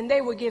place, and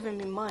they were giving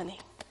me money.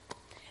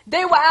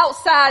 They were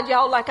outside,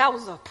 y'all, like I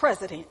was a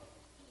president.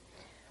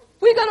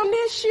 We're going to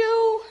miss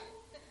you.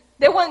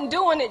 They wasn't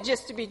doing it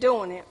just to be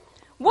doing it.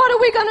 What are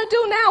we going to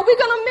do now? We're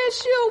going to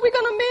miss you. We're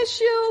going to miss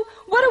you.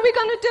 What are we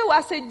going to do?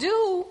 I said,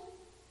 do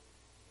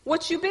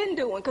what you've been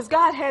doing, because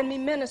God had me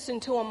ministering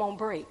to them on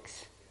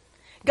breaks.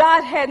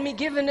 God had me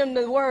giving them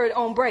the word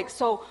on breaks.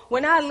 So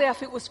when I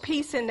left, it was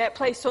peace in that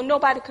place. So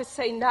nobody could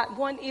say not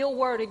one ill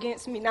word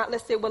against me, not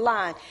unless they were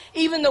lying.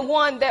 Even the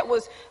one that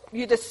was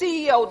the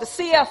CEO, the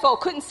CFO,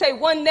 couldn't say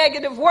one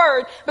negative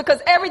word because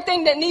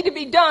everything that needed to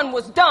be done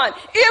was done.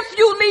 If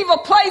you leave a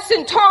place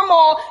in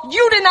turmoil,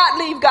 you did not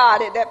leave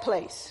God at that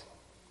place.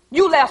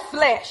 You left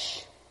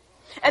flesh.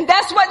 And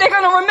that's what they're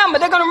going to remember.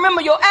 They're going to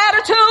remember your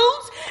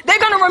attitudes. They're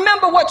going to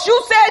remember what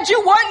you said you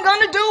weren't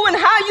going to do and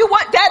how you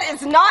want. That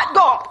is not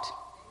God.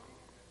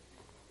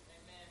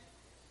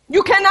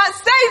 You cannot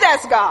say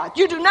that's God.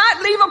 You do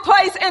not leave a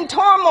place in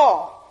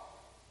turmoil.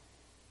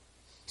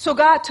 So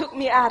God took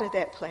me out of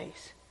that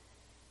place.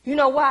 You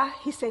know why?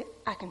 He said,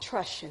 I can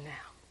trust you now.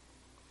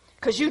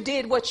 Because you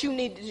did what you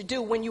needed to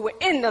do when you were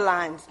in the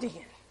lion's den.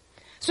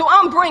 So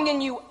I'm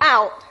bringing you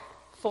out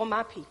for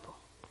my people.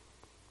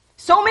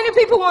 So many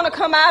people want to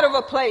come out of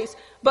a place,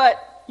 but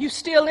you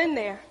still in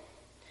there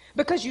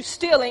because you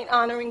still ain't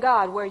honoring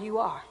God where you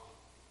are.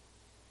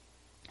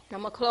 And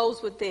I'm going to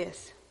close with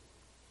this.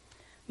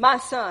 My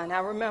son, I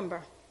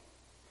remember,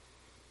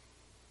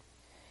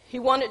 he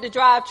wanted to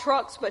drive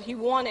trucks, but he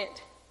wanted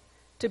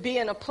to be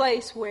in a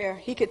place where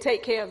he could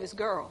take care of his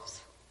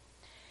girls.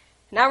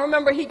 And I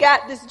remember he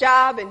got this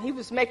job and he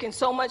was making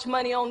so much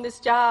money on this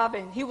job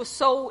and he was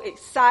so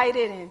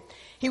excited and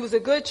he was a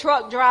good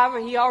truck driver.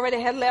 He already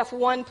had left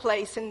one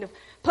place, and the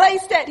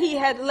place that he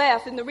had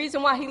left, and the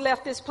reason why he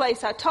left this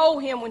place, I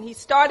told him when he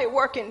started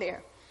working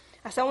there,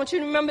 I said, I want you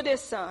to remember this,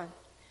 son.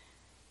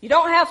 You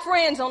don't have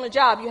friends on the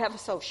job, you have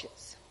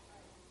associates.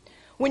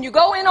 When you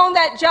go in on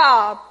that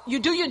job, you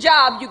do your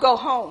job, you go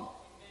home.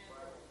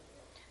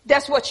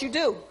 That's what you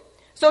do.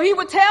 So he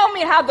would tell me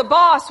how the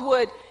boss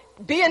would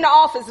be in the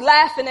office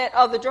laughing at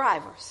other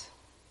drivers.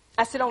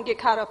 I said, don't get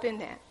caught up in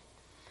that.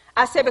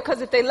 I said,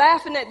 because if they're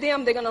laughing at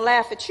them, they're going to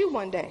laugh at you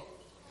one day.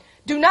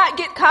 Do not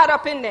get caught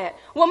up in that.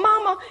 Well,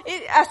 mama,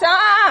 I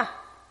said,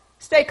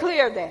 stay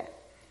clear of that.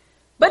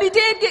 But he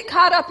did get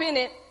caught up in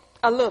it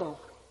a little.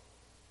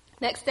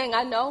 Next thing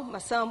I know, my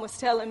son was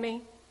telling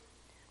me,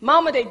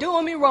 Mama, they're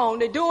doing me wrong.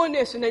 They're doing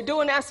this and they're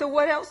doing that. I said,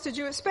 what else did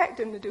you expect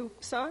them to do,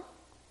 son?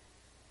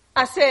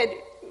 I said,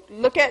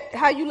 look at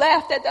how you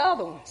laughed at the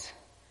other ones.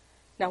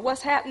 Now,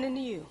 what's happening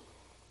to you?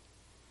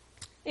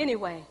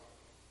 Anyway,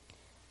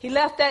 he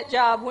left that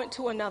job, went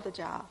to another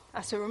job.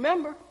 I said,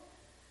 remember,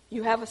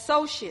 you have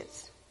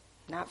associates,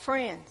 not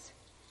friends.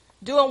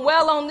 Doing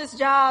well on this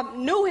job,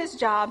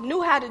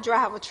 knew how to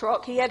drive a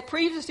truck. He had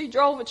previously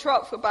drove a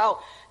truck for about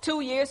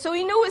 2 years, so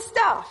he knew his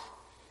stuff.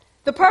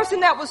 The person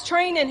that was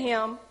training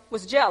him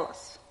was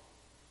jealous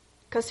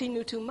because he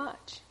knew too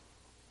much.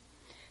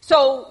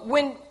 So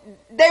when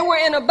they were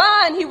in a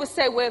bind, he would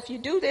say, well, if you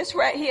do this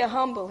right here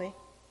humbly,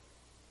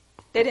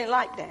 they didn't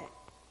like that.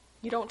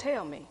 You don't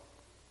tell me.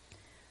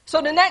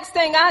 So the next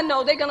thing I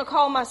know, they're going to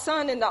call my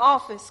son in the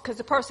office because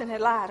the person had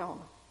lied on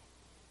him.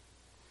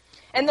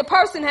 And the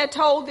person had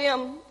told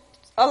them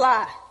a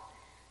lie.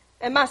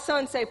 And my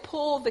son said,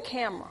 pull the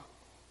camera.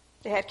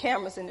 They had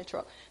cameras in the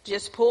truck.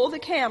 Just pull the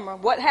camera.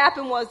 What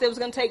happened was they was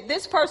going to take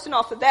this person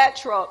off of that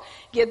truck,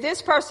 give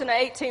this person an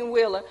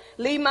 18-wheeler,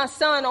 leave my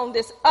son on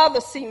this other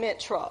cement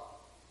truck.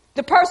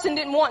 The person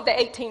didn't want the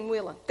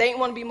 18-wheeler. They didn't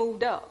want to be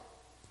moved up.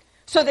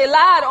 So they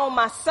lied on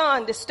my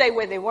son to stay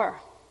where they were.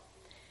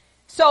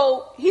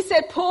 So he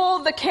said,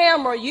 pull the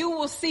camera. You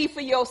will see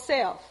for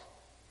yourself.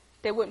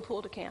 They wouldn't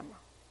pull the camera.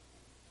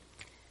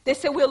 They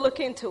said, we'll look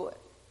into it.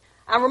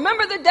 I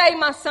remember the day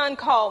my son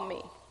called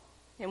me.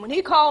 And when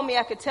he called me,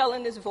 I could tell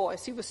in his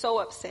voice, he was so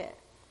upset.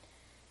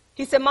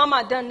 He said, Mama,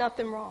 I done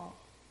nothing wrong.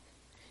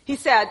 He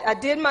said, I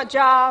did my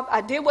job.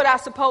 I did what I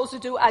was supposed to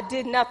do. I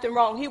did nothing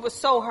wrong. He was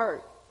so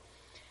hurt.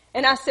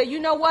 And I said, you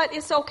know what?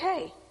 It's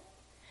okay.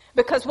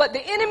 Because what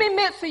the enemy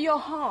meant for your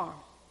harm,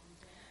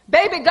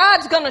 baby,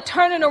 God's going to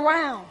turn it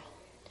around.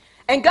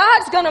 And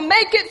God's going to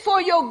make it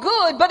for your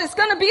good, but it's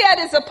going to be at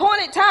his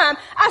appointed time.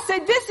 I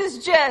said, this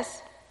is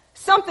just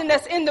something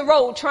that's in the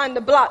road trying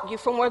to block you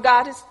from where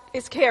God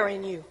is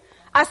carrying you.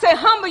 I say,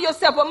 humble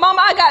yourself. But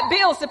Mama, I got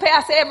bills to pay.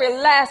 I say, every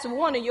last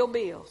one of your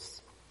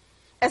bills.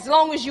 As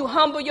long as you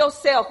humble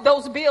yourself,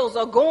 those bills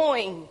are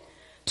going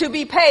to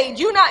be paid.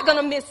 You're not going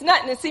to miss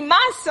nothing. And see,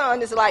 my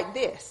son is like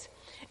this.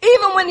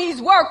 Even when he's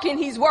working,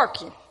 he's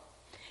working.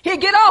 He'll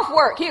get off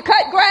work. He'll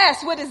cut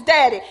grass with his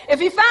daddy.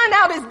 If he find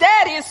out his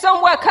daddy is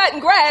somewhere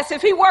cutting grass,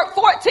 if he worked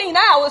 14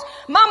 hours,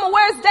 Mama,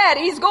 where's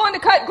daddy? He's going to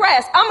cut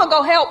grass. I'm going to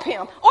go help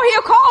him. Or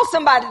he'll call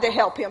somebody to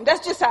help him.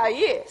 That's just how he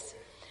is.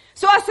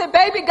 So I said,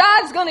 baby,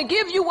 God's going to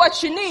give you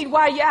what you need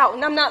while you're out.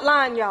 And I'm not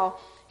lying, y'all.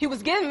 He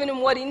was giving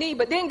him what he needed.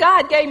 But then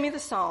God gave me the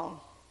song.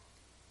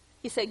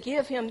 He said,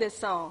 give him this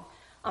song.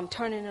 I'm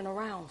turning it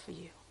around for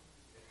you.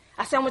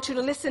 I said, I want you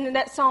to listen to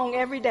that song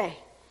every day.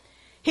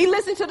 He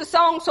listened to the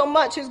song so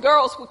much, his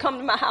girls would come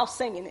to my house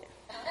singing it.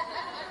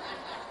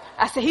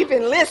 I said, he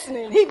been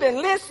listening.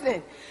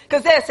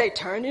 Because they'd say,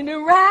 turning it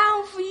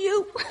around for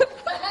you.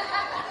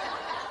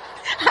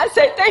 I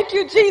said, thank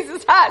you,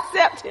 Jesus. I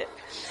accept it.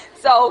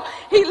 So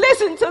he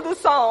listened to the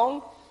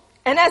song.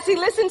 And as he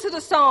listened to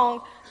the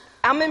song,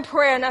 I'm in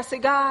prayer. And I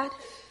said, God,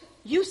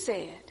 you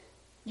said,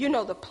 you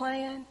know the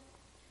plan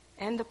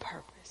and the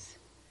purpose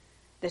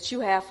that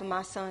you have for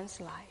my son's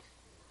life.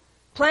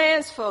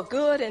 Plans for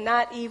good and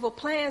not evil.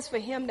 Plans for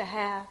him to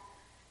have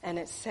an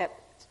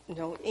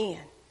end.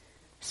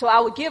 So I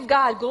would give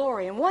God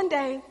glory. And one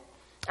day,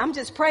 I'm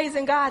just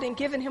praising God and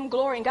giving him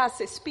glory. And God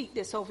said, speak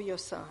this over your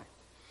son.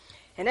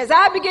 And as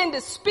I began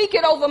to speak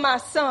it over my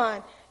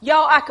son,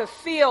 y'all, I could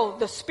feel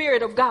the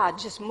Spirit of God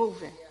just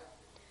moving.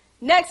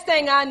 Next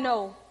thing I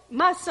know,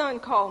 my son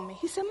called me.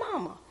 He said,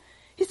 Mama,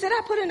 he said,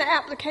 I put in an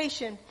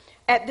application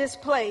at this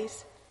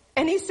place.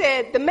 And he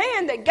said, the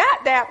man that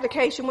got the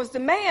application was the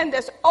man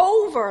that's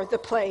over the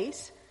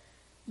place,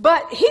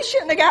 but he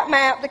shouldn't have got my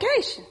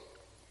application.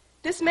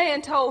 This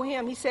man told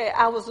him, he said,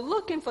 I was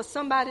looking for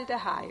somebody to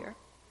hire.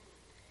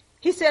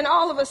 He said,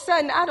 all of a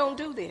sudden, I don't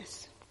do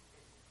this.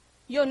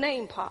 Your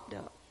name popped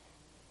up.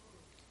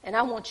 And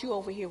I want you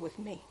over here with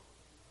me.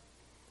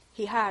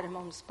 He hired him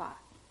on the spot.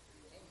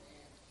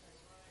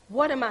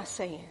 What am I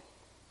saying?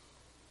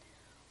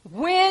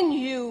 When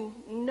you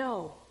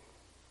know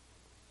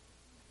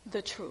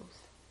the truth,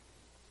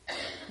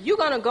 you're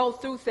going to go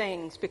through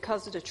things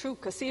because of the truth.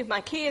 Because see, if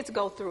my kids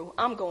go through,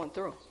 I'm going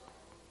through.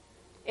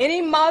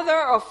 Any mother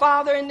or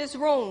father in this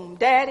room,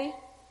 daddy,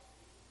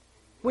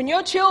 When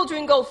your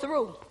children go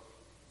through,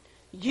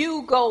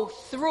 you go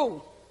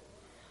through.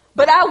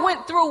 But I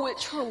went through with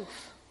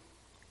truth.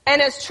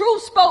 And as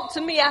truth spoke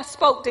to me, I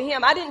spoke to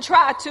him. I didn't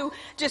try to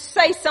just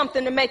say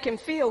something to make him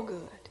feel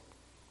good.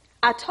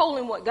 I told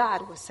him what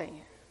God was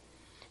saying.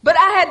 But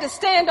I had to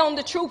stand on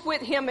the truth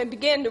with him and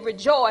begin to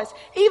rejoice,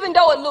 even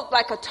though it looked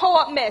like a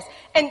tore up mess.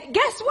 And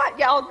guess what,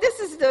 y'all? This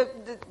is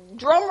the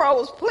drum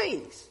rolls,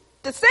 please.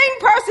 The same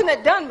person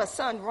that done my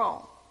son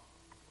wrong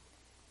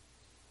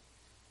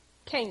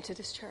came to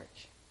this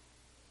church.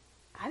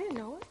 I didn't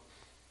know it.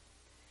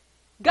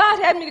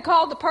 God had me to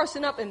call the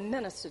person up and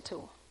minister to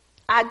him.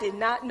 I did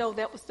not know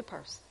that was the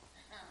person.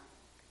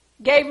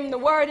 Gave him the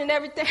word and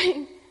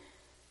everything.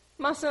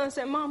 My son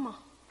said, Mama,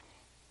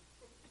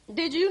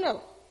 did you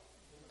know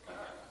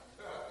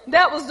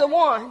that was the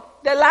one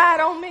that lied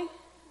on me?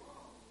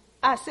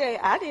 I said,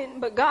 I didn't,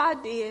 but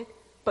God did.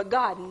 But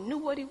God knew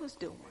what he was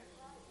doing.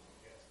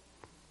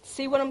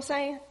 See what I'm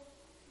saying?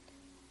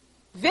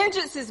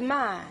 Vengeance is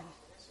mine.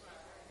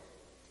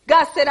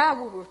 God said, I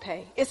will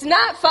repay. It's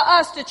not for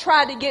us to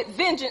try to get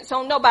vengeance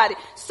on nobody.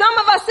 Some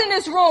of us in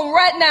this room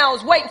right now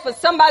is waiting for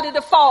somebody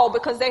to fall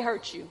because they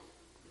hurt you.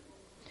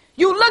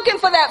 You looking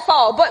for that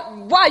fall, but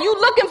while you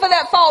looking for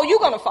that fall, you're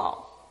going to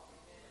fall.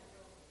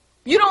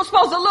 You don't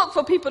supposed to look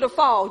for people to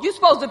fall. You're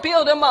supposed to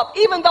build them up,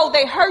 even though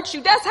they hurt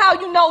you. That's how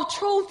you know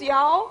truth,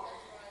 y'all.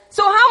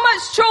 So how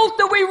much truth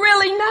do we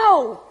really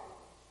know?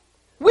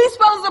 We're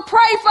supposed to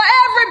pray for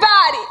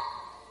everybody.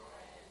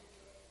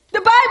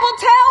 The Bible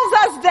tells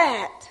us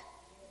that.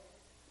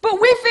 But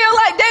we feel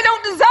like they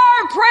don't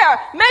deserve prayer.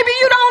 Maybe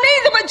you don't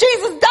either, but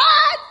Jesus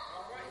died.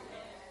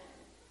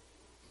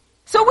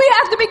 So we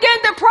have to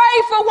begin to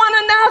pray for one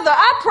another.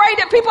 I pray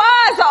that people's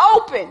eyes are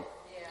open.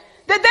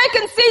 That they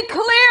can see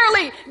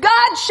clearly.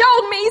 God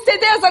showed me, he said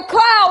there's a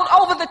cloud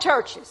over the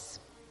churches.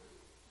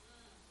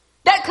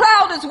 That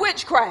cloud is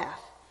witchcraft.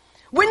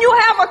 When you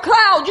have a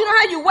cloud, you know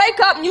how you wake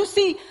up and you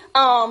see,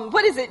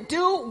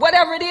 dew,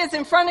 whatever it is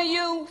in front of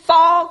you,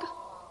 fog.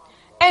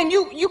 And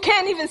you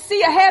can't even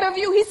see ahead of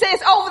you. He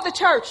says over the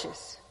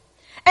churches.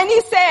 And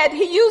he said,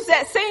 he used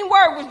that same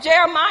word with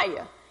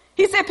Jeremiah.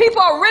 He said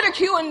people are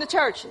ridiculing the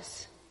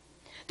churches.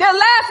 They're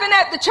laughing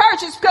at the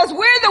churches because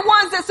we're the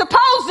ones that's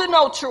supposed to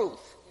know truth.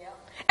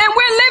 And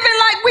we're living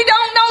like we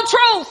don't know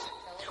truth.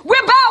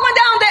 We're bowing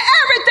down to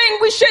everything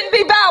we shouldn't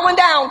be bowing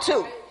down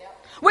to.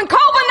 When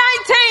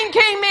COVID-19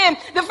 came in,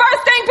 the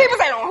first thing people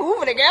say, don't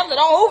hoover together,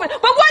 don't hoover.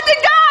 But what did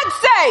God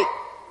say?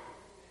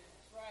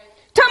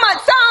 Talking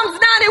about Psalms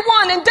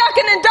 91 and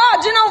ducking and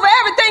dodging over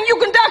everything you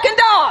can duck and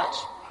dodge.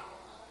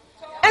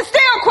 And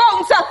still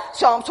quoting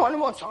Psalm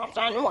 21, Psalm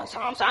 91,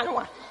 Psalm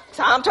 91,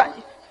 Psalm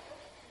 20.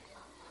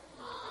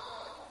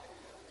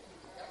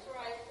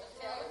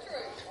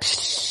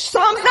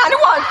 Psalms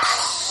 91.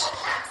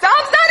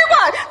 Psalms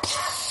 91.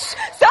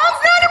 Psalms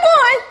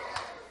 91.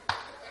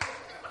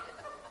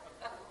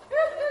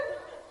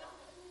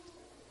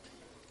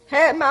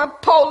 Had my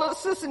polar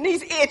sister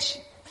niece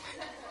itching.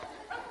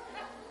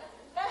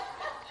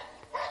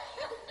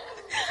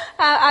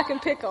 I can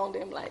pick on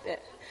them like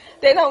that.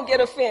 They don't get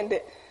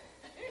offended.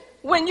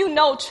 When you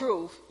know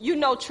truth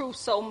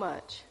so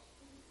much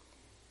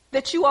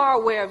that you are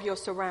aware of your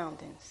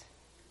surroundings,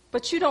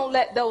 but you don't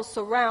let those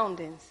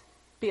surroundings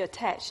be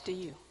attached to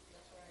you.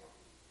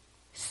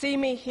 See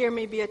me, hear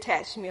me, be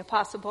attached to me.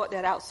 Apostle brought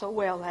that out so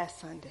well last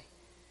Sunday.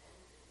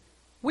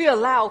 We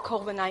allow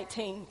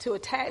COVID-19 to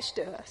attach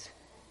to us.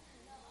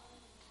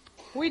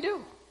 We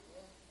do.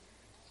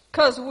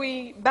 Because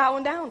we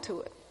bowing down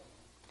to it.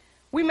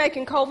 We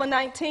making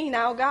COVID-19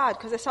 our God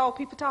because that's all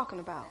people talking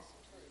about.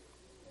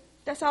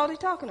 That's all they're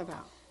talking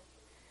about.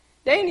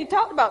 They ain't even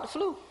talking about the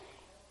flu.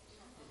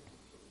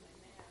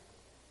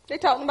 They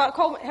talking about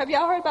COVID. Have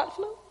y'all heard about the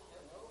flu?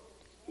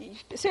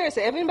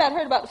 Seriously, have anybody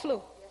heard about the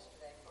flu?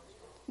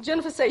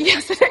 Jennifer said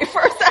yesterday,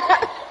 first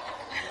time.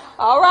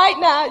 All right,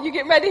 now, you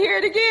get ready to hear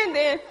it again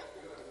then.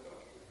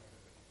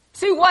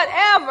 See,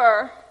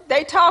 whatever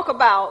they talk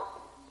about,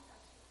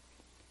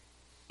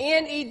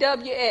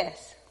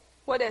 NEWS,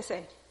 what did that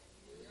say?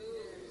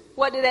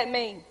 What did that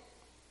mean?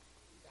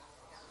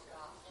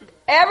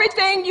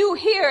 Everything you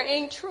hear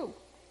ain't true.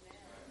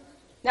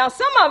 Now,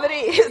 some of it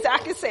is, I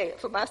can say it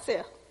for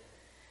myself.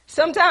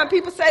 Sometimes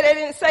people say they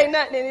didn't say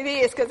nothing, and it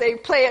is because they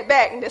play it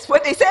back, and that's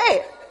what they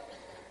said.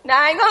 Now,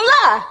 I ain't going to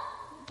lie,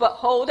 but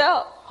hold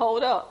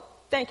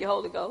up. Thank you,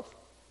 Holy Ghost.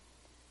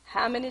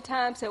 How many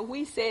times have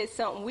we said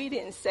something we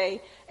didn't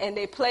say, and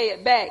they play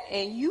it back,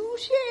 and you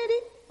shared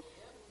it?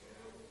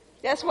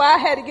 That's why I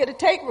had to get a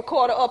tape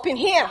recorder up in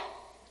here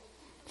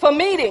for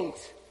meetings.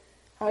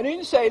 I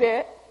didn't say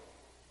that.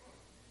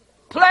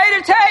 Play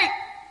the tape.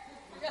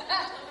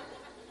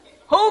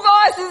 Who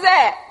voice is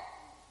that?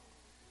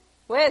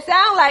 Well, it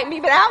sounds like me,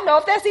 but I don't know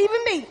if that's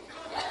even me.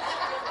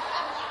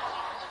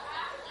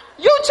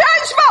 You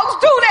church folks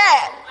do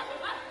that.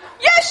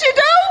 Yes, you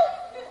do.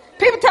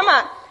 People tell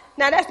me,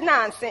 now that's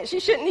nonsense. You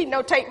shouldn't need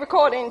no tape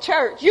recorder in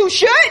church. You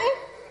shouldn't.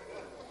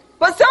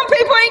 But some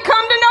people ain't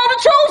come to know the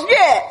truth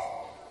yet.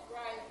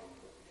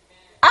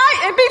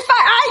 I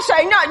ain't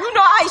say nothing. You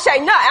know I ain't say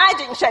nothing. I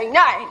didn't say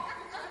nothing.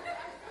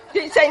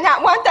 Didn't say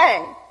not one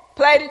thing.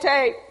 Play the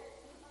tape.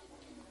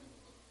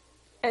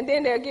 And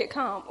then they'll get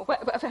calm.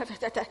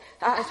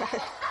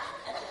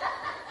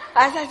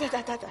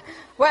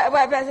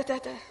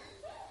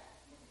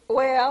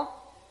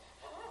 Well,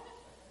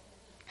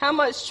 how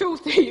much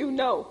truth do you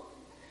know?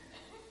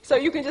 So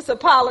you can just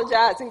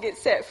apologize and get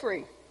set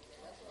free.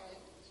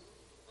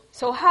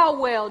 So how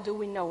well do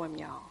we know him,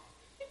 y'all?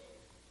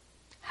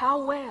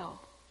 How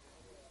well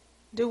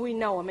do we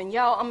know him? And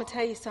y'all, I'm going to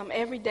tell you something.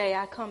 Every day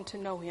I come to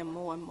know him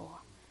more and more.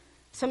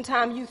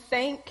 Sometimes you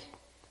think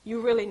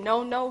you really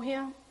know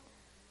him,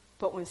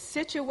 but when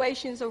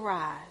situations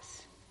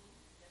arise,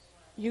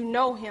 you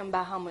know him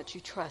by how much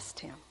you trust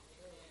him.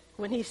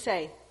 When he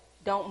say,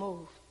 don't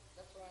move,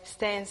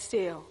 stand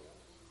still,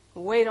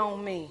 wait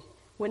on me.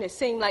 When it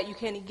seems like you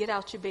can't even get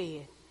out your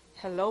bed,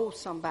 hello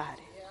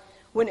somebody.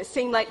 When it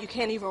seems like you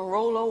can't even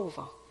roll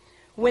over.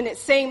 When it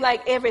seemed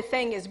like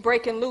everything is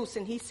breaking loose,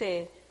 and he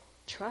said,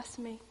 trust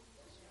me,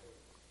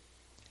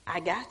 I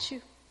got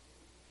you.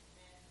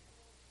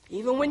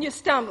 Even when you're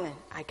stumbling,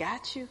 I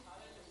got you.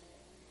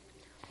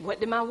 What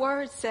did my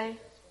word say?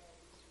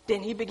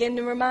 Then he began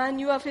to remind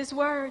you of his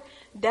word.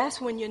 That's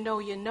when you know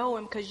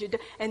him, because you do.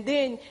 And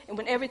then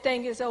when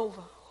everything is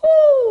over,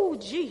 oh,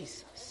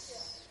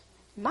 Jesus,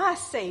 my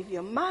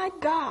Savior, my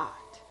God.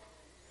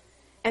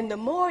 And the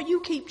more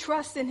you keep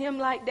trusting him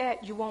like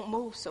that, you won't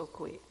move so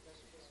quick.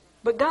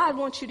 But God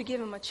wants you to give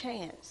him a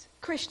chance.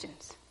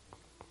 Christians,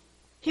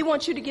 he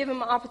wants you to give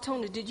him an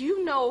opportunity. Did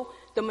you know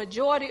the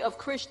majority of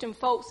Christian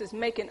folks is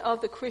making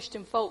other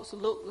Christian folks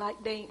look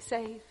like they ain't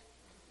saved?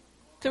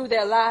 Through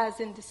their lies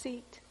and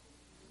deceit.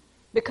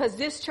 Because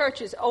this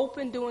church is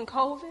open during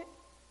COVID,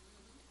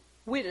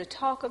 we're the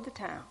talk of the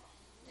town.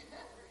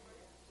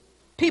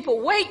 People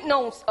waiting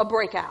on a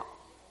breakout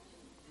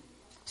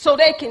so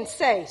they can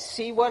say,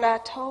 see what I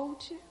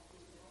told you?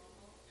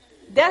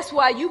 That's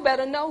why you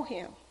better know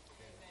him.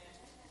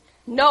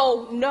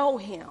 Know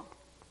him.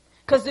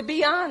 Because to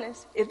be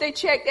honest, if they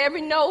checked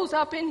every nose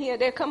up in here,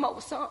 they'll come up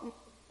with something.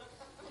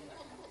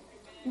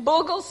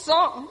 Boogle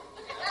something.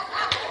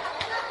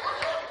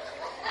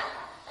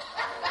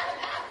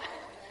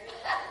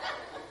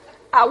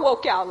 I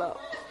woke y'all up.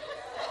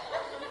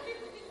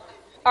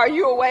 Are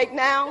you awake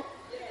now?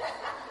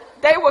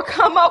 They will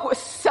come up with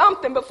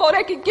something before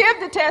they could give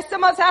the test.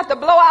 Some of us have to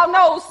blow our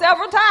nose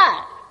several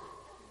times.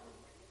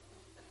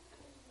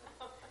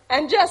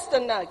 And just a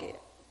nugget.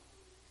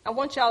 I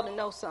want y'all to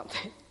know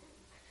something.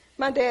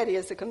 My daddy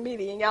is a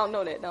comedian. Y'all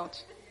know that,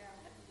 don't you?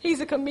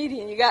 He's a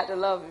comedian. You got to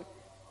love him.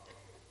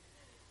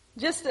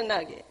 Just a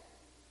nugget.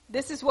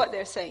 This is what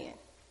they're saying.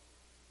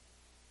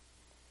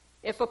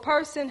 If a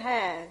person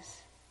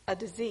has a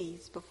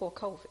disease before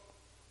COVID,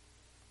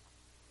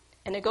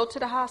 and they go to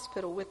the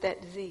hospital with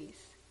that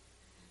disease,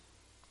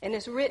 and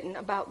it's written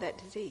about that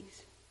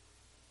disease,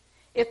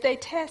 if they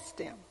test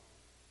them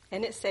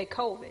and it say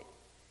COVID,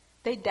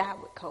 they die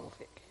with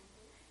COVID,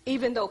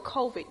 even though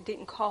COVID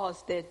didn't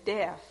cause their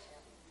death.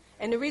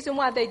 And the reason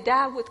why they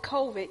die with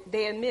COVID,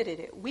 they admitted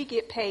it. We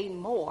get paid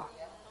more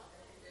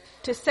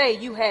to say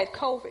you had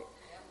COVID.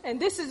 And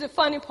this is the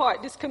funny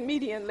part. This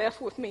comedian left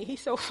with me.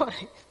 He's so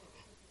funny.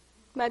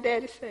 My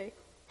daddy say,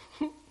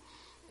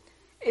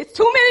 it's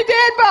too many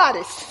dead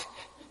bodies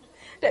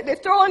that they're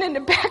throwing in the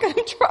back of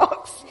the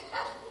trucks.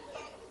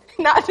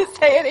 Not to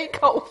say it ain't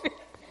COVID.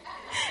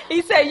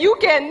 He said, you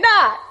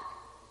cannot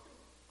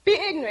be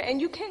ignorant, and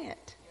you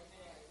can't.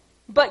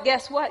 But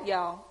guess what,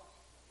 y'all?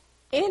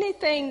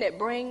 Anything that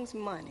brings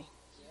money,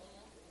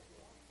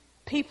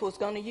 people's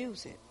going to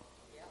use it.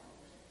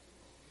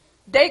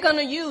 They're going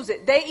to use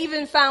it. They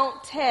even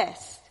found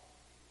tests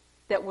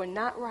that were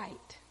not right.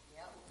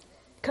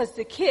 Because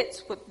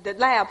the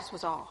labs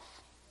was off.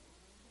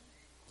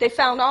 They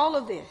found all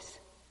of this.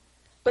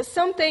 But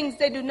some things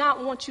they do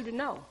not want you to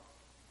know.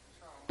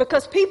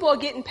 Because people are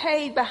getting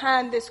paid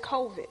behind this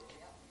COVID.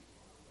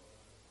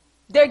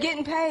 They're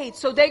getting paid.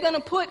 So they're going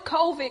to put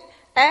COVID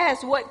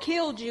as what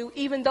killed you,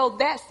 even though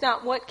that's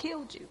not what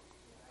killed you.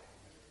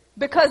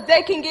 Because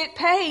they can get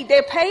paid.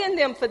 They're paying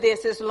them for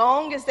this. As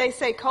long as they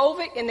say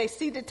COVID and they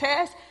see the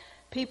test,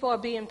 people are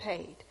being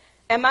paid.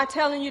 Am I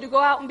telling you to go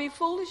out and be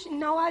foolish?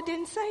 No, I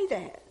didn't say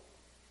that.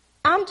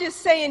 I'm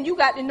just saying you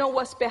got to know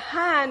what's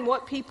behind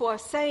what people are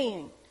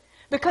saying.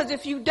 Because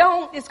if you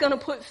don't, it's going to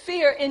put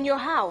fear in your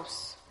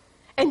house.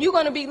 And you're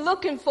going to be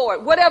looking for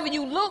it. Whatever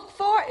you look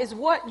for is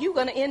what you're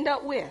going to end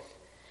up with.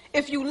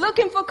 If you're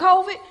looking for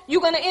COVID,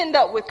 you're going to end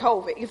up with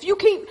COVID. If you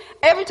keep,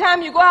 every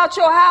time you go out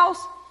your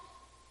house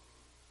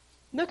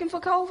looking for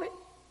COVID,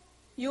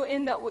 you'll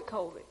end up with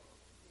COVID.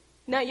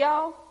 Now,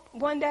 y'all,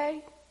 one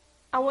day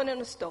I went in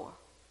the store.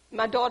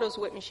 My daughter's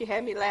with me. She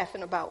had me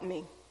laughing about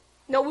me.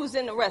 No, we was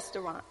in a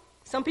restaurant.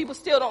 Some people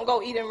still don't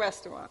go eat in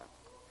restaurants.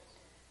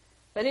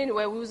 But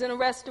anyway, we was in a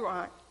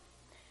restaurant.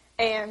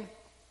 And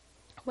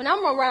when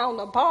I'm around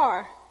a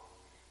bar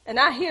and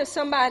I hear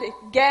somebody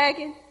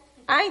gagging,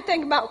 I ain't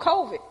thinking about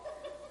COVID.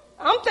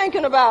 I'm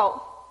thinking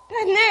about,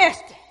 that's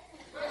nasty.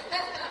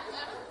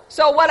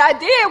 So what I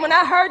did when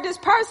I heard this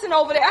person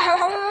over there,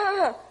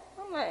 I'm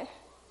like,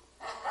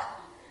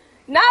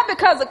 Not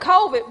because of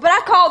COVID, but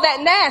I call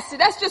that nasty.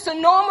 That's just a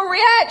normal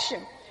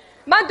reaction.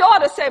 My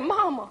daughter said,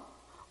 Mama,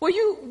 were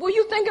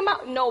you thinking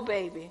about? No,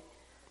 baby.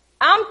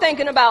 I'm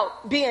thinking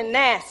about being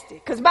nasty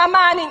because my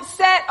mind ain't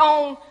set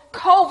on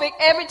COVID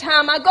every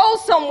time I go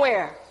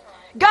somewhere.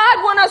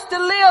 God wants us to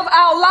live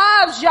our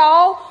lives,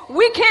 y'all.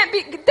 We can't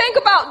be, think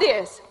about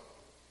this.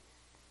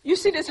 You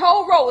see this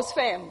whole row is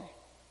family,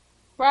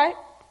 right?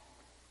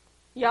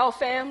 Y'all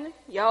family,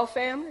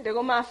 there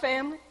go my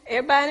family.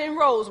 Everybody in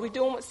rows, we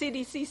doing what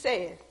CDC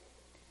said.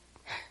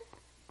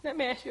 Let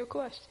me ask you a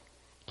question.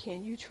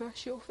 Can you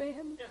trust your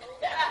family?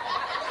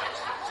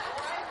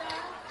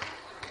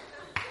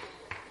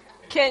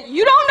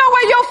 You don't know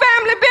where your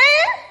family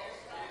been.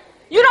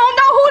 You don't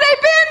know who they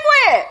been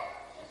with.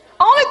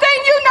 Only thing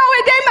you know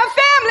is they my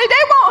family.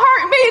 They won't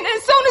hurt me. And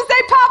as soon as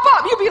they pop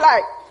up, you be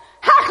like,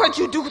 how could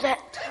you do that?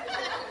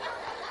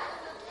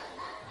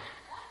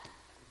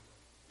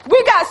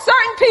 We got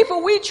certain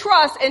people we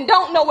trust and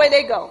don't know where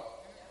they go.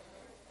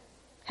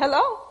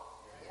 Hello?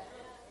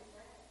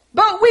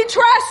 But we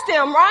trust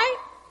them, right?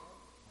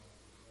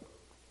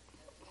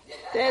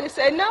 Daddy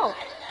said no.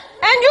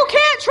 And you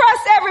can't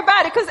trust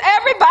everybody because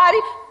everybody,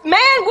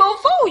 man will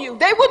fool you.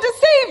 They will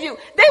deceive you.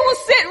 They will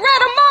sit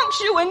right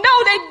amongst you and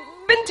know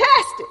they've been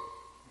tested.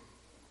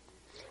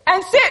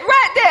 And sit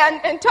right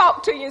there and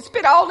talk to you and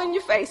spit all in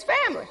your face.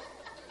 Family.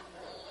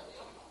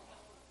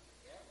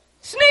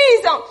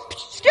 Sneeze on,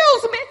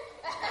 excuse me.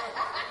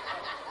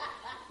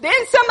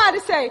 Then somebody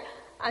say,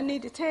 I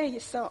need to tell you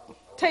something.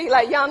 Tell you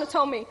like Yana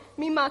told me,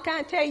 Ma, can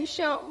I tell you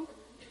something?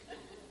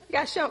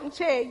 Got something to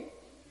tell you.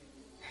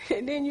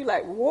 And then you're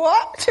like,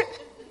 what?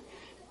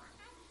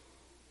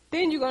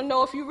 Then you're going to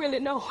know if you really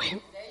know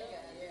him.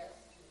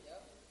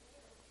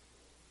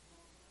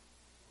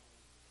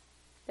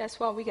 That's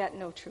why we got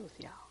no truth,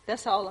 y'all.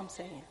 That's all I'm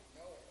saying.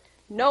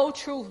 No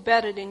truth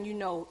better than you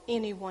know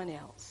anyone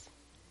else.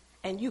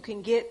 And you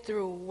can get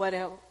through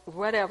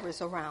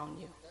whatever's around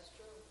you.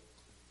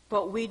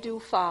 But we do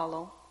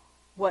follow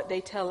what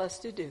they tell us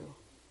to do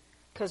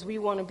because we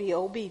want to be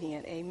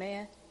obedient.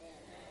 Amen.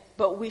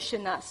 But we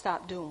should not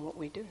stop doing what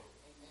we do.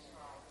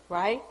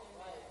 Right?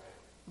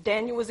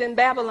 Daniel was in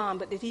Babylon,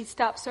 but did he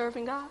stop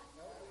serving God?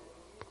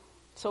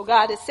 So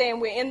God is saying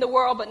we're in the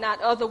world, but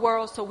not of the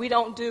world, so we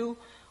don't do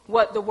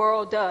what the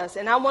world does.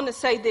 And I want to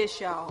say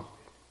this, y'all.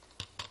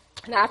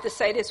 And I have to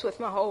say this with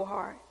my whole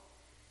heart.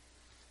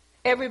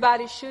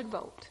 Everybody should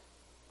vote.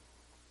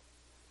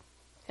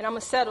 And I'm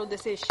going to settle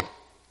this issue.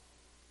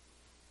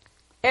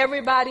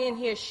 Everybody in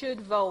here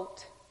should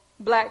vote.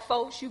 Black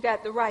folks, you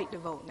got the right to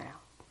vote now.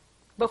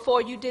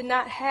 Before you did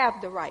not have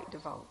the right to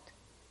vote.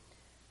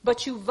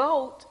 But you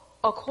vote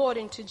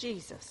according to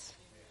Jesus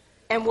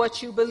and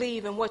what you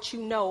believe and what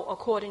you know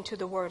according to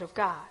the Word of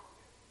God.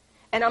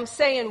 And I'm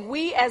saying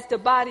we as the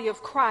body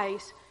of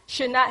Christ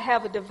should not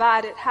have a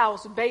divided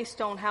house based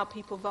on how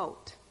people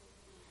vote.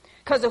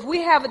 Because if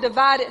we have a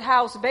divided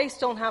house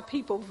based on how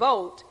people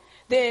vote,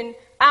 then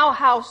our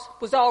house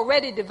was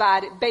already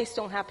divided based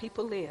on how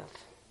people live.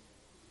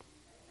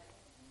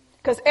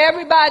 Because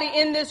everybody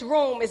in this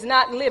room is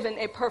not living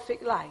a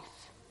perfect life.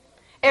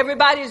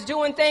 Everybody is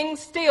doing things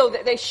still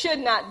that they should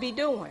not be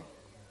doing.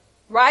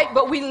 Right?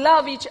 But we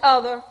love each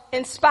other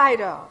in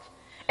spite of.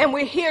 And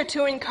we're here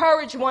to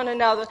encourage one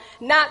another,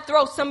 not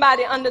throw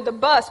somebody under the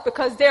bus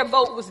because their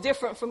vote was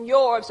different from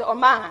yours or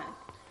mine.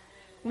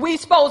 We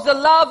supposed to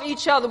love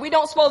each other. We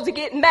don't supposed to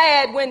get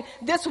mad when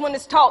this one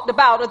is talked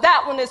about or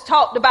that one is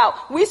talked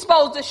about. We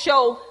supposed to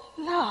show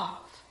love.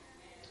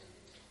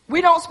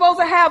 We don't supposed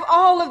to have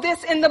all of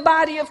this in the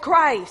body of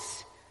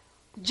Christ.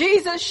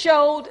 Jesus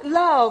showed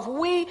love.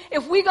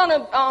 If we're going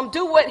to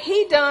do what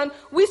he done,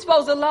 we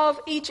supposed to love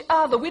each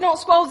other. We don't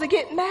supposed to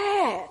get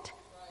mad.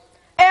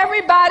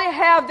 Everybody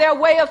have their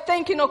way of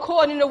thinking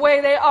according to the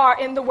way they are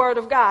in the Word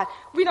of God.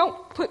 We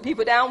don't put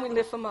people down, we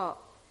lift them up.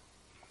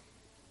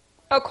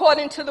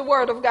 According to the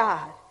Word of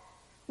God.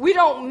 We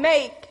don't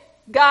make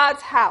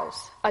God's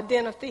house a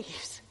den of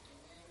thieves.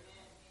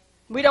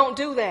 We don't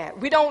do that.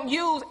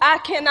 I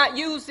cannot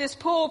use this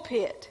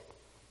pulpit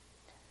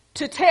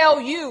to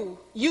tell you,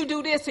 you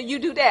do this or you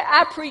do that.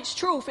 I preach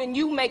truth and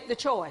you make the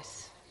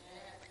choice.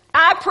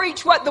 I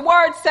preach what the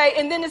words say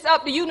and then it's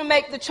up to you to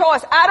make the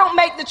choice. I don't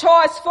make the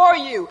choice for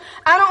you.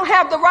 I don't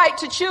have the right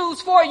to choose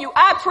for you.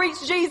 I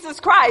preach Jesus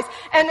Christ.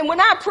 And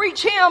when I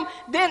preach him,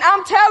 then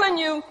I'm telling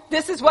you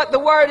this is what the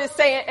word is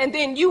saying and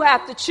then you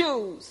have to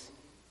choose.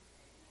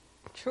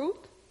 Truth?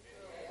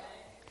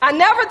 I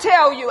never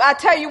tell you. I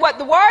tell you what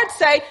the words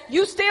say.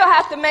 You still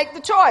have to make the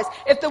choice.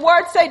 If the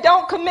words say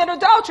don't commit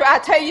adultery, I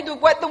tell you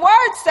what the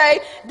words say.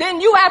 Then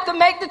you have to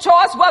make the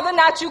choice whether or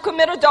not you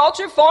commit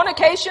adultery,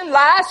 fornication,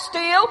 lies,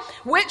 steal,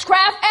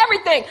 witchcraft,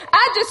 everything.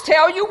 I just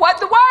tell you what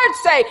the words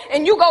say.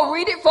 And you go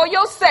read it for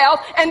yourself.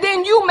 And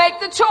then you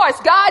make the choice.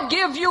 God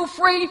gives you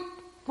free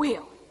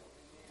will.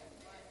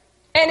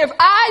 And if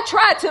I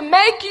try to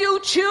make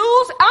you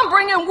choose, I'm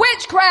bringing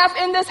witchcraft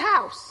in this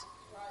house.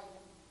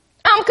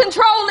 I'm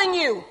controlling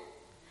you.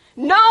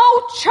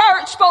 No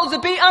church supposed to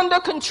be under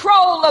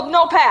control of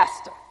no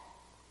pastor.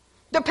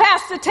 The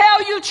pastor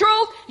tell you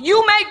truth,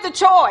 you make the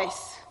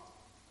choice.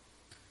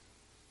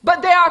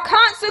 But there are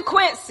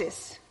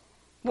consequences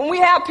when we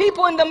have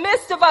people in the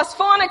midst of us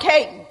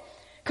fornicating,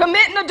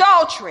 committing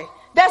adultery,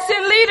 that's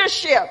in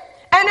leadership,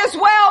 and it's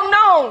well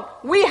known.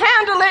 We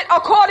handle it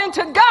according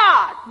to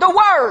God, the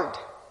word.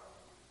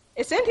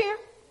 It's in here.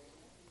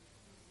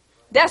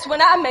 That's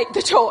when I make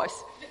the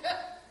choice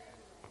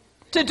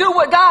to do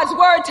what God's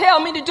word tell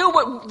me to do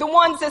with the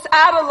ones that's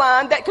out of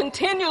line, that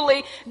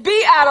continually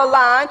be out of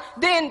line.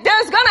 Then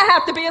there's going to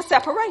have to be a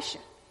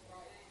separation.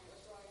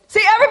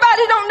 See,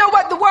 everybody don't know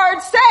what the word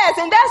says,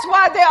 and that's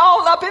why they're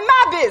all up in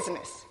my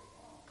business.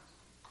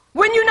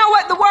 When you know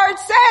what the word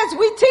says,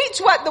 we teach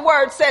what the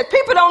word says.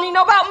 People don't even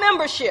know about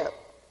membership.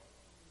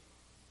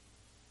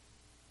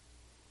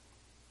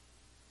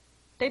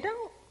 They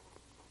don't.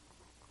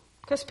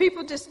 Because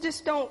people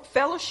just don't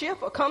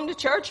fellowship or come to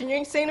church, and you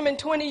ain't seen them in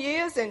 20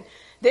 years, and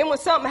then when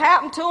something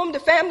happened to them, the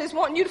family's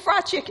wanting you to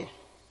fry chicken.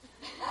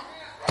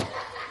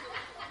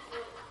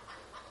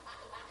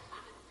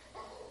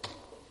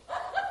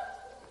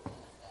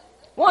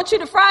 Want you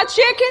to fry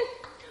chicken,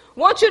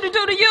 want you to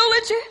do the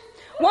eulogy,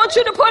 want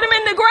you to put them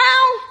in the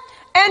ground,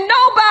 and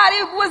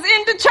nobody was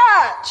in the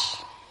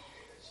church.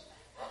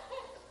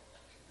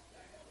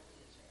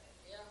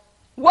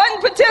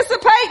 Wasn't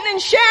participating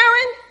and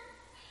sharing.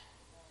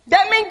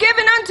 That mean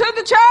giving unto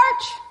the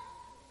church,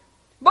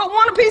 but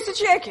want a piece of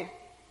chicken.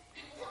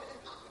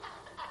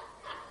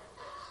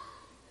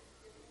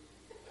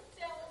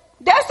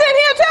 That's in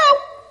here too.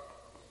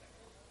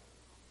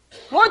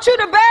 Want you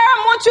to bear them,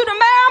 want you to marry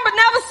them, but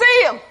never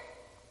see them.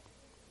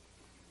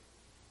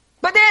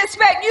 But they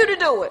expect you to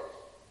do it.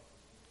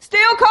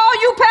 Still call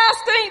you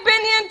pastor, ain't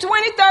been here in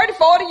 20, 30,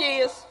 40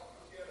 years.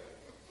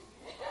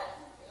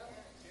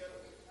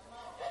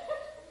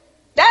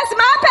 That's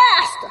my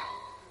pastor.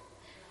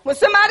 When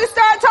somebody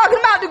starts talking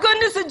about the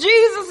goodness of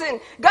Jesus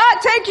and God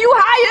take you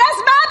higher,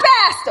 that's my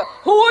pastor.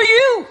 Who are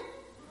you?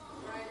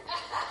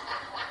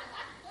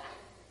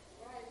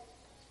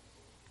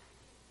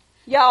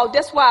 Y'all,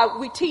 that's why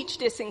we teach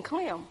this in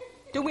Clem.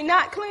 Do we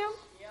not, Clem?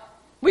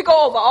 We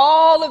go over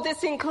all of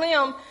this in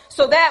Clem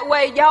so that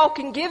way y'all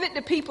can give it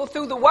to people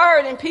through the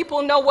word and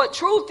people know what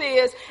truth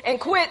is and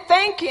quit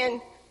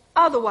thinking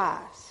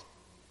otherwise.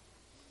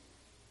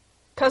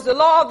 Because the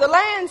law of the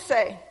land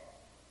say,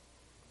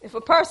 if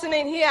a person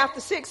ain't here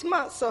after 6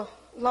 months or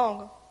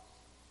longer,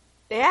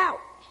 they're out.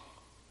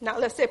 Not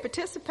unless they're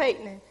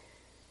participating and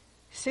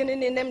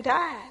sending in them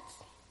tithes.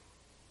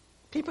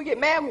 People get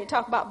mad when you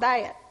talk about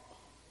that.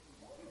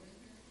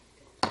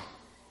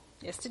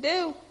 Yes, they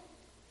do.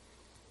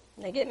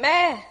 They get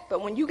mad.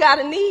 But when you got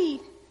a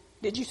need,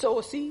 did you sow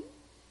a seed?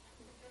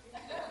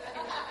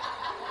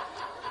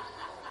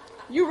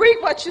 You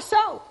reap what you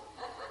sow.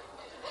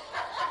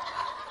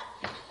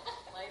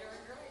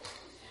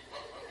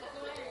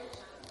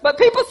 But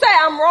people say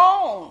I'm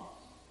wrong.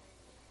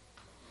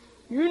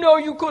 You know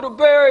you could have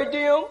buried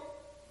them.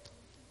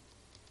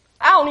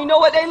 I don't even know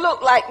what they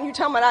look like, and you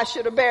tell me I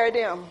should have buried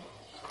them.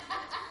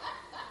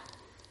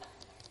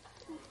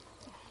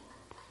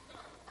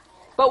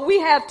 But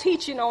we have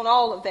teaching on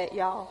all of that,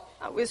 y'all.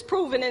 It's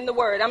proven in the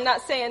word. I'm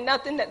not saying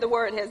nothing that the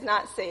word has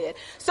not said.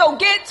 So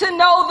get to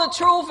know the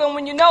truth, and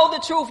when you know the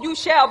truth, you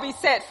shall be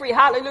set free.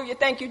 Hallelujah.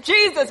 Thank you,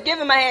 Jesus. Give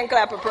him a hand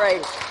clap of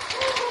praise.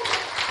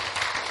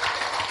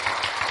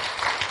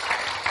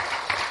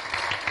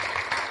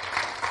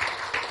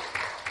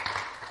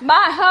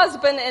 My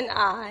husband and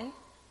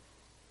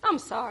I'm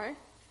sorry.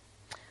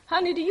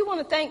 Honey, do you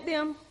want to thank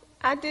them?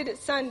 I did it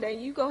Sunday.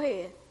 You go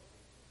ahead.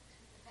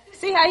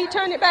 See how he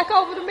turned it back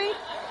over to me?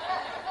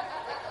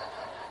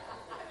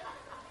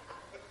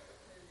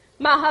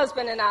 My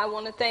husband and I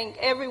want to thank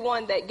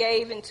everyone that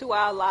gave into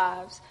our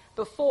lives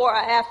before or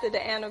after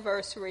the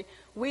anniversary.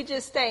 We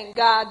just thank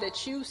God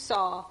that you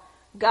saw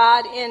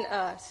God in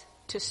us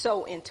to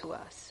sow into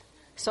us.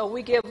 So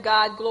we give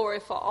God glory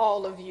for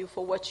all of you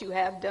for what you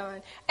have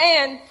done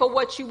and for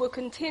what you will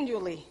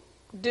continually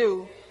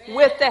do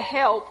with the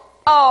help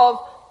of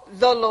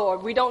the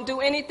Lord. We don't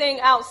do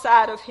anything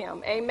outside of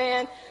him.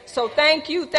 Amen. So thank you.